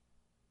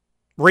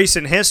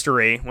recent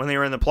history when they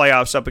were in the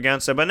playoffs up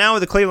against them. But now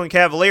with the Cleveland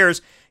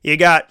Cavaliers, you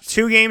got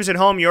 2 games at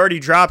home. You already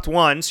dropped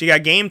 1. So you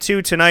got game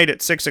 2 tonight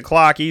at 6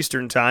 o'clock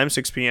Eastern time,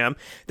 6 p.m.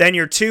 Then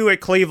you're 2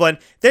 at Cleveland.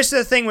 This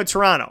is the thing with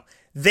Toronto.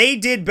 They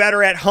did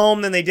better at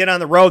home than they did on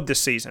the road this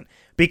season.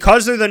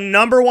 Because they're the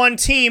number 1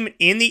 team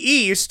in the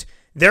East,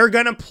 they're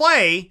going to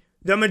play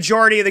the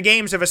majority of the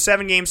games of a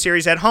 7-game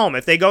series at home.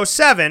 If they go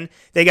 7,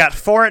 they got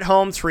 4 at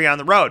home, 3 on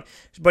the road.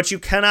 But you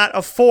cannot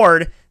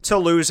afford to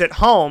lose at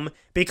home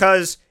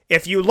because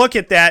if you look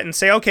at that and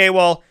say, okay,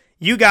 well,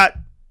 you got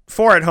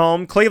 4 at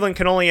home, Cleveland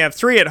can only have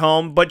 3 at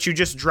home, but you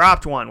just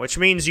dropped 1, which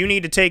means you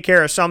need to take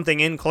care of something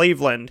in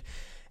Cleveland.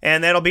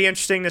 And that'll be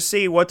interesting to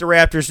see what the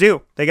Raptors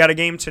do. They got a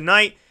game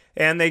tonight,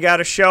 and they got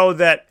to show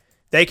that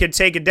they could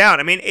take it down.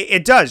 I mean,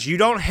 it does. You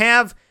don't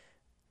have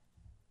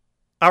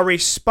a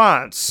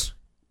response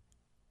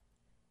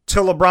to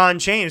LeBron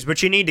James,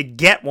 but you need to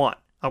get one,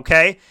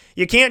 okay?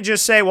 You can't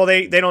just say, well,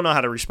 they don't know how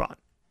to respond.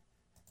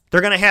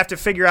 They're going to have to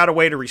figure out a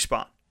way to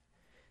respond.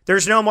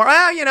 There's no more,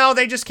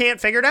 they just can't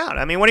figure it out.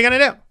 I mean, what are you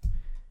going to do?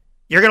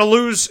 You're going to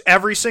lose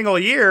every single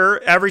year,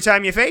 every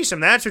time you face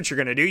them. That's what you're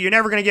going to do. You're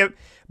never going to get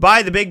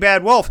by the big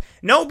bad wolf.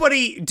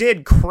 Nobody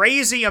did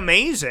crazy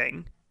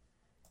amazing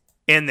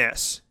in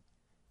this.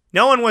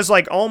 No one was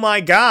like, oh my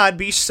God,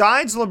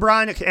 besides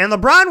LeBron. And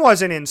LeBron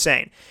wasn't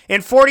insane.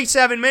 In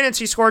 47 minutes,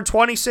 he scored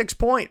 26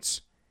 points.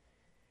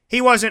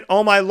 He wasn't,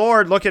 oh my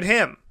Lord, look at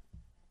him.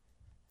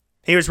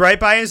 He was right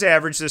by his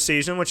average this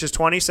season, which is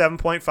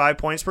 27.5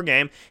 points per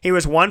game. He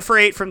was 1 for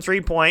 8 from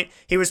three-point.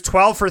 He was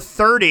 12 for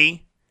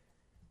 30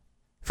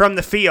 from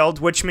the field,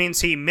 which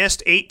means he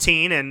missed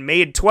 18 and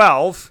made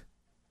 12.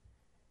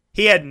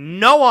 He had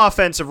no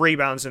offensive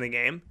rebounds in the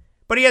game,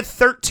 but he had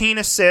 13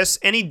 assists,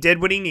 and he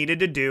did what he needed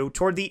to do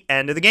toward the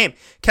end of the game.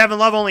 Kevin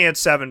Love only had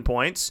 7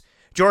 points.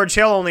 George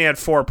Hill only had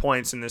 4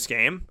 points in this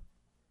game.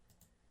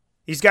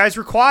 These guys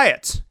were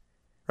quiet,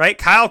 right?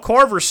 Kyle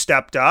Korver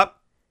stepped up.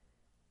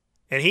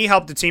 And he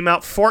helped the team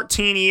out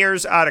 14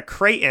 years out of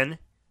Creighton.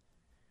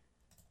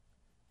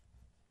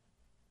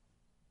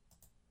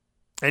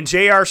 And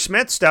J.R.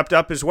 Smith stepped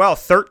up as well.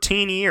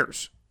 13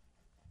 years.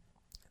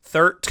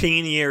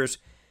 13 years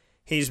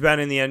he's been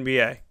in the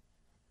NBA.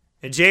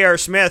 And J.R.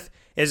 Smith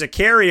is a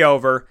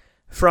carryover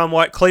from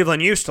what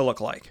Cleveland used to look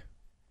like.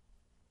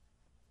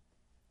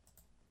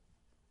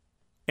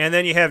 And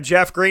then you have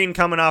Jeff Green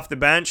coming off the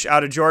bench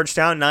out of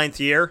Georgetown, 9th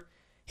year.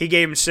 He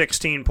gave him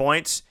 16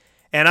 points.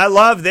 And I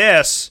love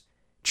this.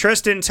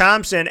 Tristan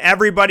Thompson,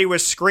 everybody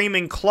was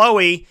screaming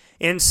Chloe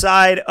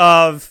inside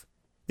of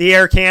the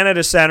Air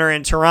Canada Center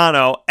in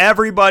Toronto.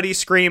 Everybody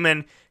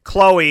screaming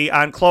Chloe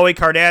on Khloe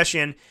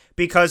Kardashian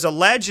because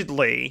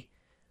allegedly,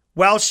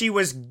 while she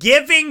was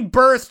giving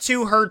birth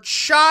to her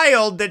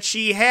child that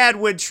she had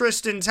with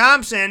Tristan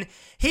Thompson,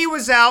 he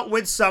was out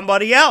with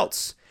somebody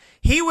else.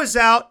 He was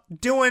out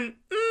doing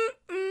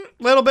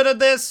little bit of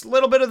this,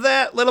 little bit of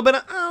that, little bit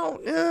of,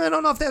 I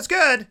don't know if that's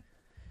good.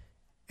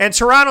 And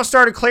Toronto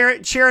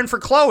started cheering for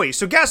Chloe.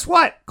 So guess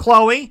what,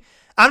 Chloe?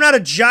 I'm not a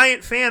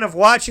giant fan of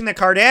watching the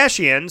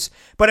Kardashians,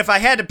 but if I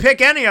had to pick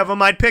any of them,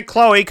 I'd pick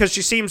Chloe because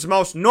she seems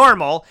most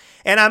normal.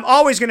 And I'm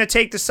always going to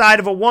take the side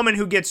of a woman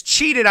who gets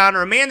cheated on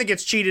or a man that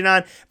gets cheated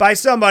on by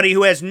somebody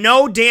who has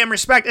no damn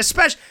respect.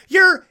 Especially,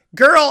 your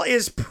girl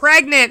is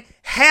pregnant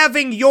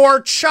having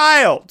your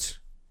child.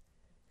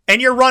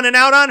 And you're running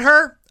out on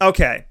her?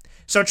 Okay.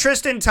 So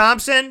Tristan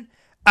Thompson,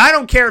 I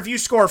don't care if you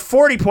score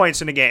 40 points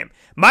in a game.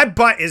 My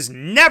butt is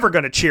never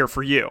going to cheer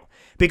for you.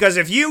 Because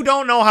if you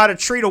don't know how to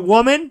treat a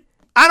woman,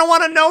 I don't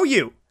want to know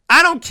you.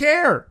 I don't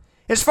care.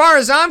 As far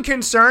as I'm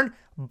concerned,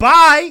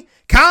 bye.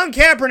 Colin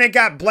Kaepernick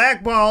got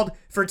blackballed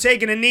for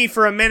taking a knee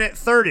for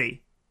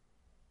 1:30.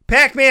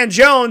 Pac-Man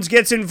Jones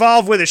gets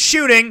involved with a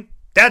shooting.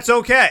 That's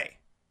okay.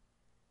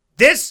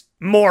 This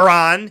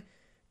moron,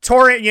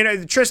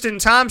 Tristan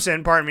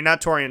Thompson,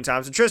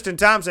 Tristan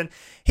Thompson,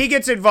 he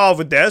gets involved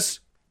with this,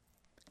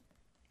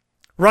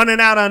 running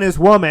out on his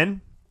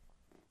woman,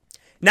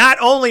 not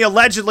only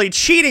allegedly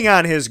cheating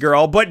on his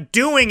girl, but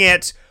doing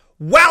it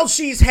while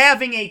she's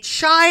having a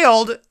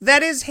child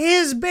that is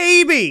his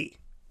baby.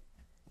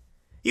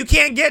 You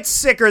can't get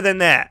sicker than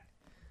that.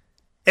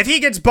 If he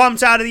gets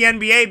bumped out of the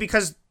NBA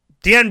because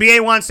the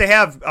NBA wants to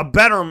have a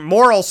better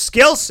moral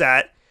skill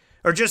set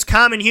or just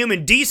common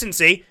human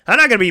decency, I'm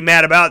not going to be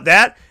mad about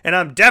that, and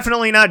I'm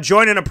definitely not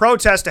joining a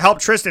protest to help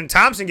Tristan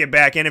Thompson get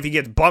back in if he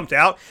gets bumped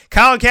out.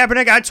 Colin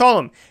Kaepernick, I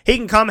told him he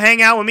can come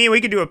hang out with me.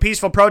 We can do a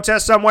peaceful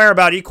protest somewhere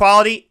about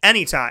equality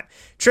anytime.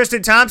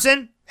 Tristan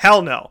Thompson,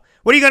 hell no.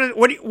 What do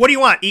you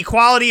want?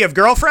 Equality of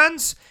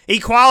girlfriends?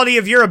 Equality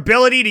of your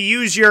ability to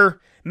use your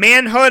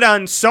manhood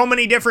on so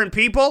many different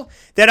people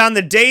that on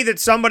the day that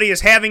somebody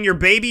is having your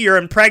baby, you're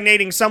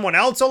impregnating someone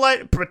else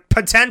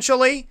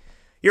potentially?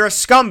 You're a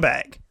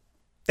scumbag.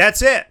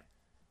 That's it.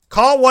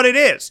 Call it what it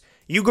is.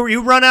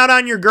 You run out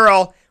on your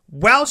girl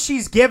while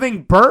she's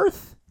giving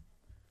birth?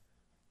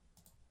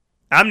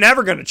 I'm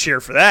never going to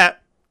cheer for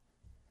that.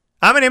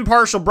 I'm an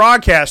impartial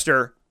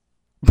broadcaster,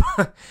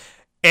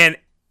 and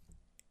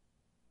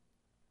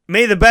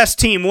may the best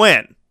team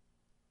win.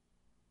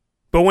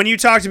 But when you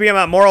talk to me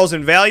about morals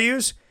and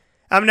values,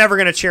 I'm never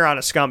going to cheer on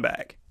a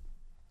scumbag.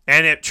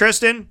 And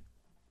Tristan,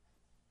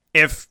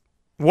 if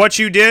what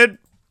you did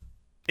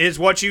is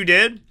what you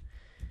did,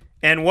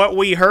 and what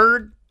we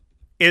heard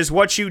is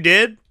what you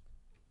did,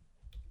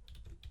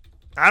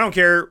 I don't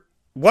care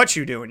what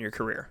you do in your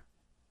career.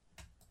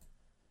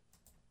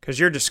 Because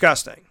you're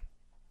disgusting.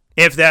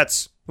 If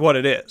that's what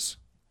it is.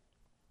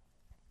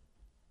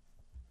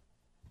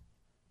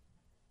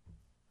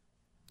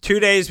 2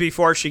 days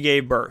before she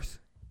gave birth.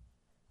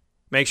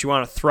 Makes you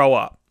want to throw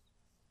up.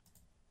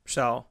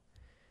 So,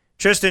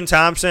 Tristan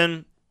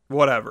Thompson,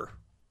 whatever.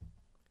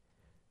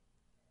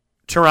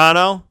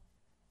 Toronto,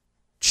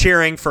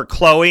 cheering for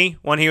Chloe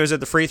when he was at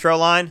the free throw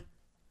line.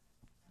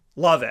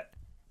 Love it.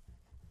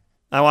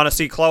 I want to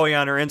see Chloe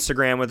on her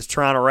Instagram with his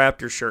Toronto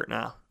Raptors shirt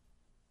now.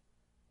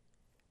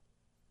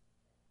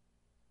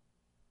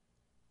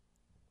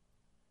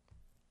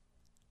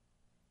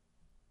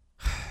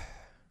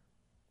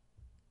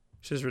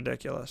 This is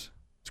ridiculous.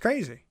 It's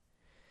crazy.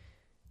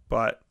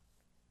 But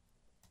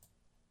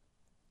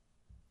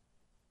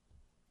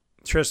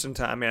Tristan,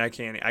 I mean, I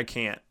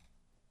can't.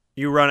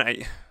 You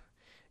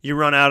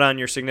run out on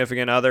your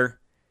significant other,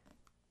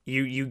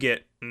 you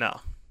get no.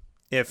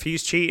 If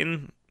he's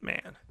cheating,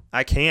 man,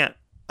 I can't.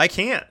 I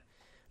can't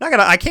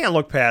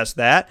look past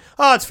that.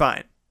 Oh, it's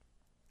fine.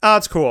 Oh,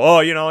 it's cool. Oh,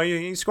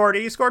 he scored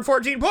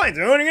 14 points.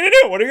 What are you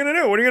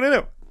gonna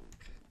do?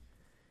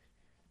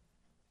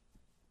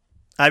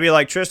 I'd be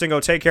like, Tristan,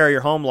 go take care of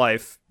your home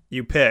life,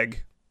 you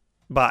pig.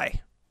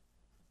 Bye.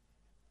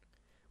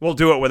 We'll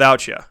do it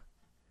without you.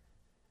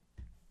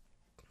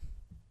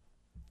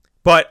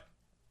 But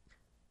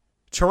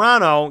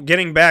Toronto,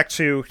 getting back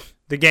to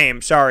the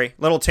game, sorry,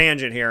 little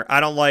tangent here.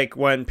 I don't like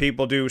when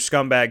people do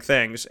scumbag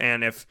things,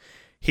 and if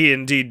he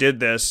indeed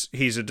did this,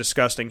 he's a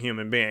disgusting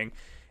human being.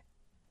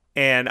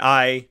 And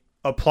I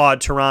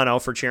applaud Toronto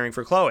for cheering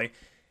for Chloe.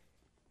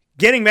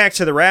 Getting back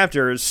to the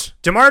Raptors,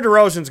 DeMar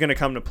DeRozan's going to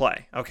come to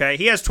play, okay?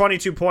 He has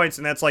 22 points,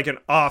 and that's like an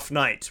off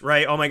night,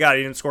 right? Oh, my God,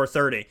 he didn't score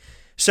 30.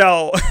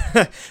 So,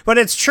 but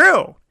it's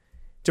true.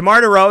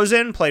 DeMar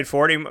DeRozan played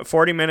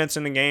 40 minutes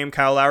in the game.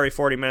 Kyle Lowry,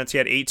 40 minutes. He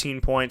had 18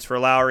 points for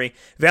Lowry.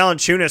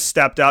 Valanciunas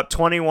stepped up,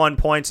 21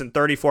 points in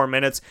 34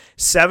 minutes,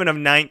 7 of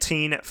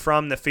 19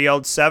 from the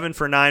field, 7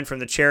 for 9 from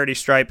the charity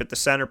stripe at the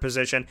center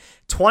position,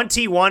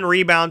 21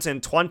 rebounds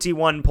and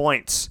 21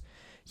 points.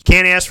 You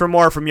can't ask for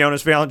more from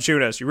Jonas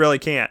Valanciunas. You really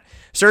can't.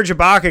 Serge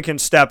Ibaka can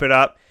step it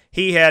up.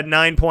 He had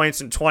 9 points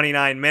in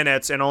 29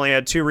 minutes and only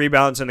had 2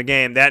 rebounds in the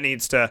game. That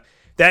needs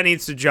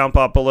to jump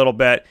up a little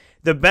bit.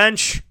 The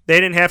bench, they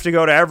didn't have to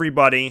go to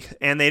everybody,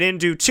 and they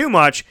didn't do too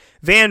much.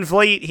 Van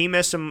Vliet, he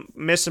missed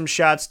some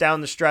shots down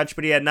the stretch,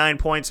 but he had 9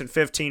 points in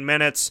 15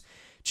 minutes.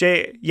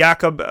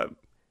 Jakob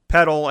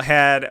Peddle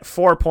had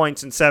 4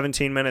 points in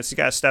 17 minutes. He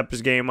got to step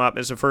his game up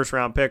as a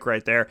first-round pick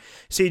right there.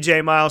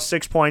 CJ Miles,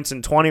 6 points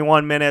in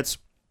 21 minutes.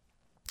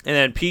 And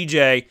then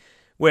Pascal,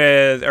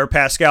 with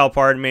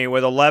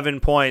 11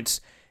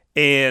 points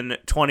in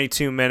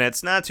 22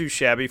 minutes. Not too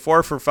shabby.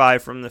 4 for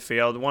 5 from the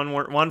field.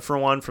 1 for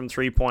 1 from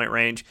three-point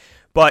range.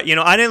 But,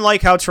 I didn't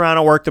like how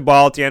Toronto worked the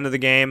ball at the end of the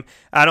game.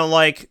 I don't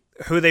like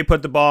who they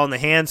put the ball in the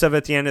hands of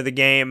at the end of the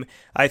game.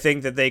 I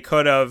think that they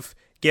could have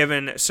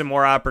given some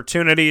more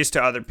opportunities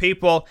to other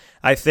people.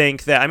 I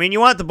think that, you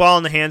want the ball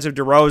in the hands of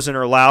DeRozan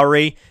or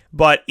Lowry,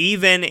 but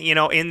even,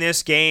 in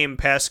this game,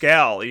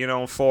 Pascal,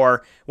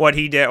 for what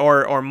he did,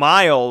 or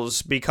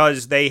Miles,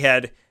 because they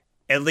had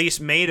at least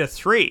made a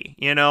 3,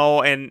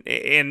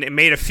 and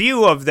made a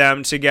few of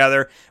them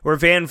together, where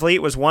Van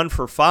Vliet was 1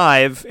 for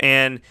 5,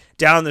 and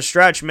down the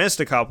stretch missed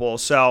a couple.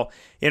 So,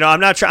 I'm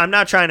not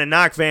trying to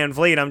knock Van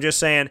Vliet. I'm just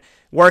saying,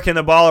 working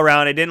the ball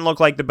around, it didn't look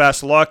like the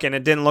best look, and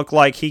it didn't look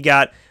like he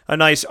got a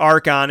nice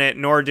arc on it,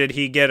 nor did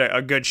he get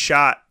a good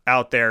shot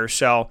out there.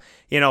 So,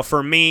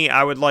 for me,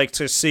 I would like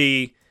to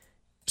see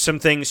some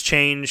things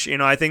change.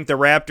 I think the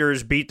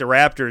Raptors beat the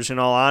Raptors, in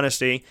all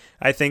honesty.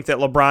 I think that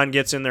LeBron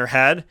gets in their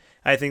head.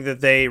 I think that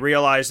they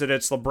realize that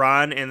it's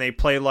LeBron, and they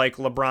play like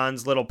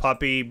LeBron's little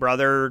puppy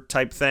brother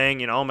type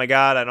thing. Oh my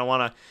God, I don't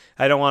want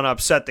to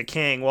upset the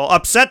king. Well,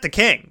 upset the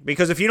king,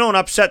 because if you don't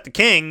upset the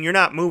king, you're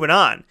not moving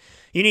on.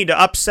 You need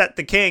to upset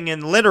the king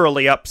and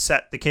literally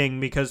upset the king,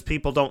 because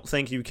people don't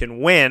think you can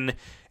win.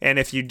 And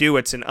if you do,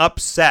 it's an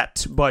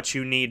upset, but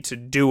you need to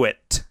do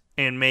it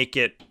and make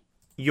it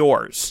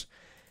yours.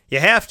 You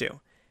have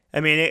to. I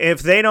mean,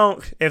 if they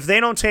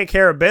don't take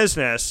care of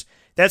business,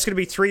 that's going to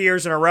be 3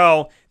 years in a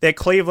row that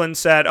Cleveland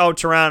said, oh,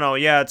 Toronto,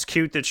 yeah, it's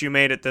cute that you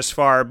made it this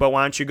far, but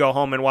why don't you go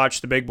home and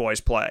watch the big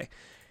boys play?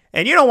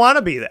 And you don't want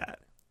to be that.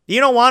 You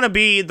don't want to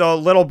be the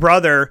little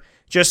brother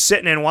just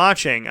sitting and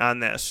watching on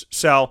this.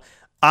 So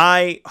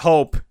I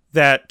hope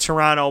that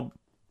Toronto,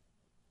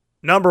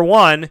 number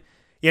one,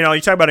 you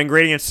talk about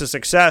ingredients to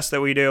success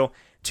that we do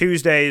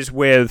Tuesdays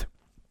with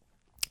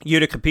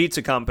Utica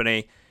Pizza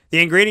Company.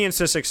 The ingredients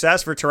to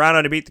success for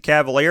Toronto to beat the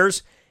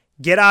Cavaliers: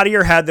 get out of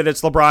your head that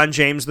it's LeBron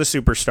James, the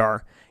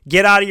superstar.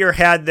 Get out of your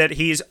head that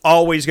he's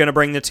always going to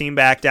bring the team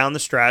back down the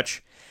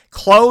stretch.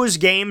 Close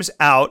games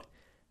out.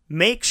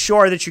 Make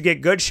sure that you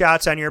get good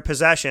shots on your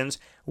possessions.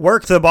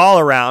 Work the ball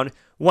around.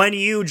 When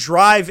you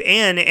drive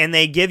in and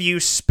they give you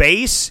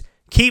space,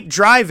 keep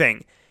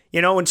driving.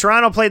 When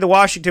Toronto played the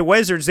Washington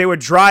Wizards, they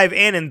would drive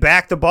in and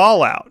back the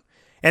ball out.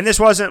 And this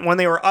wasn't when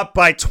they were up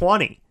by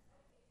 20.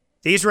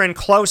 These were in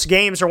close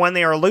games or when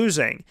they are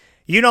losing.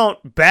 You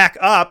don't back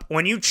up.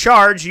 When you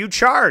charge, you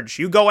charge.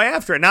 You go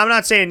after it. Now, I'm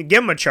not saying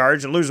give them a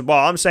charge and lose the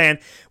ball. I'm saying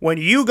when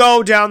you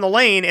go down the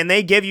lane and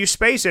they give you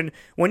space, and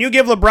when you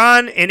give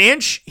LeBron an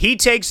inch, he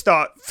takes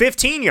the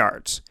 15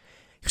 yards.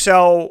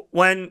 So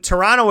when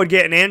Toronto would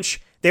get an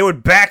inch, they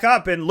would back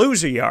up and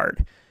lose a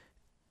yard.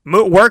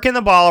 Working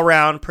the ball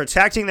around,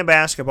 protecting the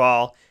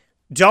basketball.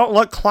 Don't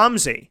look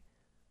clumsy.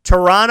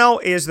 Toronto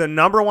is the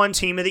number one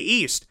team of the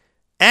East.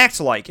 Act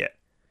like it.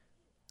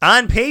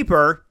 On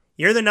paper,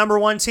 you're the number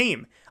one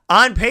team.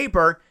 On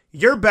paper,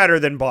 you're better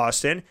than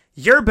Boston.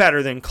 You're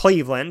better than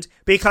Cleveland,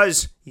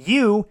 because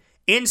you,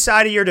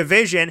 inside of your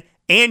division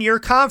and your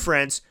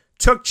conference,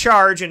 took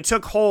charge and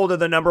took hold of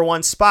the number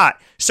one spot.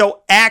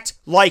 So act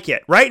like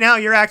it. Right now,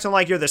 you're acting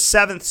like you're the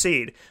 7th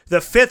seed, the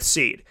 5th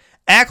seed.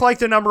 Act like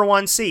the number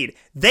one seed.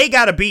 They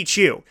got to beat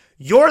you.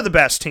 You're the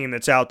best team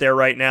that's out there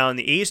right now in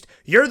the East.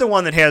 You're the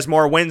one that has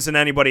more wins than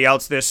anybody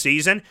else this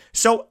season.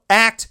 So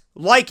act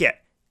like it.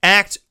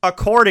 Act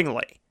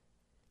accordingly.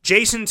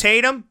 Jason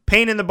Tatum,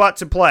 pain in the butt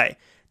to play.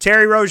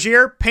 Terry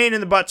Rozier, pain in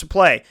the butt to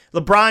play.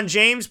 LeBron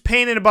James,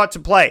 pain in the butt to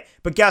play.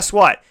 But guess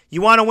what?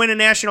 You want to win a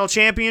national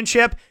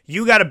championship?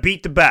 You got to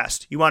beat the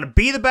best. You want to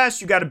be the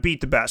best? You got to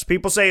beat the best.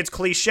 People say it's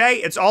cliche.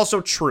 It's also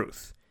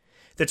truth.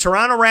 The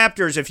Toronto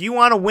Raptors, if you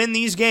want to win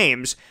these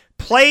games,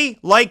 play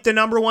like the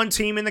number one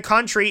team in the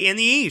country in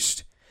the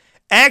East.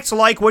 Act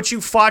like what you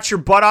fought your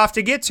butt off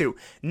to get to.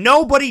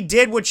 Nobody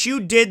did what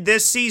you did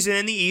this season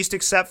in the East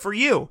except for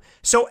you.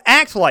 So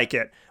act like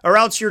it, or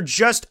else you're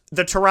just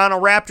the Toronto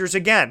Raptors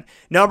again.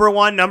 Number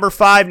 1, number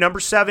 5,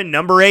 number 7,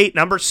 number 8,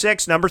 number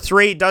 6, number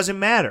 3, doesn't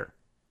matter.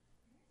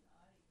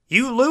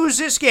 You lose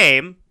this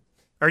game,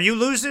 or you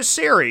lose this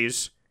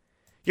series,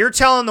 you're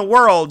telling the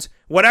world,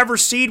 whatever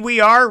seed we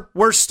are,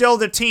 we're still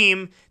the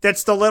team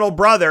that's the little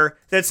brother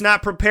that's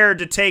not prepared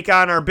to take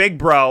on our big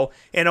bro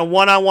in a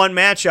one-on-one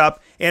matchup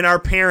in our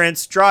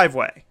parents'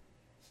 driveway.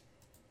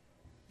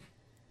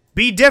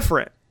 Be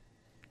different.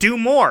 Do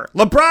more.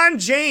 LeBron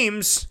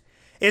James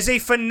is a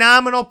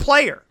phenomenal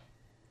player.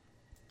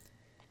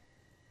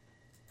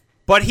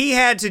 But he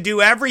had to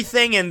do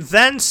everything and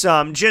then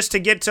some just to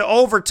get to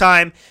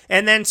overtime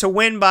and then to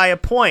win by a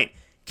point.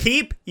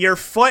 Keep your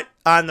foot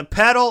on the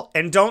pedal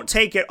and don't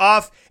take it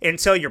off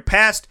until you're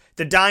past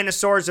the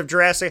dinosaurs of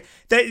Jurassic.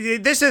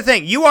 This is the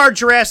thing. You are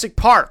Jurassic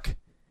Park.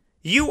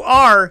 You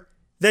are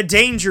the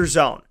danger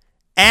zone.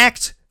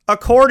 Act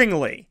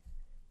accordingly.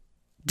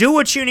 Do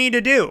what you need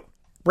to do.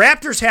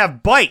 Raptors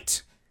have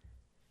bite.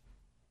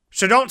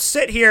 So don't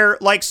sit here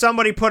like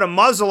somebody put a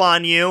muzzle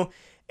on you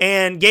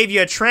and gave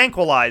you a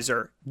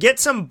tranquilizer. Get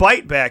some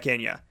bite back in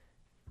you.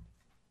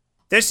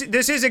 This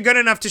isn't good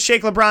enough to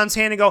shake LeBron's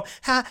hand and go,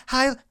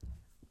 hi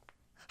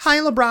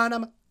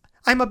LeBron,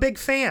 I'm a big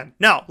fan.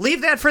 No,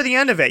 leave that for the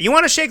end of it. You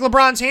want to shake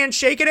LeBron's hand?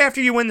 Shake it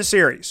after you win the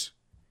series.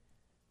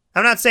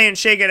 I'm not saying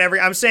shake it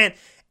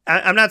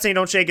I'm not saying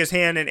don't shake his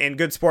hand in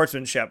good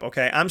sportsmanship,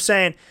 okay? I'm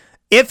saying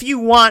if you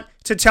want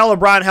to tell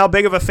LeBron how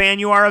big of a fan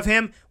you are of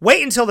him,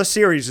 wait until the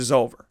series is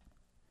over.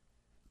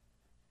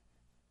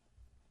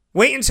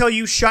 Wait until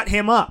you shut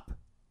him up.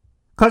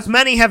 Because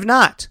many have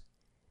not.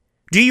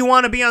 Do you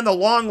want to be on the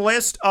long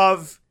list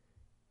of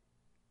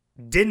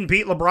didn't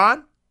beat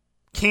LeBron?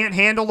 Can't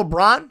handle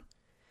LeBron?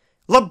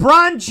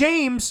 LeBron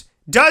James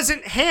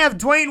doesn't have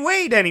Dwayne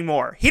Wade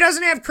anymore. He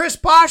doesn't have Chris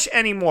Bosh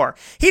anymore.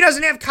 He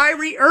doesn't have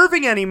Kyrie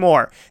Irving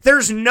anymore.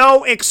 There's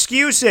no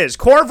excuses.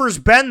 Korver's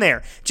been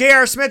there.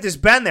 J.R. Smith has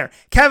been there.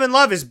 Kevin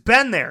Love has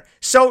been there.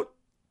 So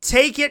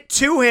take it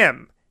to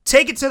him.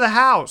 Take it to the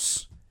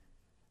house.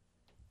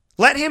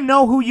 Let him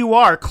know who you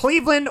are.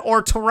 Cleveland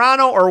or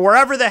Toronto or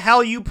wherever the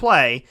hell you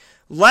play,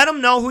 let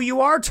him know who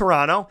you are,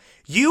 Toronto.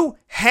 You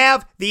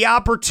have the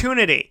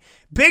opportunity.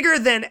 Bigger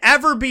than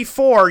ever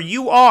before,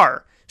 you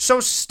are. So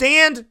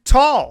stand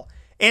tall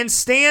and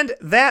stand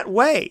that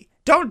way.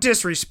 Don't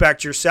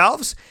disrespect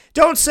yourselves.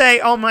 Don't say,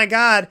 oh my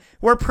God,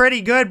 we're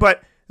pretty good,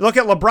 but look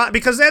at LeBron,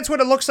 because that's what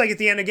it looks like at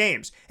the end of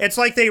games. It's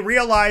like they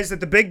realize that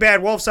the big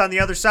bad wolf's on the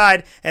other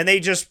side and they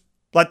just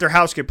let their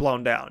house get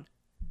blown down.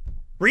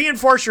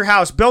 Reinforce your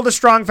house, build a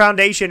strong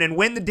foundation, and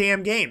win the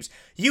damn games.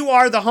 You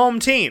are the home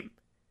team.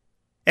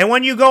 And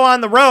when you go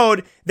on the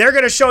road, they're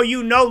going to show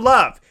you no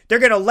love. They're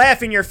going to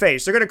laugh in your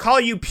face. They're going to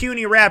call you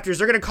puny Raptors.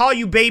 They're going to call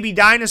you baby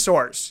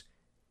dinosaurs.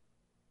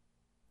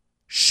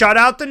 Shut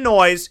out the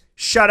noise.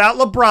 Shut out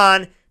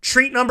LeBron.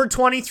 Treat number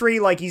 23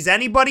 like he's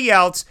anybody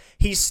else.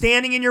 He's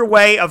standing in your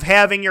way of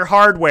having your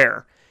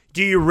hardware.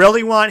 Do you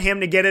really want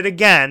him to get it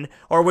again,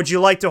 or would you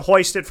like to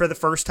hoist it for the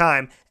first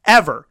time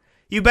ever?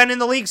 You've been in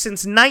the league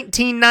since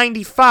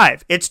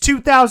 1995. It's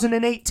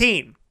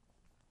 2018.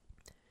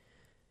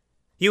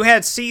 You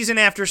had season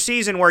after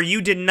season where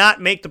you did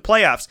not make the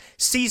playoffs.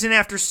 Season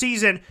after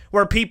season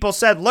where people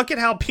said, look at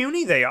how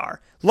puny they are.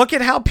 Look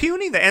at how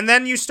puny they are. And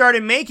then you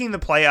started making the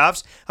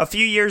playoffs a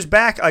few years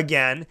back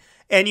again,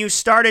 and you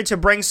started to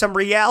bring some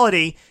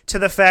reality to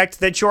the fact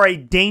that you're a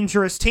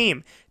dangerous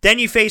team. Then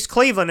you faced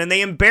Cleveland, and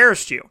they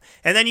embarrassed you.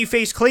 And then you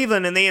faced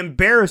Cleveland, and they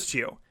embarrassed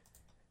you.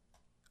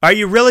 Are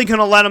you really going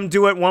to let them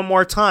do it one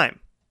more time?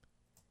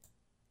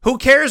 Who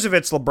cares if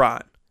it's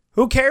LeBron?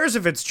 Who cares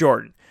if it's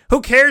Jordan?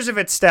 Who cares if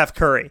it's Steph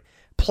Curry?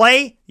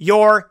 Play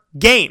your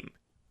game.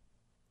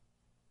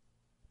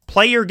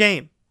 Play your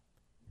game.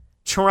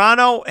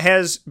 Toronto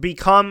has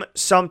become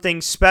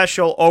something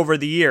special over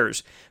the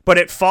years, but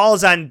it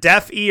falls on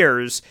deaf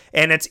ears,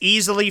 and it's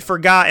easily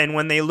forgotten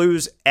when they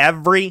lose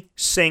every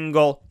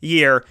single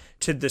year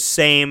to the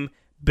same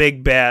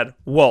big bad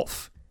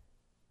wolf.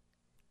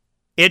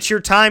 It's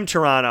your time,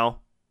 Toronto,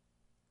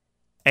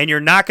 and you're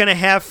not going to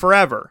have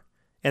forever.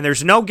 And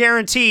there's no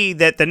guarantee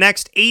that the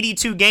next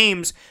 82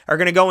 games are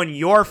going to go in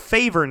your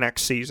favor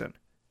next season.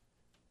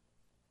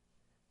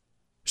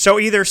 So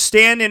either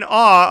stand in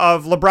awe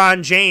of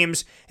LeBron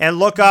James and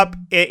look up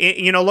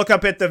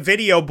at the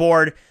video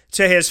board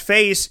to his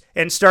face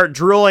and start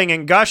drooling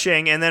and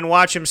gushing and then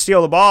watch him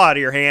steal the ball out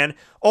of your hand,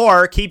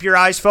 or keep your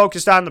eyes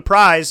focused on the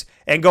prize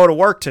and go to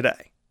work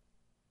today.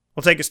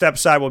 We'll take a step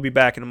aside. We'll be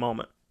back in a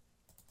moment.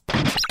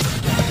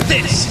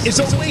 This is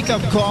a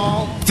wake-up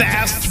call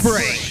fast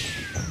break.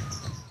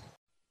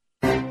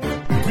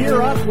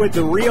 Gear up with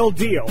the real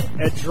deal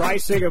at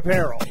Dreisig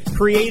Apparel,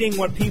 creating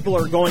what people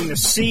are going to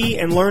see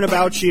and learn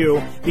about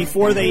you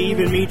before they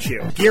even meet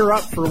you. Gear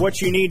up for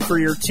what you need for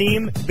your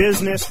team,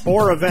 business,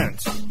 or event.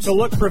 To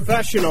look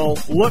professional,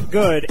 look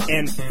good,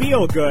 and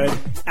feel good,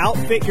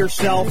 outfit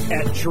yourself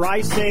at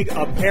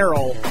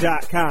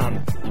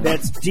DreisigApparel.com.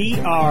 That's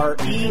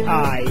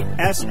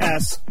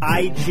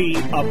DREISSIG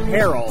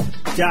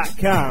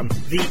Apparel.com.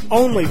 The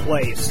only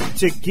place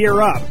to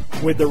gear up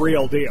with the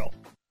real deal.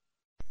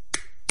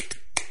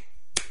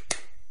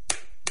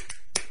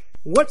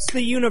 What's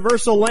the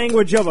universal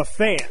language of a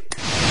fan?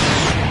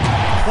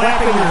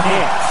 Clapping your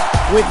hands.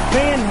 With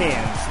Fan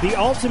Hands, the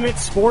ultimate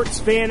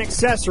sports fan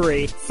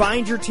accessory,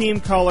 find your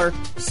team color,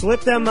 slip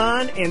them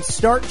on, and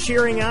start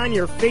cheering on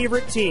your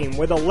favorite team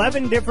with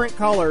 11 different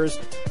colors,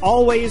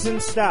 always in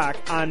stock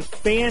on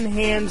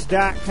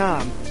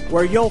fanhands.com,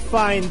 where you'll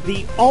find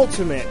the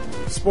ultimate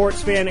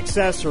sports fan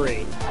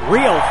accessory.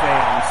 Real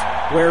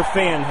fans wear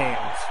Fan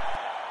Hands.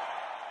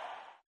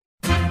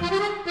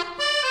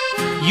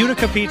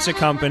 Utica Pizza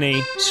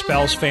Company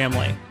spells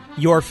family.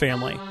 Your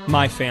family,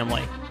 my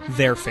family,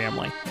 their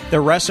family. The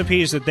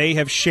recipes that they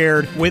have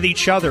shared with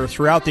each other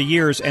throughout the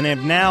years and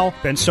have now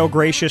been so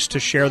gracious to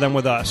share them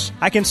with us.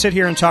 I can sit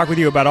here and talk with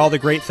you about all the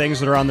great things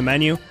that are on the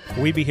menu.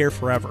 We'd be here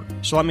forever.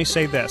 So let me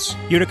say this.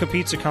 Utica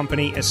Pizza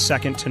Company is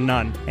second to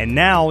none. And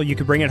now you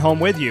can bring it home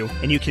with you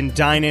and you can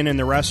dine in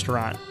the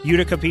restaurant.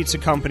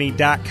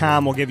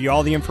 UticaPizzaCompany.com will give you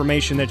all the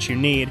information that you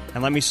need.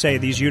 And let me say,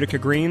 these Utica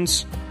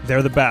greens,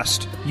 they're the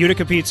best.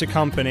 Utica Pizza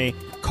Company.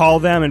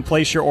 Call them and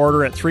place your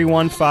order at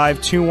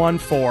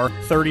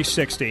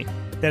 315-214-3060.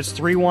 That's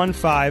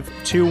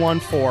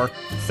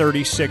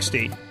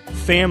 315-214-3060.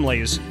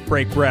 Families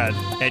break bread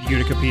at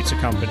Utica Pizza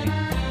Company.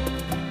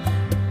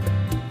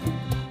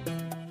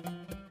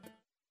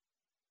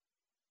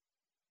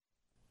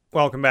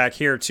 Welcome back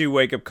here to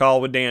Wake Up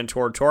Call with Dan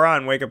Tortora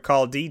on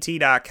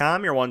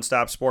wakeupcalldt.com, your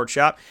one-stop sports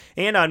shop,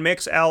 and on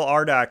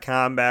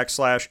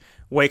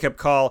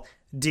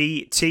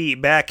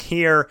mixlr.com/wakeupcalldt. Back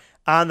here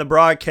on the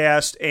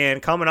broadcast and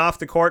coming off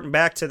the court and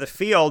back to the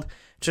field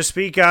to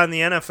speak on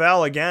the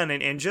NFL again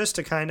and just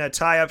to kind of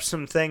tie up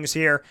some things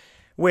here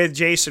with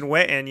Jason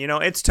Witten. You know,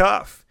 it's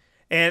tough.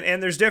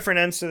 And there's different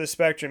ends to the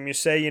spectrum. You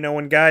say,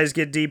 when guys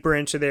get deeper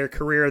into their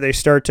career, they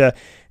start to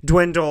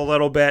dwindle a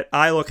little bit.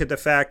 I look at the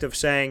fact of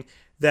saying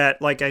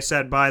that, like I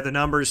said, by the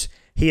numbers,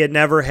 he had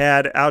never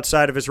had,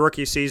 outside of his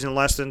rookie season,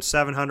 less than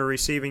 700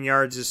 receiving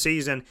yards a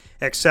season,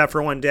 except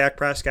for when Dak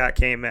Prescott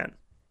came in.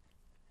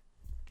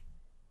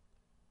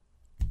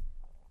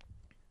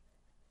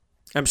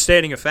 I'm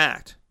stating a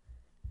fact.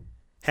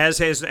 Have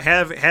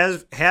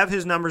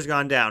his numbers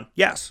gone down?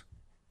 Yes.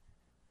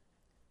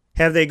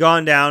 Have they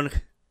gone down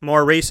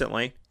more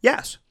recently?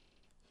 Yes.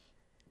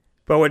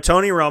 But with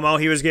Tony Romo,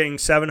 he was getting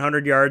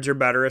 700 yards or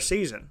better a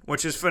season,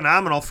 which is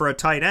phenomenal for a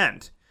tight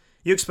end.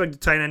 You expect a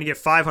tight end to get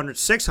 500,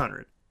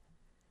 600.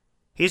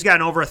 He's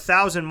gotten over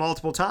 1,000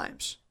 multiple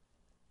times.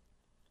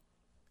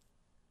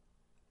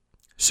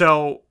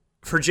 So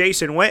for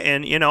Jason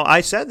Witten, I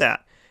said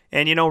that.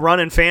 And,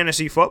 running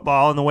fantasy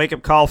football and the Wake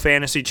Up Call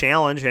Fantasy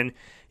Challenge, and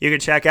you can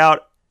check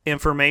out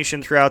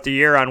information throughout the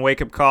year on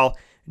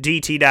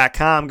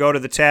wakeupcalldt.com. Go to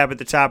the tab at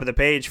the top of the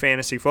page,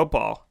 Fantasy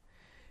Football,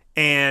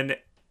 and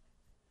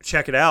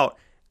check it out.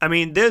 I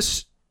mean,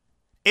 it's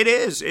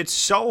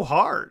so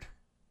hard.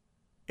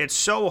 It's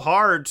so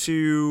hard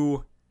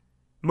to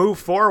move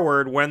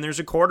forward when there's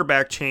a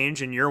quarterback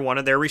change and you're one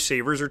of their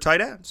receivers or tight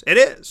ends. It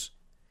is.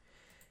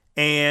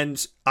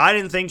 And I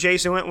didn't think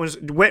Jason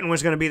Witten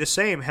was going to be the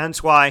same,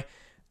 hence why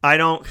I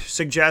don't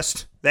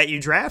suggest that you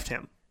draft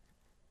him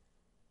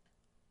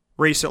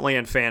recently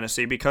in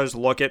fantasy, because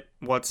look at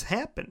what's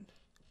happened.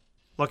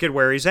 Look at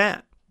where he's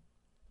at.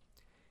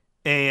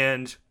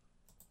 And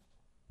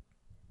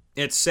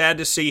it's sad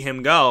to see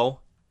him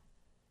go,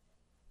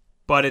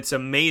 but it's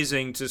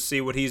amazing to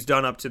see what he's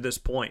done up to this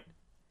point.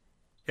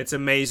 It's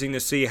amazing to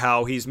see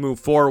how he's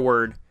moved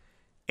forward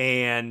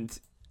and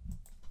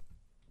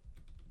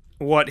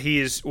what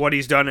he's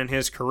done in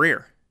his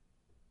career.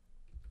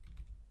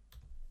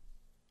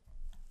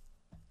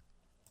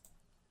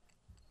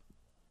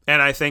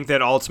 And I think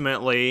that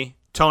ultimately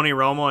Tony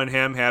Romo and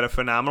him had a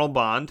phenomenal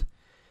bond,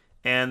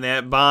 and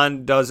that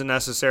bond doesn't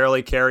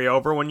necessarily carry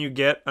over when you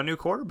get a new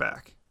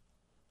quarterback.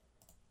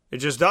 It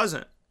just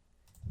doesn't.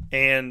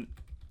 And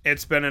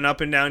it's been an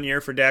up and down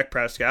year for Dak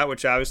Prescott,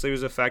 which obviously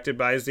was affected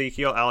by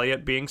Ezekiel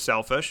Elliott being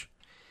selfish.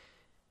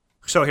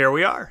 So here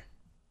we are.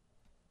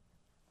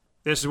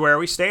 This is where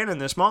we stand in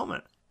this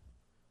moment.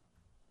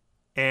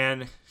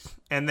 And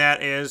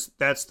that's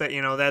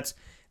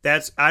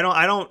I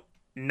don't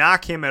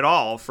knock him at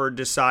all for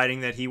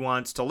deciding that he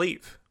wants to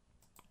leave.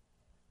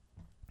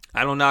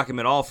 I don't knock him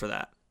at all for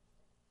that.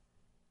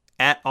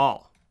 At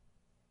all.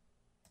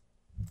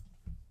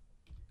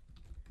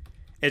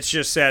 It's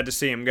just sad to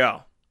see him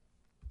go.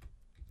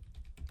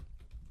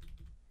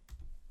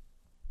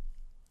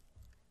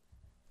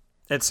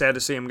 It's sad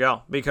to see him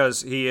go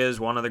because he is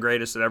one of the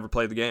greatest that ever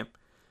played the game.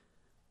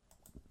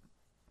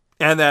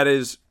 And that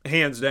is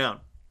hands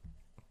down.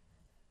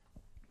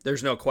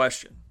 There's no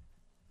question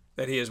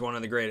that he is one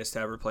of the greatest to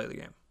ever play the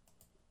game.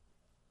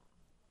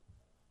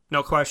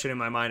 No question in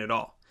my mind at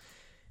all.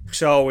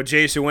 So with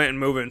Jason Witten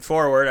moving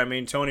forward, I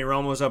mean, Tony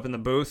Romo's up in the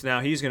booth. Now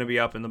he's going to be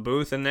up in the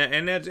booth, and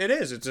it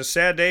is. It's a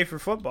sad day for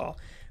football.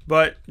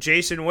 But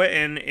Jason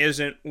Witten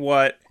isn't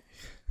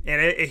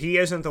he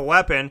isn't the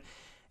weapon.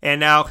 And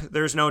now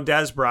there's no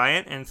Dez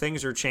Bryant, and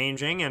things are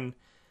changing. And,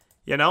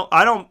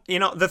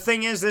 the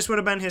thing is, this would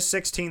have been his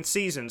 16th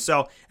season.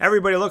 So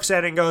everybody looks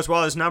at it and goes,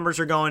 well, his numbers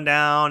are going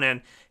down,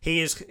 and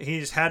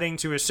he's heading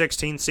to his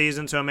 16th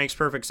season, so it makes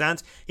perfect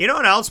sense. You know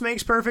what else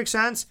makes perfect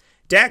sense?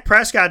 Dak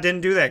Prescott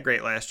didn't do that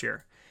great last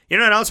year. You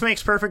know what else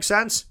makes perfect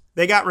sense?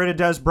 They got rid of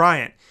Dez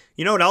Bryant.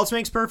 You know what else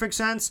makes perfect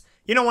sense?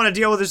 You don't want to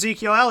deal with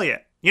Ezekiel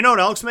Elliott. You know what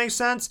else makes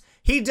sense?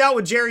 He dealt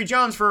with Jerry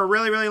Jones for a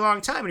really, really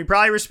long time, and he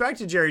probably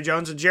respected Jerry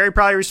Jones, and Jerry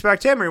probably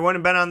respected him, or he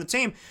wouldn't have been on the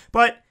team.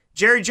 But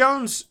Jerry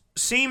Jones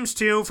seems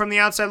to, from the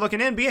outside looking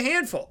in, be a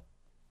handful.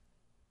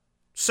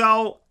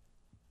 So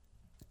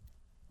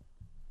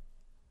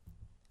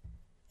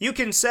you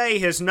can say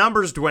his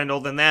numbers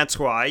dwindled, and that's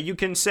why. You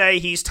can say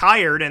he's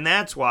tired, and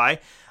that's why.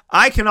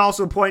 I can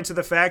also point to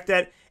the fact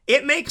that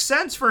it makes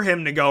sense for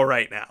him to go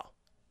right now.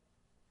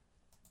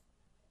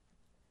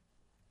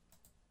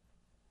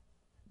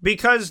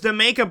 Because the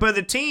makeup of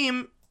the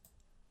team,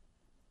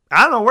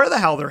 I don't know where the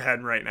hell they're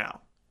heading right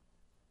now.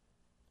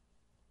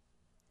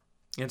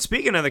 And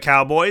speaking of the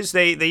Cowboys,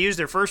 they used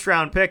their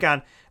first-round pick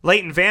on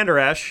Leighton Vander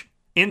Esch,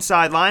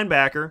 inside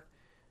linebacker,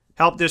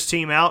 helped this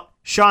team out.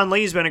 Sean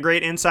Lee's been a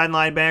great inside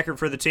linebacker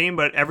for the team,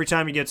 but every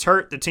time he gets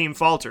hurt, the team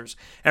falters.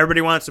 Everybody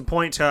wants to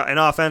point to an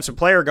offensive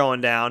player going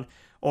down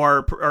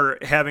or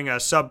having a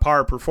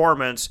subpar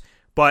performance,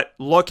 but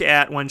look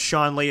at when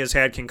Sean Lee has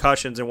had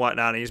concussions and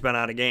whatnot, and he's been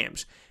out of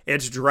games.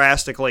 It's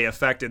drastically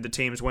affected the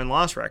team's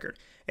win-loss record.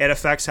 It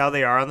affects how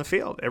they are on the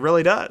field. It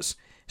really does.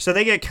 So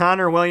they get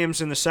Connor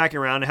Williams in the second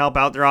round to help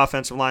out their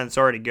offensive line that's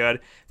already good.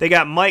 They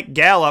got Mike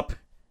Gallup.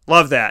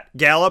 Love that.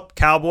 Gallup,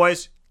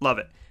 Cowboys, love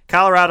it.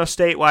 Colorado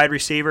State wide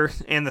receiver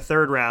in the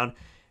third round.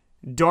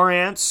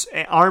 Dorrance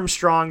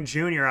Armstrong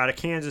Jr. out of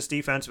Kansas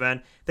defensive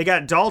end. They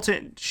got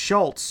Dalton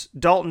Schultz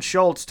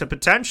to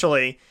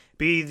potentially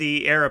be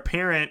the heir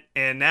apparent,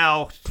 and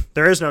now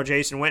there is no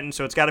Jason Witten,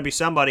 so it's got to be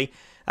somebody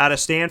out of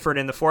Stanford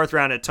in the 4th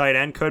round at tight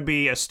end. Could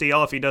be a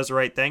steal if he does the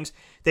right things.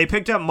 They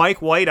picked up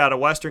Mike White out of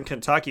Western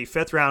Kentucky,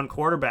 5th round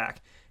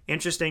quarterback.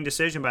 Interesting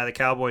decision by the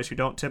Cowboys, who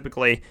don't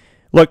typically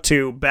look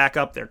to back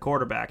up their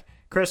quarterback.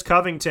 Chris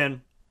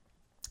Covington,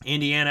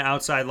 Indiana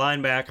outside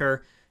linebacker.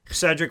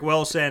 Cedric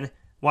Wilson,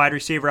 wide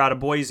receiver out of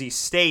Boise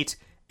State.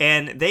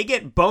 And they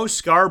get Bo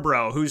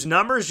Scarborough, whose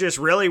numbers just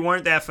really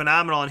weren't that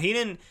phenomenal. And he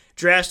didn't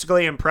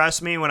drastically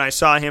impress me when I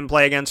saw him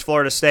play against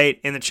Florida State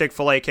in the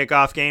Chick-fil-A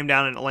kickoff game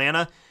down in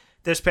Atlanta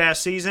this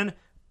past season.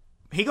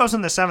 He goes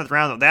in the 7th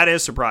round, though. That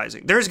is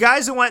surprising. There's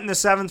guys that went in the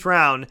 7th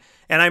round,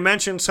 and I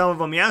mentioned some of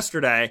them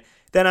yesterday.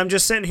 Then I'm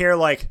just sitting here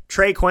like,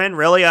 Trey Quinn,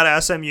 really, out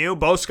of SMU?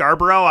 Bo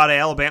Scarborough out of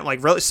Alabama,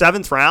 like, really,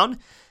 7th round?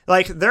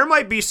 Like, there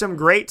might be some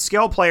great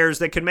skill players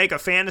that could make a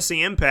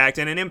fantasy impact,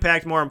 and an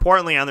impact, more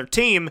importantly, on their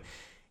team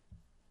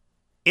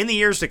in the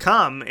years to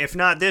come, if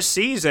not this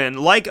season,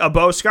 like a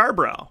Bo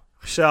Scarborough.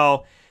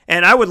 So,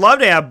 and I would love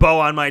to have Bo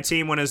on my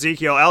team when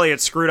Ezekiel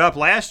Elliott screwed up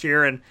last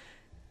year and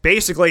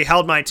basically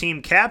held my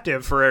team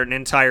captive for an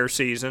entire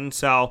season.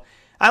 So,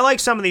 I like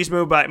some of these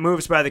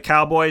moves by the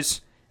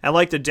Cowboys. I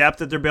like the depth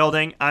that they're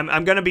building.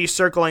 I'm going to be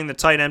circling the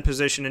tight end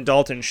position in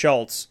Dalton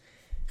Schultz.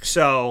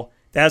 So,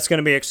 that's going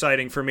to be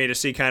exciting for me to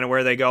see kind of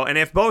where they go. And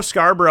if Bo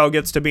Scarborough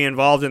gets to be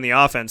involved in the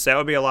offense, that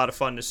would be a lot of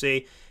fun to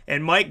see.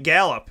 And Mike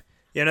Gallup,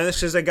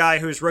 this is a guy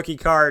whose rookie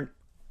card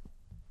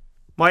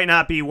might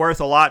not be worth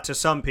a lot to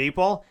some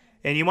people,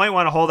 and you might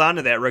want to hold on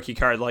to that rookie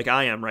card like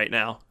I am right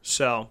now.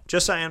 So,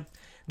 just saying.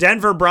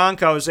 Denver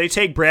Broncos, they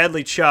take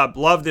Bradley Chubb.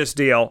 Love this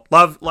deal.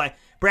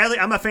 Bradley.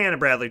 I'm a fan of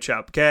Bradley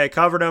Chubb. Okay, I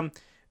covered him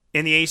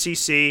in the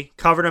ACC,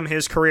 covered him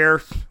his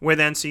career with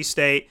NC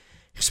State,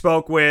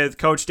 spoke with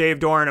Coach Dave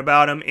Doran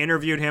about him,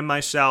 interviewed him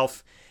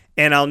myself,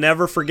 and I'll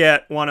never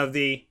forget one of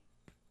the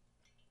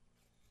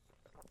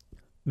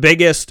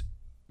biggest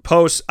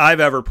posts I've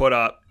ever put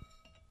up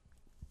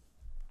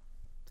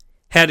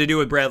had to do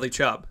with Bradley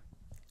Chubb.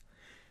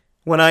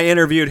 When I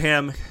interviewed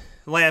him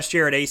last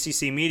year at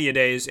ACC Media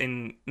Days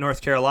in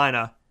North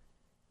Carolina,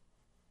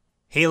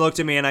 he looked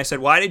at me and I said,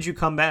 "Why did you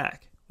come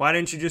back? Why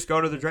didn't you just go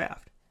to the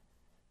draft?"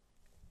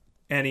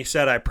 And he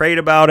said, "I prayed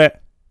about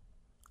it.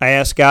 I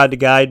asked God to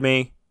guide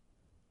me,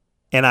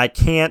 and I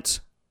can't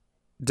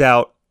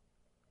doubt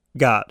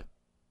God."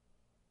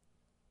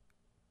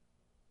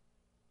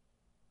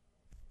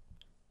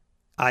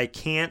 I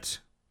can't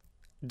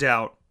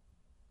doubt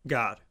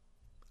God.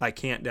 I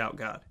can't doubt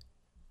God.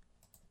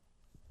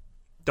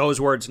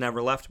 Those words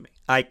never left me.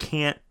 I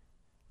can't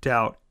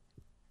doubt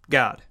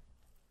God.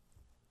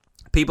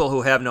 People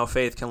who have no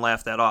faith can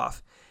laugh that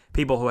off.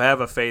 People who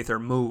have a faith are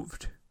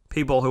moved.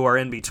 People who are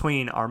in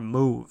between are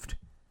moved.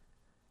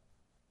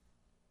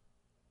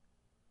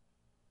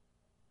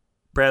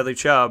 Bradley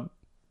Chubb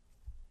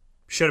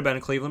should have been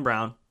a Cleveland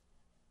Brown.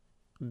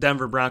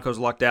 Denver Broncos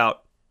lucked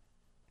out.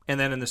 And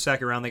then in the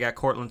 2nd round, they got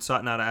Cortland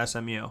Sutton out of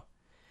SMU.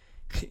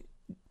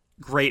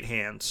 Great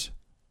hands.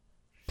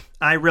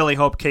 I really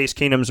hope Case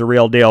Keenum's a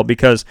real deal,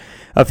 because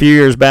a few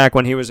years back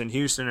when he was in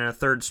Houston in a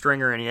 3rd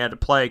stringer and he had to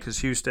play because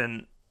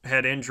Houston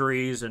had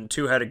injuries and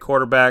 2-headed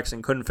quarterbacks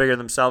and couldn't figure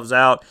themselves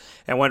out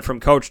and went from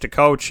coach to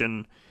coach,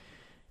 and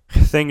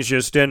things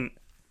just didn't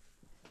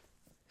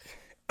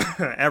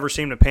ever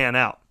seem to pan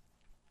out.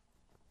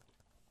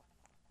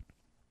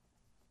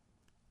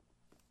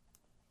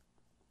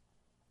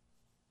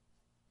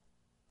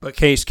 But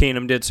Case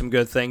Keenum did some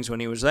good things when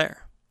he was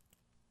there.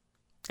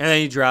 And then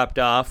he dropped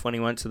off when he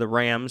went to the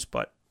Rams,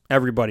 but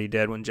everybody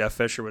did when Jeff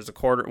Fisher was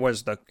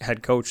the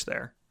head coach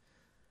there.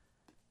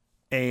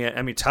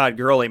 And Todd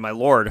Gurley, my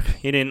lord,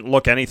 he didn't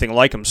look anything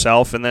like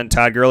himself. And then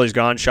Todd Gurley's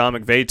gone, Sean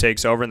McVay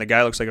takes over, and the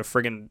guy looks like a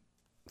friggin'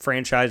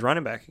 franchise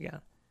running back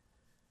again.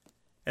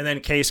 And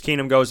then Case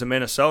Keenum goes to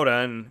Minnesota,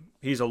 and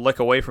he's a lick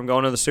away from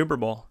going to the Super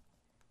Bowl.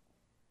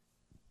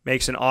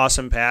 Makes an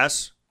awesome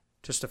pass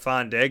to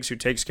Stephon Diggs, who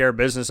takes care of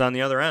business on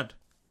the other end.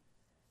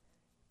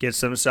 Gets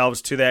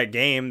themselves to that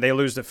game. They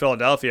lose to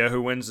Philadelphia,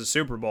 who wins the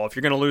Super Bowl. If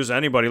you're going to lose to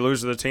anybody,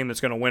 lose to the team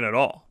that's going to win it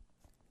all.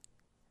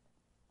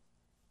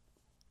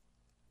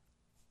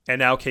 And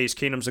now Case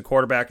Keenum's the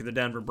quarterback of the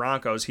Denver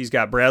Broncos. He's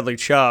got Bradley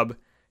Chubb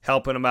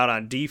helping him out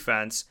on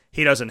defense.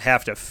 He doesn't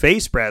have to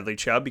face Bradley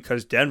Chubb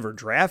because Denver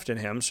drafted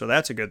him, so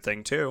that's a good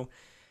thing too.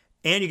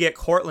 And you get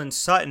Cortland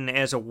Sutton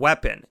as a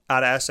weapon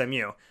out of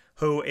SMU,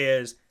 who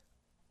is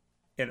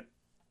an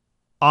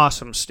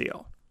awesome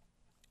steal.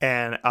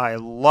 And I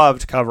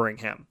loved covering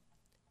him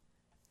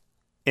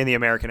in the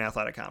American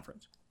Athletic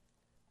Conference.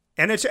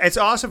 And it's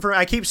awesome for,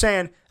 I keep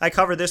saying, I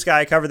cover this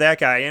guy, I cover that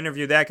guy, I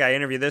interview that guy, I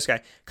interview this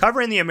guy.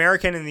 Covering the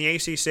American and the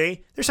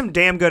ACC, there's some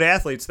damn good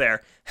athletes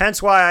there.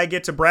 Hence why I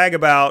get to brag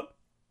about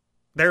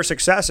their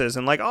successes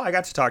and I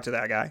got to talk to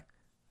that guy.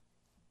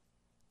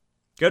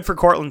 Good for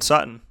Cortland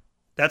Sutton.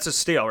 That's a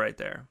steal right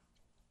there.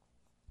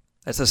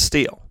 That's a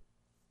steal.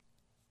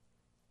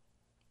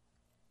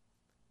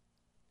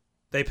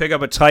 They pick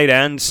up a tight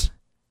end,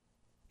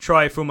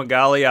 Troy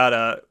Fumagalli out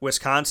of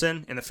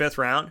Wisconsin in the 5th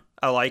round.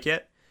 I like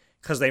it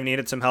because they've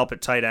needed some help at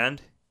tight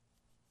end.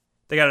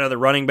 They got another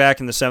running back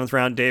in the 7th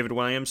round, David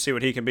Williams. See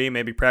what he can be.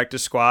 Maybe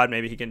practice squad.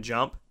 Maybe he can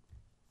jump.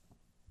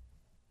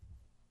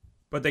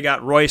 But they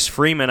got Royce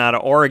Freeman out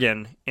of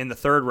Oregon in the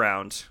 3rd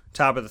round.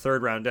 Top of the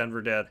 3rd round,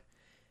 Denver did.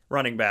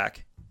 Running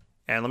back.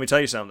 And let me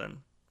tell you something.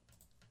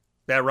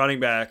 That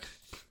running back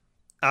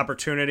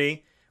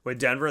opportunity with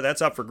Denver,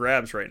 that's up for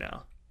grabs right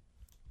now.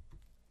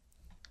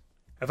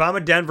 If I'm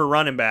a Denver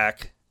running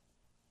back,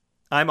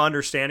 I'm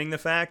understanding the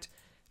fact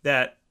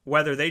that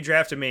whether they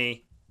drafted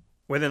me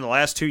within the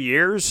last 2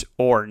 years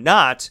or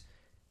not,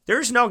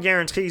 there's no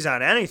guarantees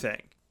on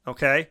anything,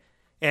 okay?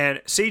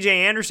 And C.J.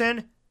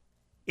 Anderson,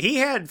 he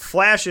had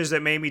flashes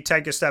that made me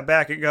take a step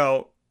back and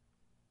go,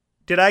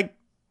 did I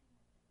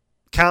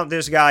count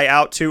this guy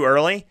out too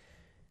early?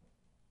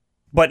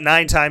 But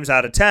 9 times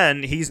out of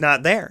 10, he's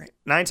not there.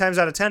 9 times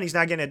out of 10, he's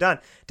not getting it done.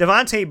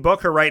 Devontae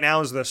Booker right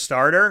now is the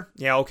starter.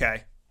 Yeah,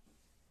 okay.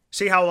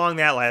 See how long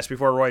that lasts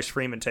before Royce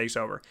Freeman takes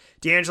over.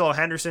 D'Angelo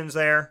Henderson's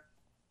there.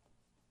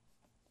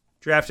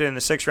 Drafted in the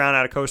 6th round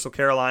out of Coastal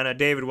Carolina.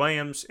 David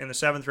Williams in the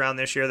 7th round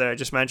this year that I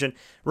just mentioned.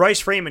 Royce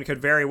Freeman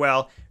could very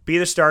well be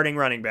the starting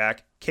running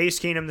back. Case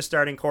Keenum the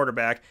starting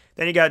quarterback.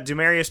 Then you got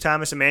Demaryius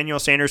Thomas, Emmanuel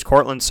Sanders,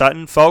 Cortland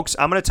Sutton. Folks,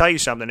 I'm going to tell you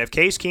something. If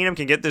Case Keenum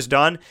can get this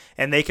done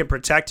and they can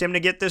protect him to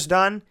get this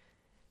done,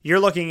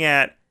 you're looking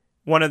at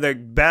one of the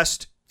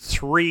best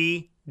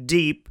 3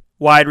 deep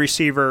wide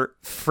receiver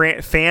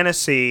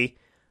fantasy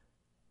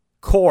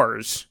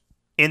cores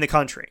in the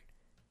country.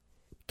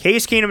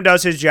 Case Keenum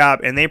does his job,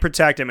 and they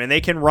protect him, and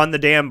they can run the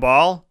damn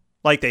ball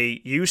like they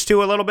used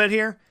to a little bit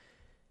here.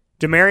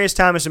 Demaryius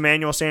Thomas,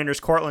 Emmanuel Sanders,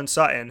 Cortland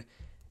Sutton,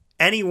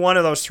 any one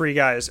of those 3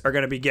 guys are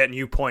going to be getting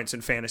you points in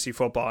fantasy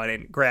football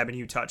and grabbing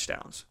you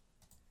touchdowns.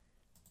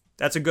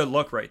 That's a good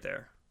look right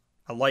there.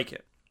 I like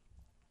it.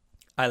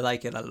 I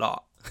like it a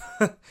lot.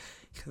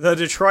 The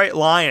Detroit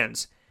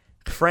Lions,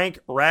 Frank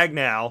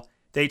Ragnow,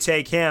 they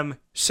take him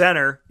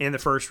center in the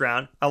 1st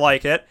round. I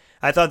like it.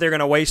 I thought they were going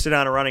to waste it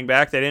on a running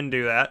back. They didn't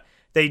do that.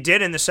 They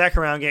did in the 2nd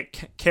round get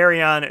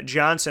Kerryon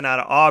Johnson out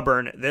of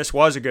Auburn. This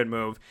was a good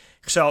move.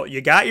 So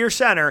you got your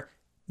center,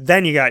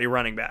 then you got your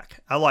running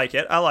back. I like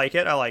it. I like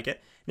it. I like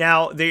it.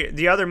 Now,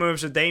 the other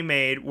moves that they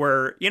made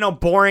were,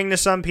 boring to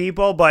some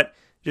people, but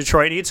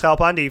Detroit needs help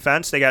on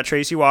defense. They got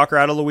Tracy Walker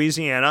out of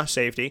Louisiana,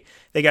 safety.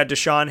 They got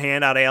Deshaun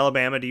Hand out of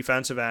Alabama,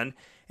 defensive end.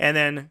 And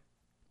then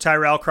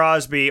Tyrell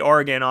Crosby,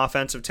 Oregon,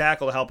 offensive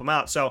tackle to help them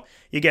out. So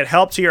you get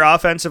help to your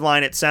offensive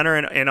line at center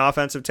and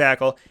offensive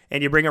tackle,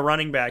 and you bring a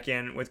running back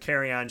in with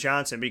Kerryon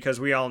Johnson because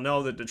we all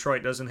know that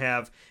Detroit doesn't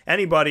have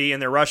anybody in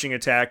their rushing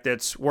attack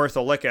that's worth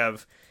a lick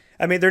of.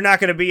 I mean, they're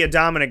not going to be a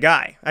dominant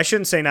guy. I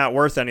shouldn't say not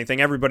worth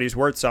anything. Everybody's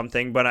worth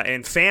something, but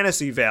in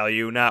fantasy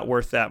value, not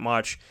worth that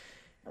much.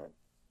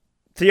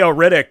 Theo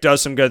Riddick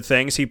does some good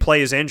things. He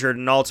plays injured,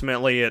 and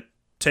ultimately it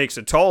takes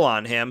a toll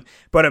on him.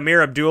 But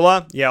Amir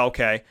Abdullah, yeah,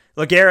 okay.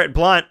 LeGarrette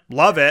Blount,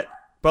 love it,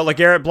 but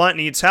LeGarrette Blount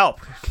needs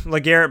help.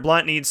 LeGarrette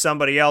Blount needs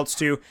somebody else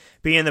to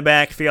be in the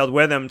backfield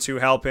with him to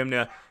help him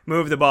to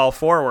move the ball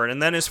forward.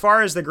 And then as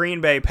far as the Green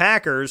Bay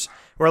Packers,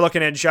 we're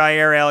looking at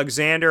Jaire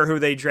Alexander, who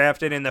they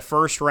drafted in the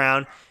 1st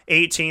round,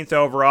 18th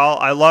overall.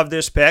 I love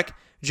this pick.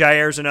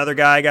 Jaire's another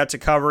guy I got to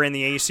cover in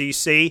the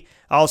ACC,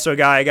 also a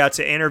guy I got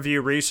to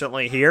interview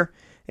recently here.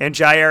 And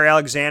Jaire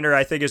Alexander,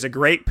 I think, is a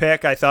great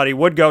pick. I thought he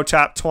would go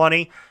top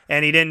 20,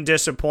 and he didn't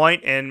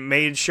disappoint and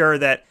made sure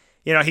that,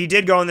 he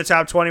did go in the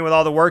top 20 with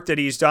all the work that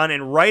he's done.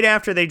 And right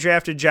after they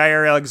drafted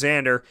Jaire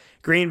Alexander,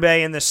 Green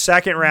Bay in the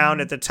 2nd round,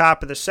 at the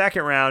top of the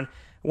 2nd round,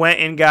 went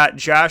and got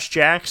Josh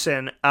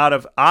Jackson out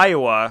of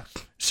Iowa.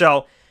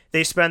 So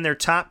they spend their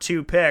top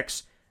 2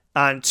 picks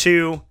on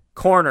 2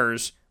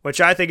 corners, which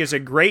I think is a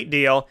great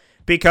deal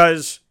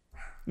because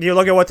you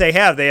look at what they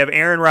have. They have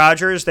Aaron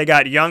Rodgers. They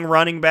got young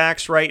running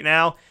backs right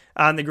now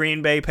on the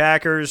Green Bay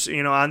Packers,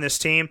 on this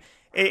team.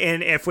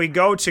 And if we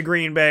go to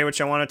Green Bay,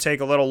 which I want to take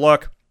a little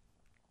look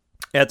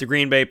at the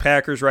Green Bay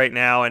Packers right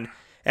now and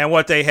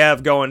what they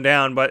have going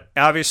down. But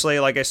obviously,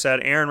 like I said,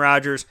 Aaron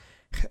Rodgers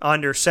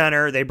under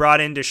center. They brought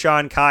in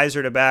DeShone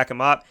Kizer to back him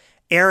up.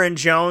 Aaron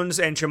Jones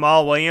and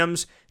Jamal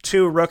Williams,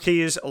 2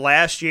 rookies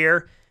last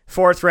year.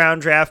 4th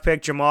round draft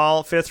pick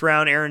Jamal, 5th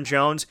round Aaron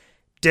Jones.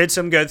 Did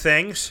some good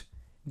things.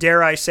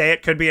 Dare I say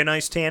it, could be a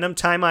nice tandem.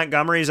 Ty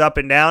Montgomery's up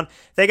and down.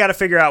 They got to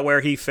figure out where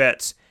he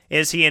fits.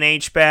 Is he an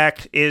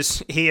H-back?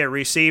 Is he a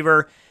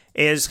receiver?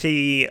 Is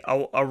he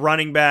a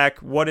running back?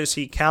 What does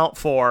he count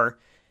for?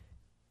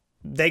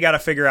 They got to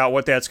figure out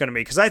what that's going to be.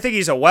 Because I think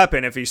he's a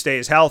weapon if he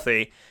stays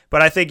healthy.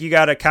 But I think you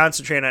got to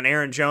concentrate on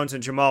Aaron Jones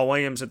and Jamal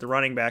Williams at the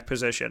running back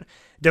position.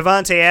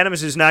 Devontae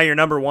Adams is now your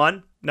number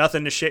 1.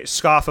 Nothing to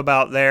scoff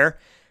about there.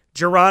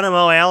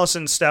 Geronimo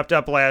Allison stepped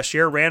up last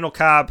year. Randall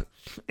Cobb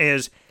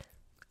is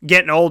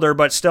getting older,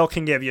 but still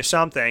can give you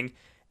something.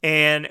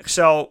 And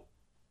so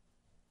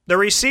the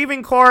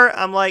receiving core,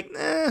 I'm like,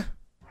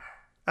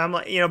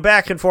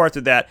 back and forth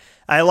with that.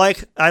 I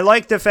like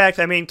the fact,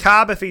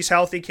 Cobb, if he's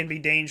healthy, can be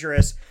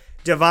dangerous.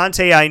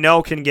 Devontae, I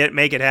know, can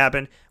make it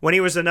happen. When he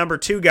was the number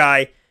 2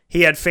 guy,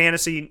 he had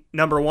fantasy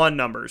number 1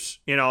 numbers.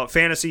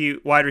 Fantasy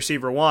wide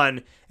receiver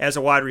 1 as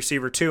a wide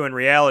receiver 2 in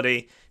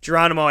reality.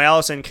 Geronimo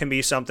Allison can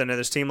be something to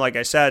this team, like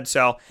I said.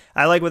 So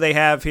I like what they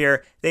have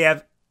here. They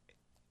have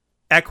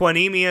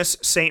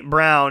Equanimeous St.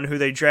 Brown, who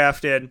they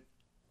drafted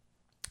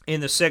in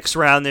the 6th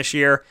round this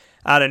year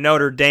out of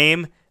Notre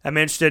Dame. I'm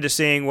interested to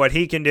seeing what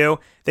he can do.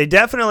 They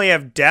definitely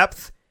have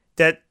depth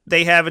that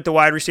they have at the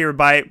wide receiver.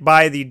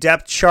 By the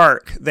depth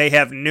chart, they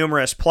have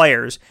numerous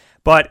players.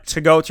 But to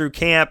go through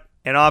camp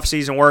and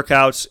off-season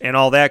workouts and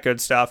all that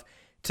good stuff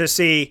to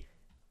see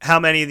how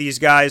many of these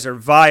guys are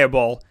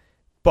viable.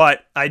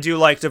 But I do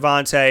like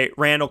Devontae.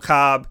 Randall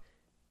Cobb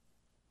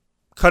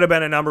could have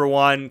been a number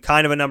 1,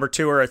 kind of a number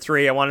 2 or a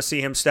 3. I want to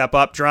see him step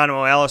up.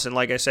 Geronimo Allison,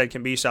 like I said,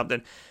 can be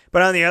something.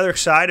 But on the other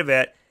side of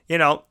it,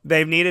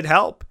 they've needed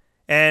help.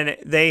 And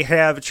they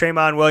have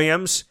Tremont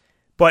Williams,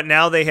 but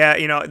now they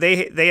have,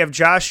 they have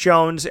Josh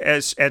Jones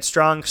at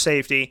strong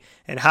safety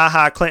and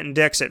Clinton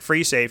Dix at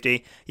free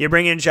safety. You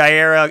bring in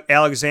Jair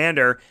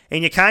Alexander,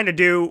 and you kind of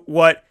do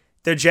what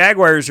the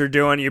Jaguars are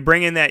doing. You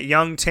bring in that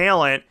young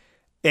talent,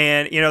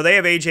 and, they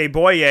have A.J.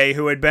 Boye,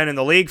 who had been in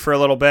the league for a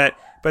little bit,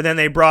 but then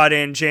they brought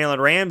in Jalen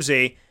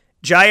Ramsey.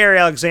 Jair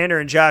Alexander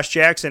and Josh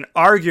Jackson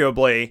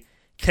arguably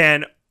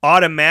can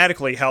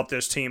automatically help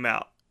this team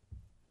out.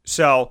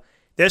 So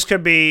this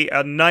could be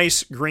a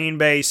nice Green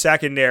Bay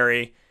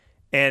secondary,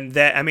 and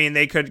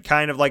they could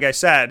kind of, like I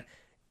said,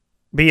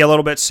 be a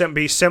little bit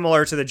be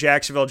similar to the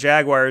Jacksonville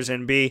Jaguars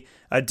and be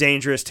a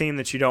dangerous team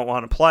that you don't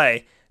want to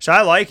play. So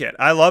I like it.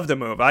 I love the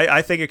move.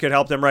 I think it could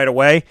help them right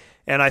away,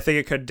 and I think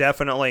it could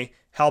definitely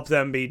help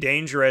them be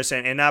dangerous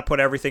and not put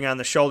everything on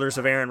the shoulders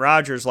of Aaron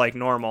Rodgers like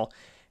normal.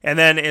 And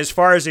then as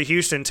far as the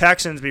Houston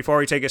Texans, before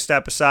we take a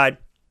step aside,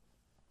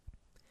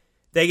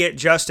 they get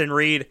Justin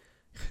Reed,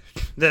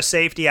 the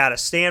safety out of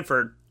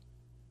Stanford,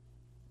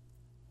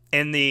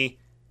 in the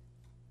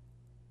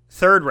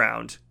 3rd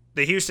round.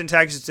 The Houston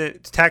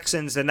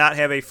Texans did not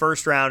have a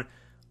 1st round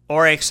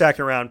or a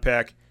 2nd round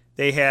pick.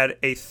 They had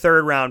a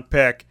 3rd round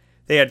pick.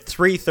 They had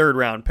 3 3rd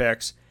round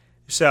picks.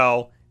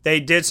 So they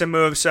did some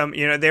moves.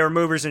 They were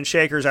movers and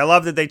shakers. I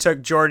love that they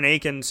took Jordan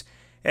Akins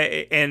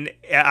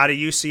out of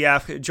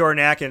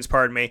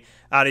UCF,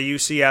 out of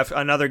UCF,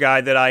 another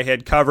guy that I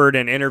had covered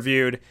and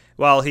interviewed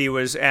while he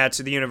was at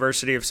the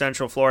University of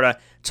Central Florida.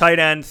 Tight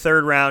end,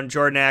 3rd round,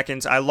 Jordan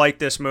Akins. I like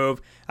this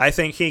move. I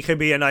think he could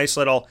be a nice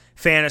little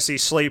fantasy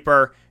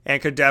sleeper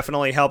and could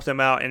definitely help them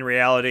out in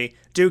reality.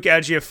 Duke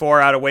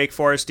Ejiofor out of Wake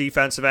Forest,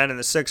 defensive end in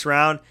the 6th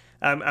round.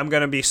 I'm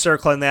going to be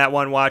circling that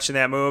one, watching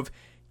that move.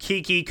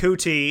 Kiki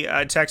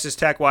Kuti, Texas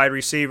Tech wide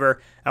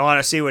receiver. I want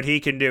to see what he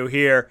can do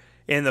here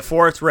in the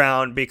 4th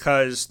round,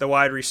 because the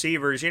wide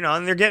receivers,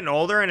 and they're getting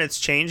older and it's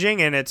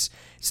changing, and it's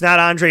not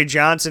Andre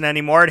Johnson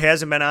anymore. It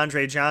hasn't been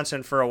Andre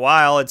Johnson for a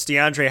while. It's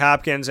DeAndre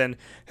Hopkins and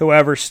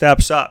whoever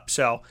steps up.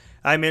 So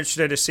I'm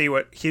interested to see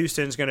what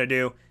Houston's going to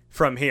do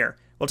from here.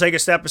 We'll take a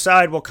step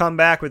aside. We'll come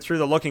back with Through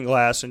the Looking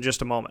Glass in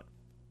just a moment.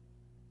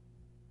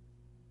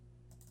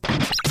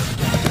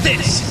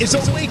 This is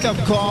a wake-up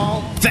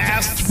call,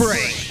 Fast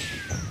Break.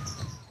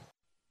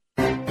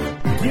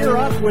 Gear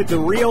up with the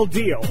real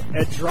deal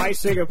at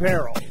Dreisig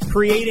Apparel,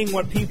 creating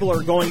what people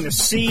are going to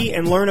see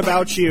and learn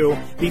about you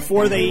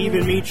before they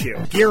even meet you.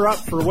 Gear up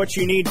for what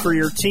you need for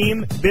your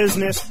team,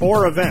 business,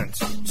 or event.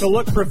 To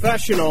look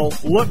professional,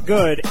 look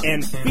good,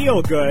 and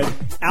feel good,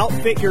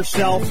 outfit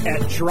yourself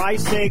at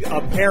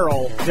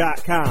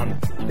DreisigApparel.com.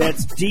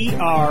 That's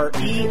DREISSIG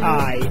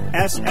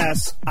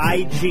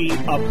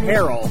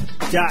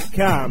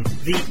Apparel.com.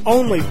 The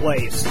only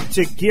place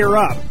to gear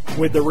up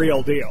with the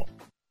real deal.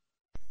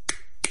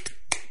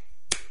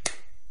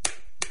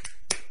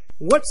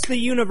 What's the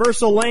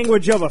universal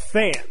language of a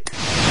fan?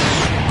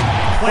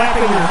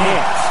 Clapping your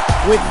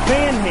hands. With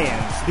Fan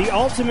Hands, the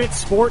ultimate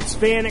sports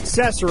fan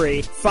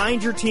accessory,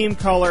 find your team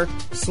color,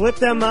 slip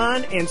them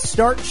on, and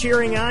start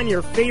cheering on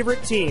your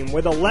favorite team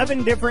with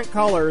 11 different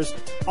colors,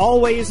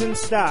 always in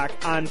stock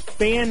on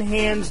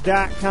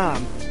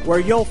fanhands.com, where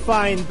you'll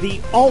find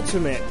the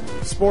ultimate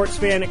sports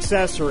fan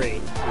accessory.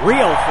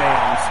 Real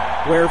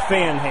fans wear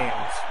Fan Hands.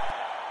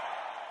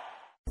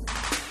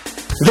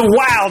 The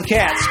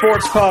Wildcat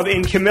Sports Pub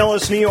in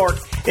Camillus, New York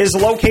is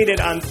located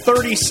on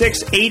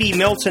 3680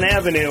 Milton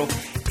Avenue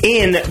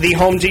in the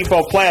Home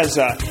Depot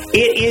Plaza.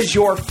 It is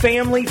your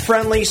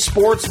family-friendly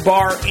sports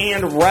bar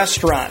and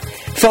restaurant.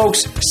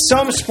 Folks,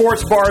 some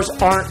sports bars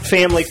aren't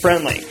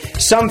family-friendly.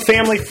 Some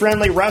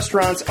family-friendly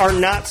restaurants are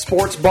not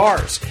sports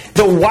bars.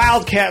 The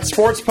Wildcat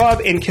Sports Pub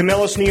in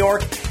Camillus, New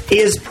York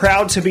is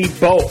proud to be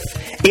both.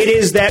 It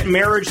is that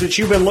marriage that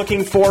you've been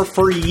looking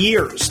for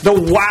years. The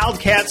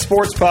Wildcat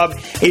Sports Pub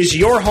is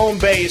your home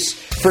base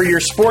for your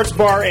sports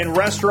bar and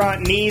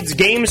restaurant needs,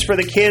 games for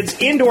the kids,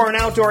 indoor and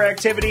outdoor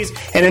activities,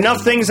 and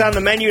enough things on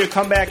the menu to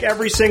come back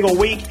every single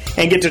week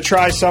and get to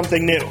try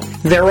something new.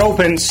 They're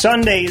open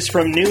Sundays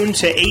from noon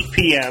to 8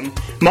 p.m.,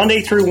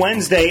 Monday through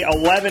Wednesday,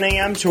 11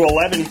 a.m. to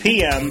 11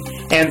 p.m.,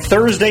 and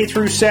Thursday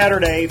through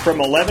Saturday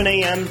from 11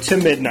 a.m. to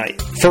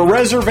midnight. For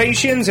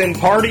reservations and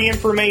party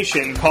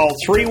information, call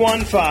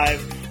 315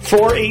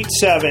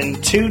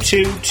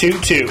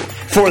 487-2222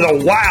 for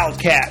the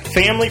Wildcat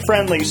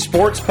family-friendly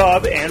sports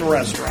pub and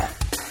restaurant.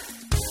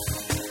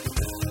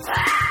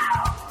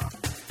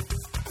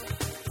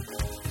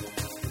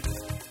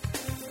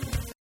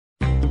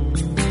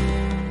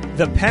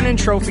 The Penn &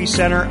 Trophy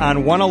Center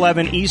on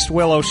 111 East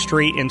Willow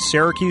Street in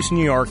Syracuse,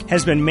 New York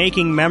has been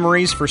making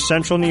memories for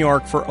Central New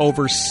York for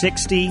over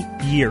 60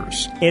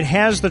 years. It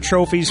has the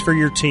trophies for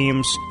your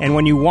teams, and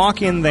when you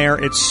walk in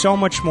there, it's so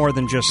much more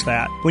than just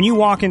that. When you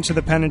walk into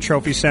the Penn &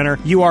 Trophy Center,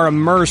 you are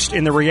immersed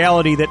in the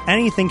reality that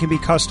anything can be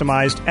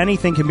customized,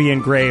 anything can be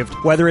engraved,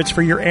 whether it's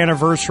for your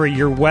anniversary,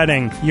 your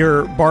wedding,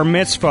 your bar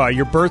mitzvah,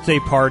 your birthday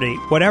party,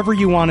 whatever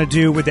you want to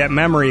do with that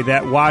memory,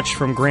 that watch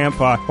from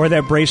grandpa, or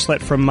that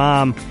bracelet from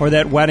mom, or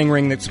that wedding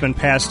ring that's been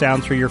passed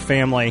down through your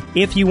family.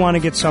 If you want to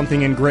get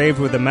something engraved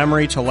with a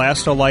memory to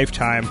last a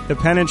lifetime, the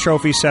Penn &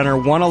 Trophy Center,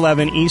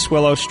 111 East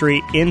Willow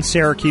Street in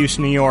Syracuse,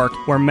 New York,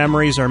 where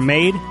memories are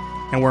made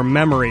and where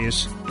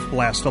memories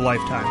last a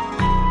lifetime.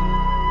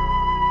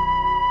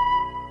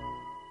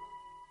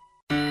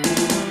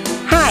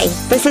 Hi,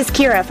 this is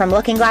Kira from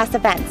Looking Glass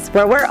Events,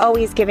 where we're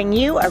always giving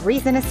you a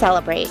reason to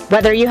celebrate.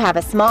 Whether you have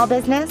a small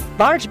business,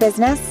 large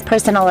business,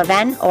 personal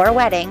event, or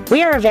wedding,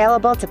 we are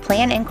available to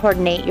plan and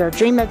coordinate your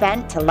dream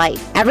event to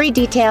life. Every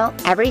detail,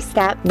 every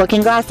step,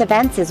 Looking Glass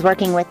Events is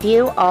working with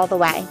you all the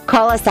way.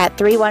 Call us at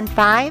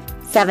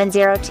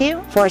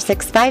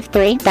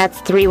 315-702-4653. That's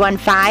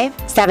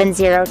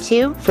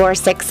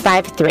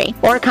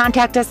 315-702-4653. Or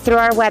contact us through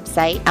our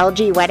website,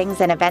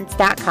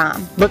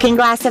 lgweddingsandevents.com. Looking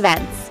Glass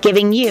Events,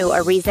 giving you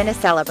a reason to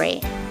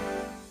celebrate.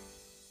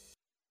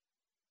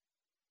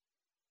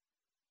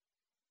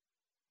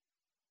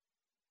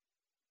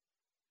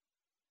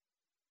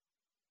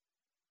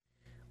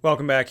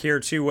 Welcome back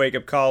here to Wake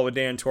Up Call with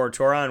Dan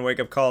Tortora on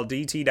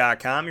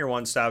wakeupcalldt.com, your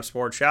one-stop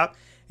sports shop,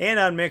 and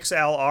on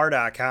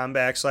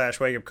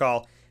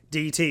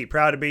mixlr.com/wakeupcalldt.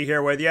 Proud to be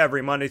here with you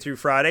every Monday through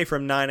Friday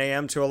from 9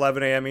 a.m. to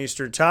 11 a.m.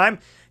 Eastern Time.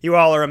 You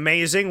all are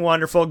amazing,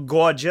 wonderful,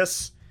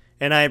 gorgeous,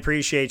 and I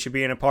appreciate you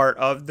being a part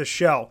of the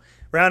show.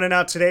 Rounding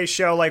out today's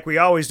show like we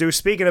always do,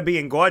 speaking of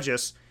being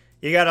gorgeous,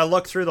 you got to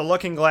look through the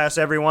looking glass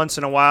every once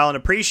in a while and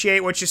appreciate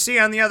what you see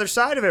on the other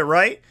side of it,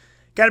 right?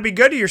 Got to be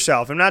good to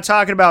yourself. I'm not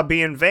talking about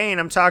being vain.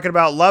 I'm talking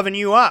about loving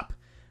you up,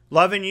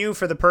 loving you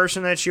for the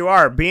person that you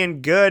are,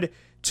 being good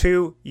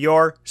to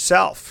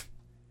yourself.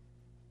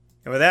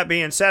 And with that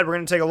being said, we're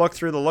going to take a look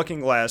through the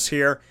looking glass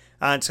here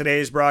on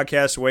today's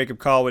broadcast of Wake Up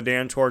Call with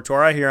Dan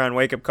Tortora here on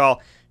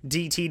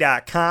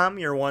wakeupcalldt.com,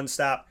 your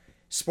one-stop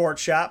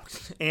sports shop,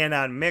 and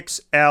on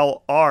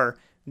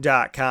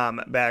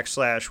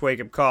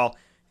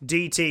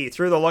mixlr.com/wakeupcalldt.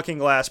 Through the looking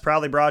glass,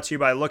 proudly brought to you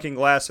by Looking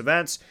Glass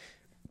Events.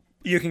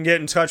 You can get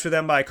in touch with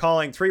them by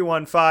calling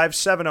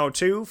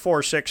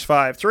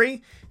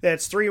 315-702-4653.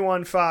 That's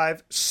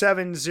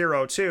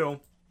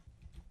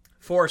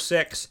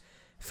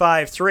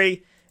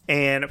 315-702-4653.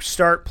 And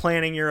start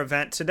planning your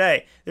event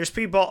today. There's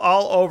people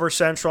all over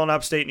Central and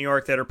Upstate New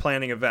York that are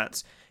planning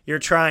events. You're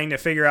trying to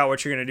figure out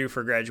what you're going to do for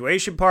a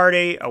graduation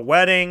party, a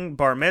wedding,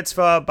 bar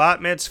mitzvah,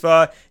 bat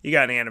mitzvah. You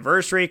got an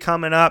anniversary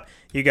coming up.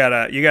 You got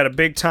a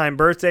big time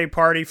birthday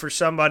party for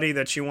somebody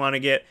that you want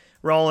to get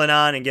rolling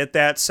on and get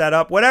that set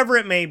up. Whatever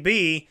it may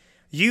be,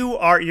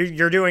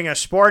 you're doing a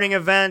sporting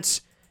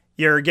event.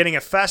 You're getting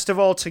a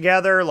festival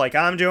together, like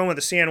I'm doing with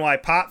the CNY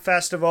Pop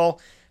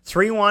Festival.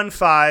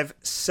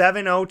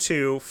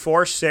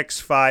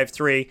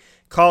 315-702-4653.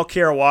 Call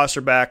Kira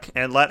Wasserbeck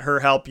and let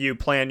her help you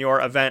plan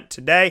your event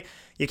today.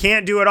 You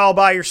can't do it all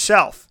by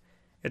yourself.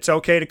 It's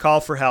okay to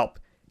call for help.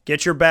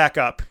 Get your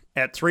backup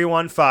at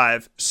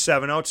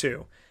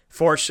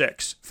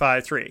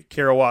 315-702-4653.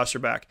 Kira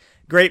Wasserbeck.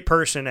 Great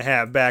person to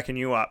have backing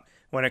you up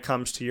when it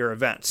comes to your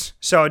events.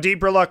 So a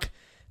deeper look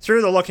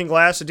through the looking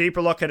glass, a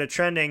deeper look at a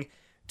trending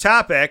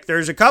topic.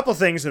 There's a couple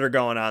things that are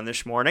going on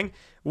this morning.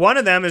 One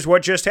of them is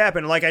what just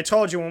happened. Like I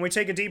told you, when we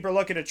take a deeper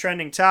look at a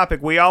trending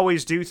topic, we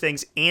always do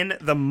things in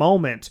the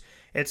moment.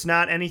 It's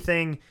not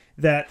anything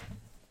that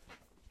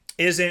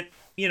isn't,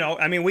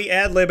 we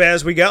ad-lib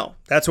as we go.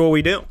 That's what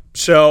we do.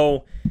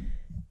 So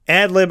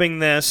ad-libbing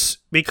this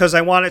because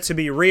I want it to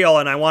be real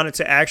and I want it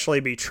to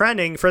actually be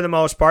trending for the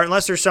most part,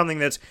 unless there's something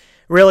that's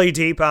really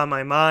deep on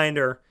my mind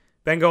or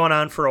been going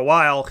on for a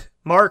while.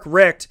 Mark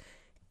Richt,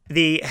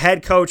 the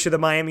head coach of the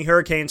Miami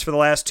Hurricanes for the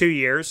last 2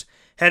 years,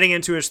 heading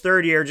into his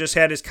third year, just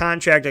had his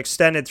contract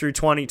extended through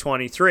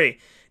 2023.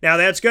 Now,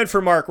 that's good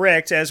for Mark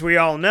Richt. As we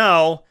all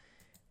know,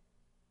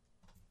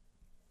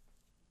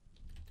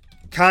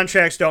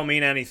 contracts don't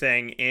mean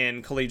anything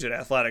in collegiate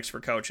athletics for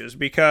coaches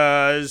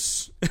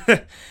because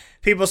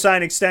people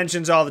sign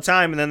extensions all the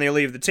time and then they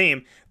leave the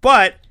team.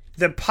 But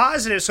the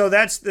positive, so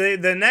that's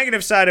the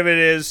negative side of it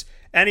is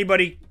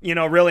anybody,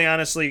 really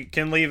honestly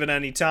can leave at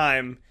any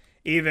time,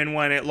 even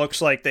when it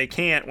looks like they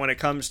can't when it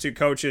comes to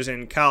coaches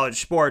in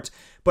college sports.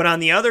 But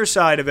on the other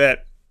side of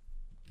it,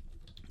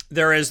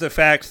 there is the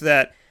fact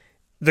that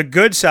the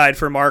good side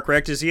for Mark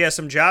Richt is he has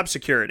some job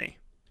security.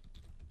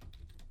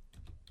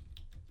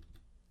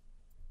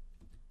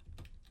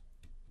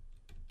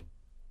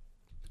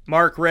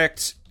 Mark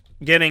Richt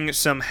getting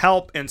some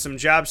help and some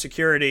job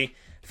security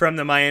from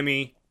the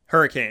Miami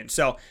Hurricanes.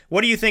 So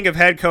what do you think of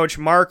head coach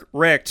Mark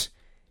Richt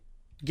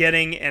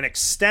getting an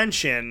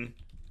extension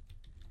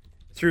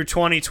through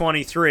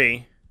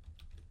 2023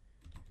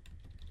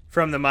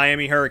 from the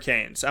Miami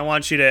Hurricanes? I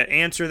want you to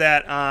answer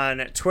that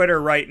on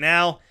Twitter right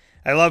now.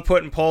 I love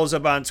putting polls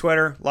up on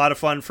Twitter. A lot of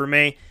fun for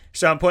me.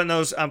 So I'm putting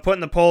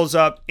the polls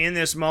up in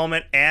this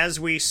moment as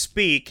we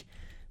speak,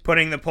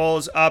 putting the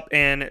polls up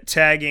and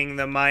tagging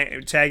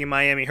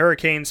Miami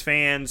Hurricanes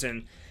fans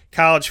and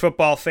college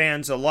football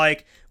fans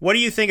alike. What do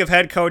you think of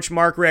head coach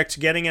Mark Richt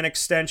getting an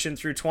extension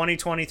through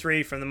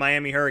 2023 from the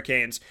Miami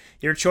Hurricanes?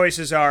 Your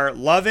choices are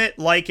love it,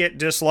 like it,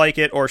 dislike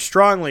it, or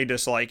strongly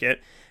dislike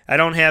it. I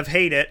don't have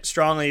hate it.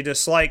 Strongly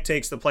dislike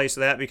takes the place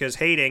of that because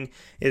hating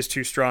is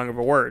too strong of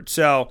a word.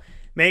 So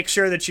make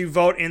sure that you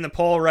vote in the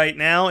poll right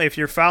now. If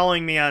you're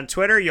following me on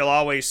Twitter, you'll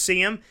always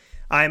see him.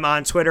 I'm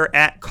on Twitter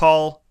at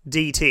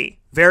CallDT.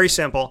 Very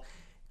simple.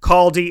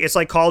 It's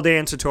like Call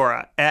Dan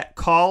Satora at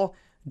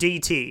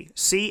CallDT.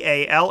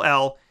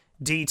 CALLDT.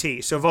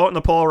 So vote in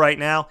the poll right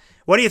now.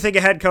 What do you think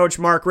of head coach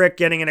Mark Richt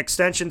getting an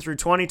extension through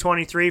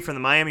 2023 from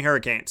the Miami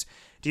Hurricanes?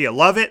 Do you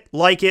love it,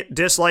 like it,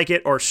 dislike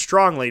it, or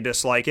strongly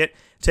dislike it?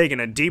 Taking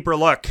a deeper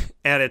look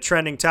at a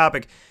trending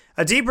topic.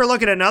 A deeper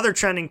look at another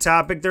trending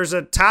topic. There's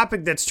a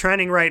topic that's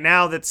trending right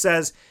now that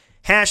says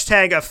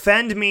hashtag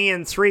offend me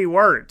in 3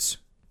 words.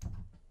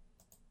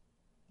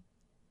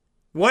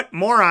 What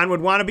moron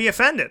would want to be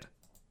offended?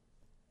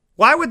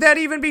 Why would that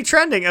even be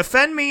trending?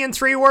 Offend me in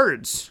 3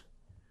 words.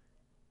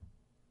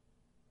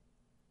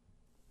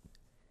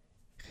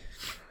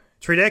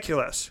 It's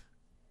ridiculous.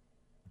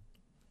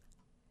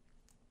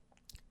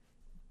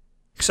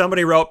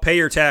 Somebody wrote, pay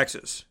your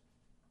taxes.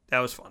 That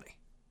was funny.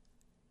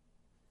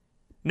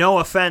 No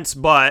offense,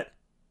 but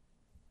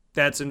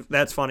that's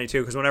funny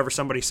too, because whenever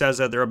somebody says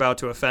that, they're about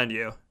to offend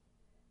you.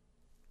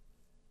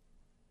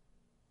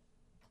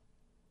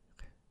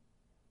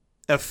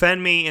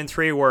 Offend me in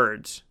 3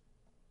 words.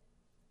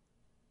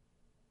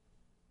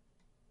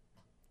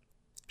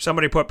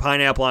 Somebody put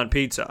pineapple on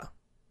pizza.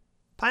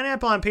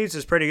 Pineapple on pizza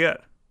is pretty good.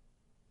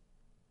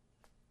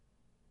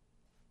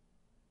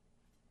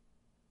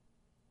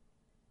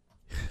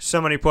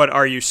 Somebody put,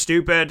 are you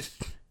stupid?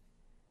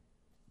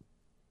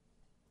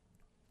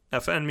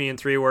 Offend me in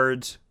 3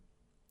 words.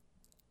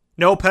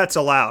 No pets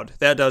allowed.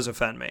 That does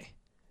offend me.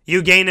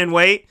 You gaining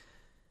weight?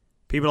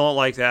 People don't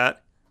like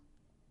that.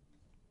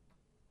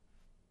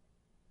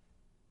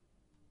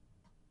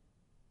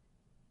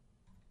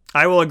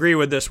 I will agree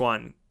with this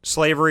one.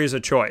 Slavery is a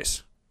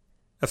choice.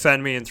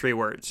 Offend me in 3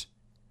 words.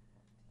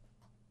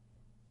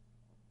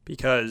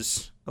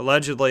 Because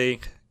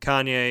allegedly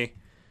Kanye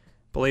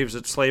believes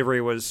that slavery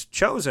was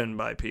chosen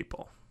by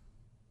people.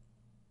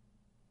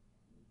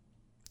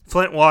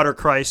 Flint water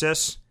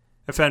crisis.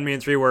 Offend me in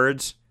 3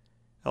 words.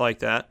 I like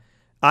that.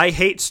 I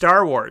hate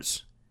Star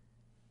Wars.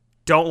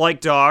 Don't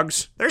like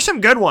dogs. There's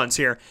some good ones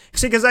here.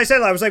 See, because I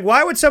said, I was like,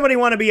 why would somebody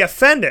want to be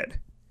offended?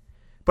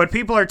 But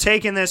people are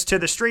taking this to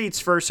the streets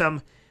for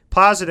some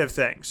positive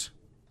things.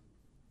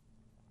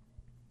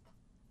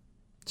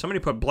 Somebody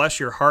put, bless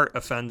your heart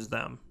offends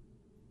them.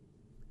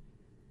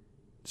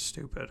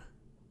 Stupid.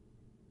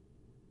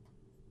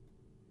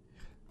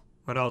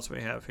 What else do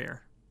we have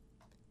here?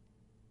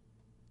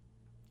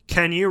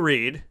 Can you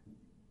read?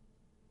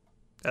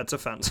 That's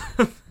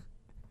offensive.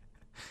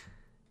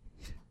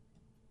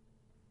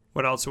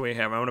 What else do we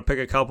have? I want to pick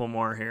a couple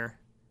more here.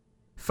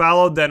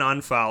 Followed, then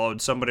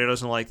unfollowed. Somebody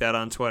doesn't like that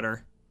on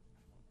Twitter.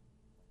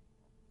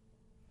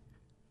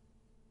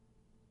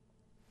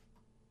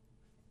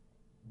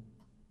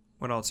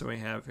 What else do we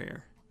have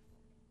here?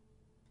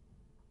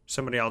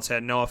 Somebody else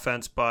had no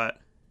offense, but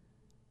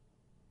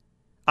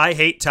I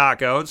hate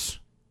tacos.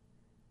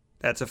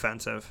 That's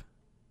offensive.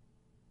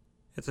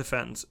 It's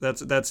offensive.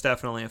 That's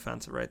definitely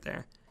offensive right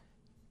there.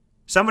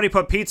 Somebody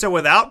put pizza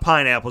without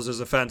pineapples as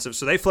offensive,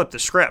 so they flipped the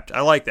script.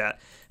 I like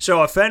that.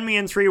 So offend me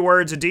in 3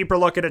 words, a deeper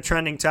look at a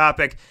trending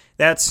topic.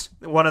 That's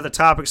one of the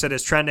topics that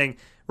is trending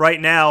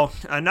right now.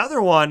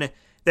 Another one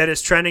that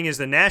is trending is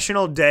the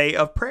National Day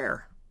of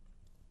Prayer.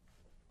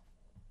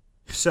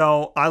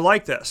 So I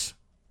like this.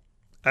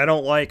 I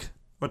don't like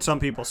what some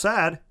people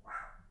said,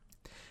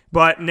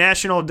 but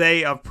National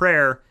Day of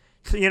Prayer,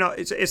 you know,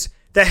 it's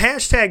the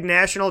hashtag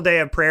National Day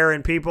of Prayer,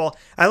 and people,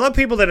 I love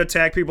people that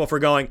attack people for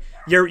going,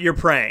 you're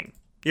praying.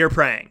 You're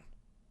praying.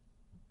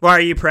 Why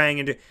are you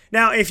praying?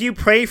 Now, if you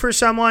pray for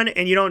someone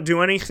and you don't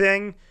do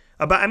anything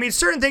about, I mean,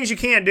 certain things you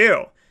can't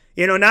do.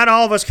 You know, not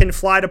all of us can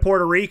fly to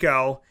Puerto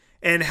Rico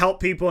and help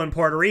people in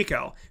Puerto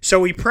Rico.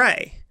 So we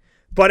pray.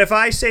 But if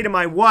I say to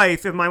my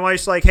wife, if my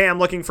wife's like, hey, I'm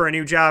looking for a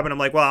new job, and I'm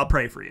like, well, I'll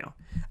pray for you.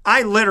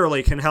 I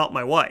literally can help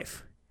my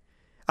wife.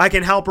 I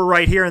can help her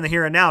right here in the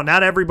here and now.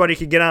 Not everybody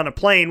could get on a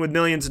plane with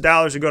millions of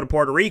dollars to go to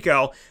Puerto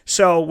Rico.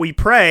 So we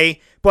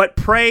pray, but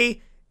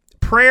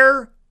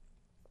prayer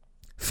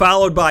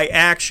followed by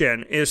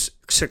action is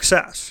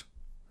success.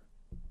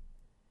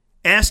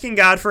 Asking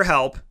God for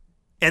help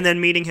and then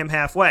meeting him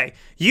halfway.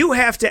 You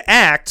have to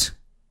act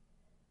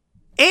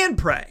and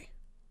pray.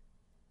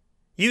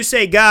 You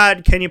say,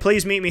 God, can you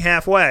please meet me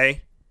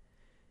halfway?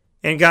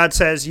 And God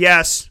says,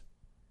 yes,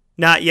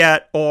 not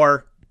yet,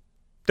 or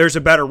there's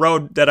a better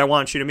road that I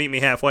want you to meet me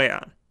halfway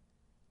on.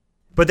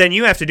 But then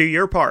you have to do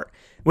your part.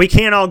 We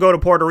can't all go to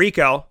Puerto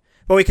Rico,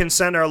 but we can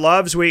send our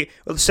loves. We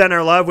send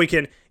our love. We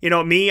can,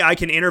 I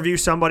can interview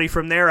somebody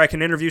from there. I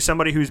can interview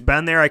somebody who's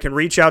been there. I can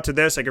reach out to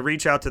this. I can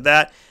reach out to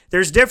that.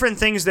 There's different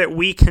things that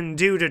we can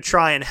do to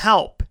try and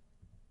help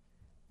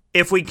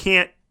if we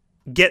can't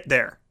get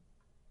there.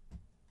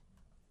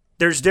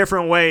 There's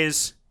different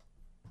ways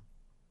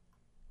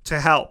to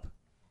help.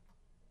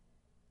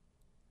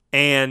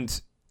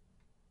 And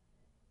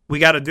we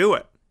got to do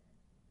it.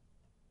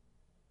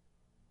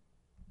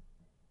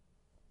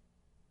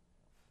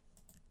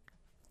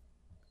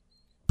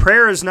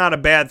 Prayer is not a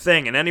bad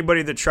thing, and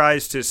anybody that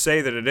tries to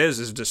say that it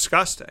is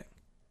disgusting.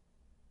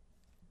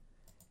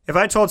 If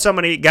I told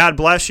somebody, God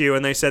bless you,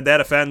 and they said, that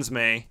offends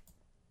me,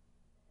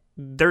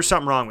 there's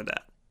something wrong with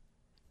that.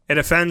 It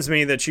offends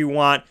me that you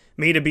want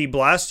me to be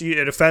blessed.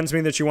 It offends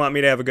me that you want me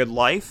to have a good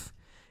life.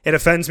 It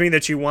offends me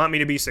that you want me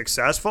to be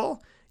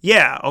successful.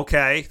 Yeah,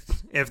 okay.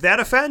 If that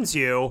offends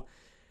you,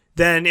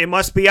 then it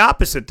must be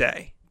opposite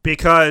day,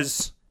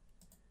 because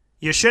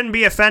you shouldn't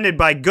be offended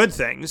by good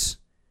things.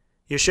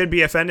 You should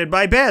be offended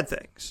by bad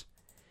things.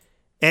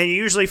 And you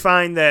usually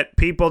find that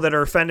people that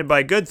are offended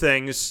by good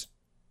things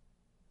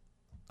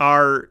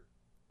are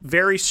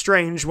very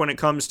strange when it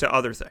comes to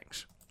other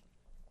things.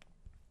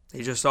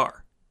 They just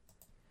are.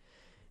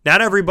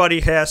 Not everybody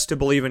has to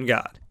believe in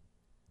God.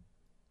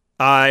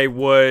 I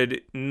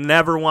would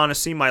never want to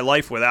see my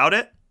life without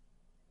it.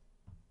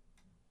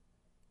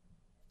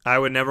 I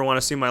would never want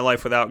to see my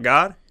life without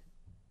God.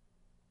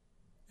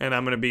 And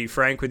I'm going to be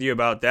frank with you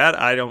about that.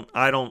 I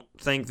don't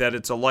think that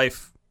it's a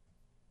life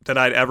that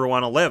I'd ever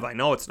want to live. I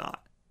know it's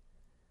not.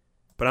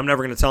 But I'm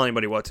never going to tell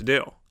anybody what to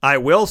do. I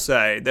will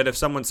say that if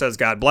someone says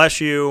God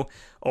bless you,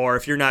 or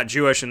if you're not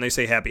Jewish and they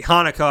say Happy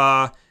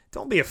Hanukkah,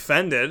 don't be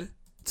offended.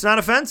 It's not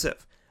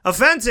offensive.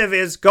 Offensive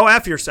is go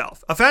F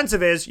yourself.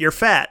 Offensive is you're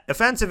fat.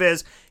 Offensive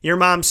is your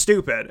mom's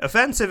stupid.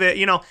 Offensive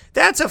is,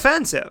 that's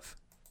offensive.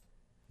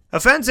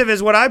 Offensive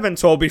is what I've been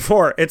told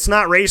before. It's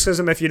not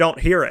racism if you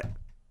don't hear it.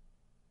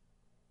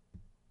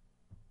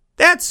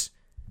 That's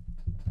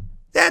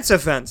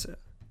offensive.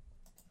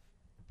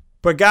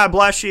 But God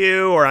bless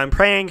you, or I'm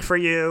praying for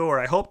you, or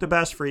I hope the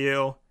best for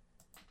you.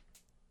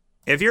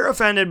 If you're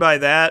offended by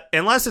that,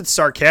 unless it's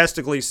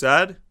sarcastically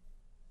said,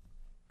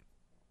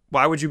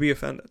 why would you be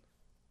offended?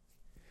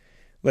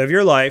 Live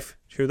your life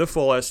to the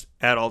fullest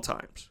at all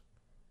times.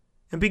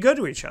 And be good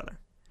to each other.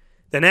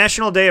 The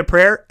National Day of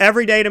Prayer,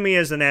 every day to me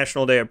is the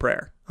National Day of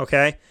Prayer,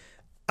 okay?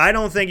 I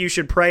don't think you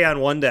should pray on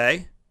one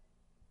day.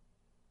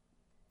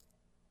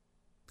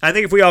 I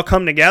think if we all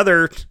come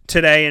together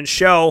today and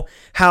show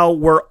how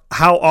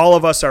all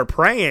of us are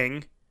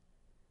praying,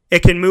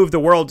 it can move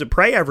the world to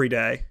pray every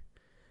day.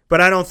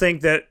 But I don't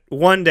think that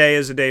one day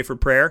is a day for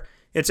prayer.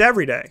 It's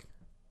every day.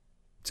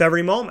 It's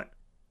every moment.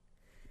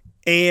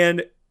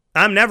 And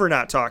I'm never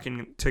not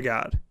talking to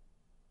God.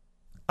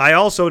 I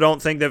also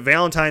don't think that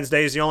Valentine's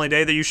Day is the only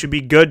day that you should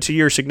be good to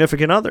your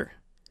significant other.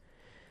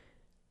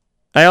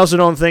 I also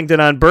don't think that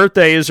on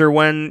birthdays or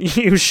when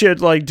you should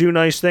do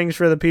nice things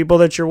for the people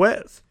that you're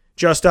with.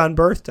 Just on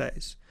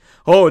birthdays.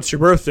 Oh, it's your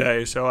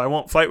birthday, so I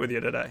won't fight with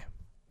you today.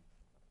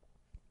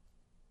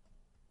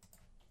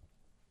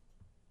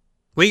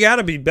 We got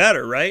to be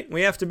better, right?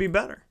 We have to be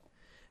better.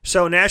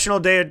 So National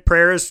Day of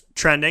Prayer is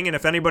trending, and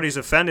if anybody's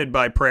offended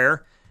by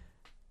prayer,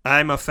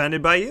 I'm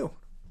offended by you.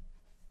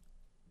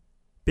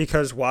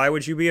 Because why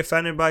would you be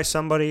offended by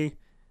somebody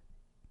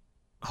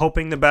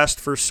hoping the best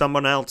for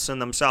someone else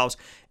and themselves?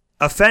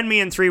 Offend me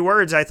in 3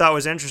 words I thought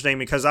was interesting,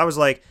 because I was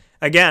like,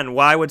 again,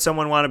 why would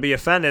someone want to be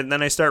offended? And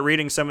then I start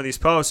reading some of these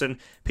posts, and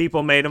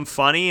people made them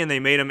funny, and they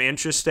made them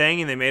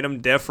interesting, and they made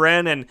them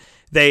different, and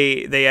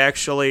they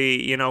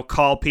actually,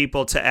 call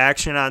people to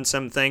action on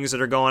some things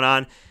that are going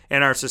on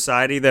in our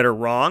society that are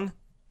wrong.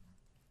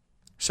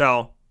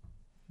 So,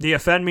 the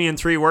offend me in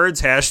 3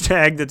 words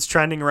hashtag that's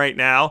trending right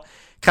now,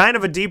 kind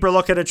of a deeper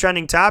look at a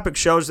trending topic,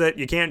 shows that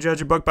you can't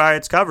judge a book by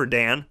its cover,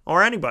 Dan,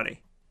 or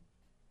anybody.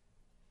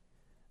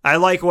 I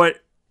like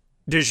what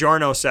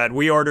DiGiorno said.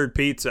 We ordered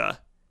pizza.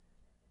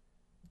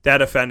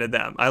 That offended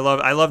them. I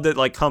love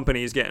that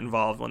companies get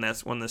involved when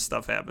this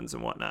stuff happens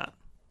and whatnot.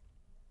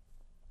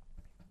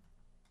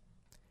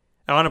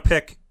 I want to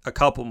pick a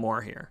couple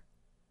more here.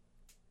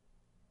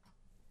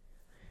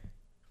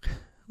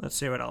 Let's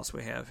see what else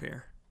we have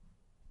here.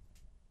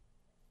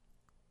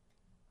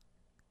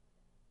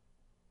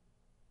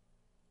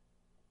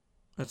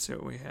 Let's see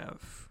what we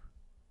have.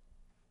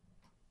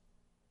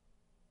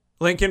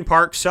 Linkin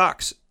Park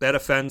sucks. That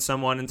offends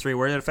someone in 3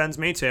 words. It offends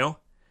me too.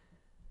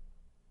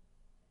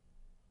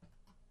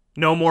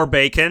 No more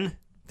bacon.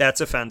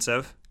 That's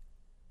offensive.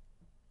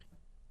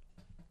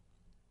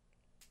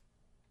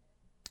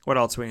 What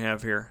else we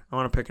have here? I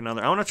want to pick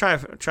another. I want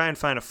to try and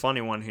find a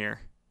funny one here.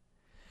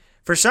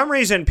 For some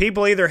reason,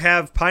 people either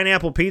have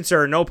pineapple pizza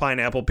or no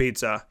pineapple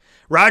pizza.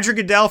 Roger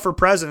Goodell for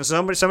president.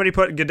 Somebody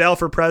put Goodell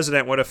for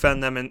president would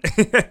offend them in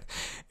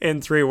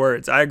in 3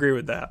 words. I agree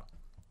with that.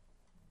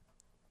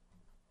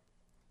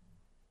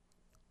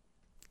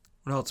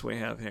 What else do we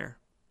have here?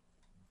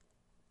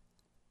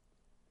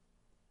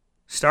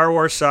 Star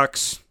Wars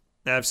sucks.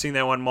 I've seen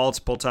that one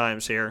multiple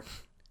times here.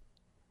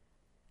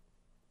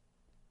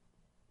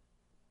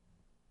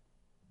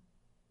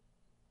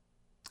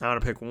 I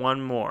want to pick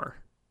one more.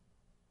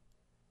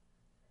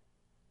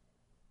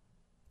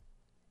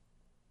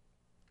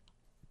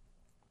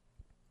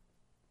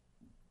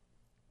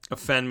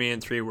 Offend me in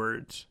 3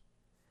 words.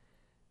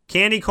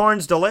 Candy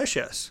corn's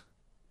delicious.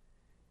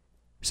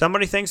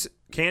 Somebody thinks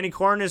candy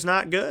corn is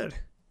not good.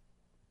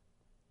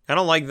 I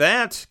don't like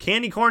that.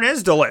 Candy corn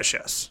is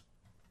delicious.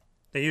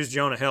 They use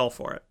Jonah Hill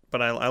for it,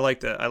 but I like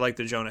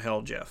the Jonah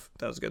Hill gif.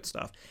 That was good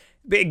stuff.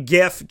 Big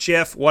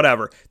gif,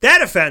 whatever.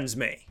 That offends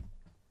me.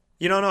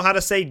 You don't know how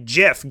to say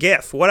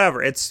gif,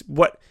 whatever. It's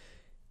what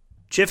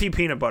Jiffy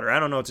peanut butter. I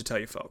don't know what to tell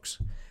you folks.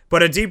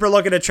 But a deeper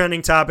look at a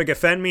trending topic,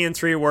 offend me in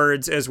 3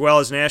 words, as well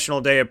as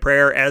National Day of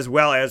Prayer, as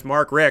well as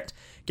Mark Richt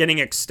getting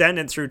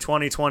extended through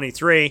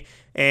 2023.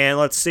 And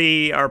let's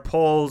see our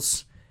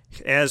polls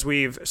as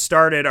we've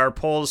started our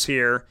polls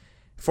here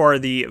for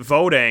the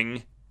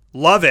voting.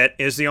 Love it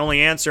is the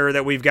only answer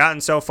that we've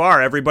gotten so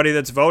far. Everybody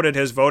that's voted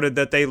has voted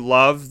that they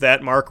love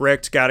that Mark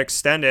Richt got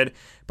extended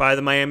by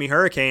the Miami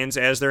Hurricanes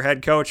as their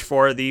head coach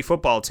for the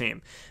football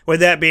team. With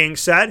that being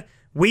said,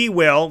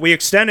 we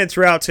extended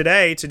throughout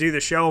today to do the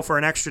show for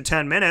an extra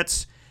 10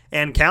 minutes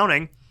and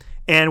counting,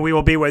 and we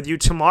will be with you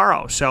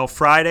tomorrow. So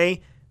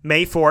Friday,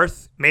 May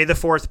 4th, May the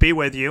 4th be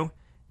with you.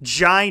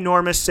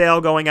 Ginormous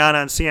sale going on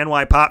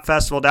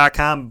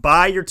CNYPopFestival.com.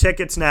 Buy your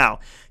tickets now.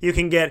 You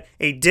can get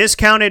a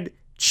discounted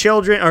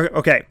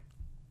okay,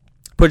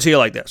 put it to you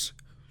like this.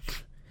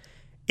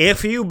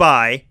 If you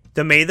buy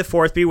the May the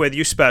 4th be with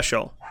you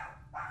special,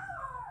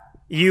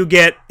 you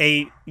get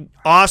a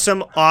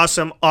awesome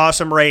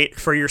rate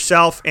for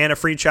yourself and a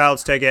free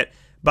child's ticket.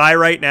 Buy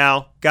right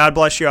now. God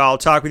bless you all. I'll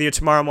talk with you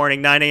tomorrow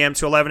morning, 9 a.m.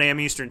 to 11 a.m.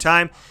 Eastern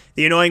Time.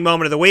 The annoying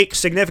moment of the week,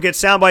 significant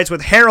sound bites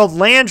with Harold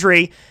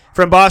Landry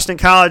from Boston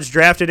College,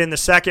 drafted in the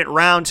 2nd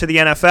round to the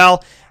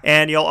NFL.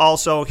 And you'll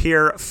also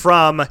hear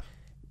from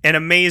an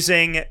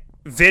amazing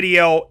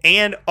video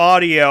and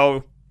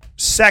audio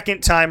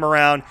second time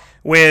around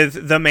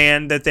with the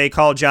man that they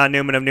call John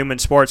Newman of Newman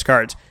Sports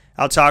Cards.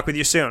 I'll talk with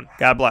you soon.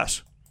 God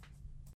bless.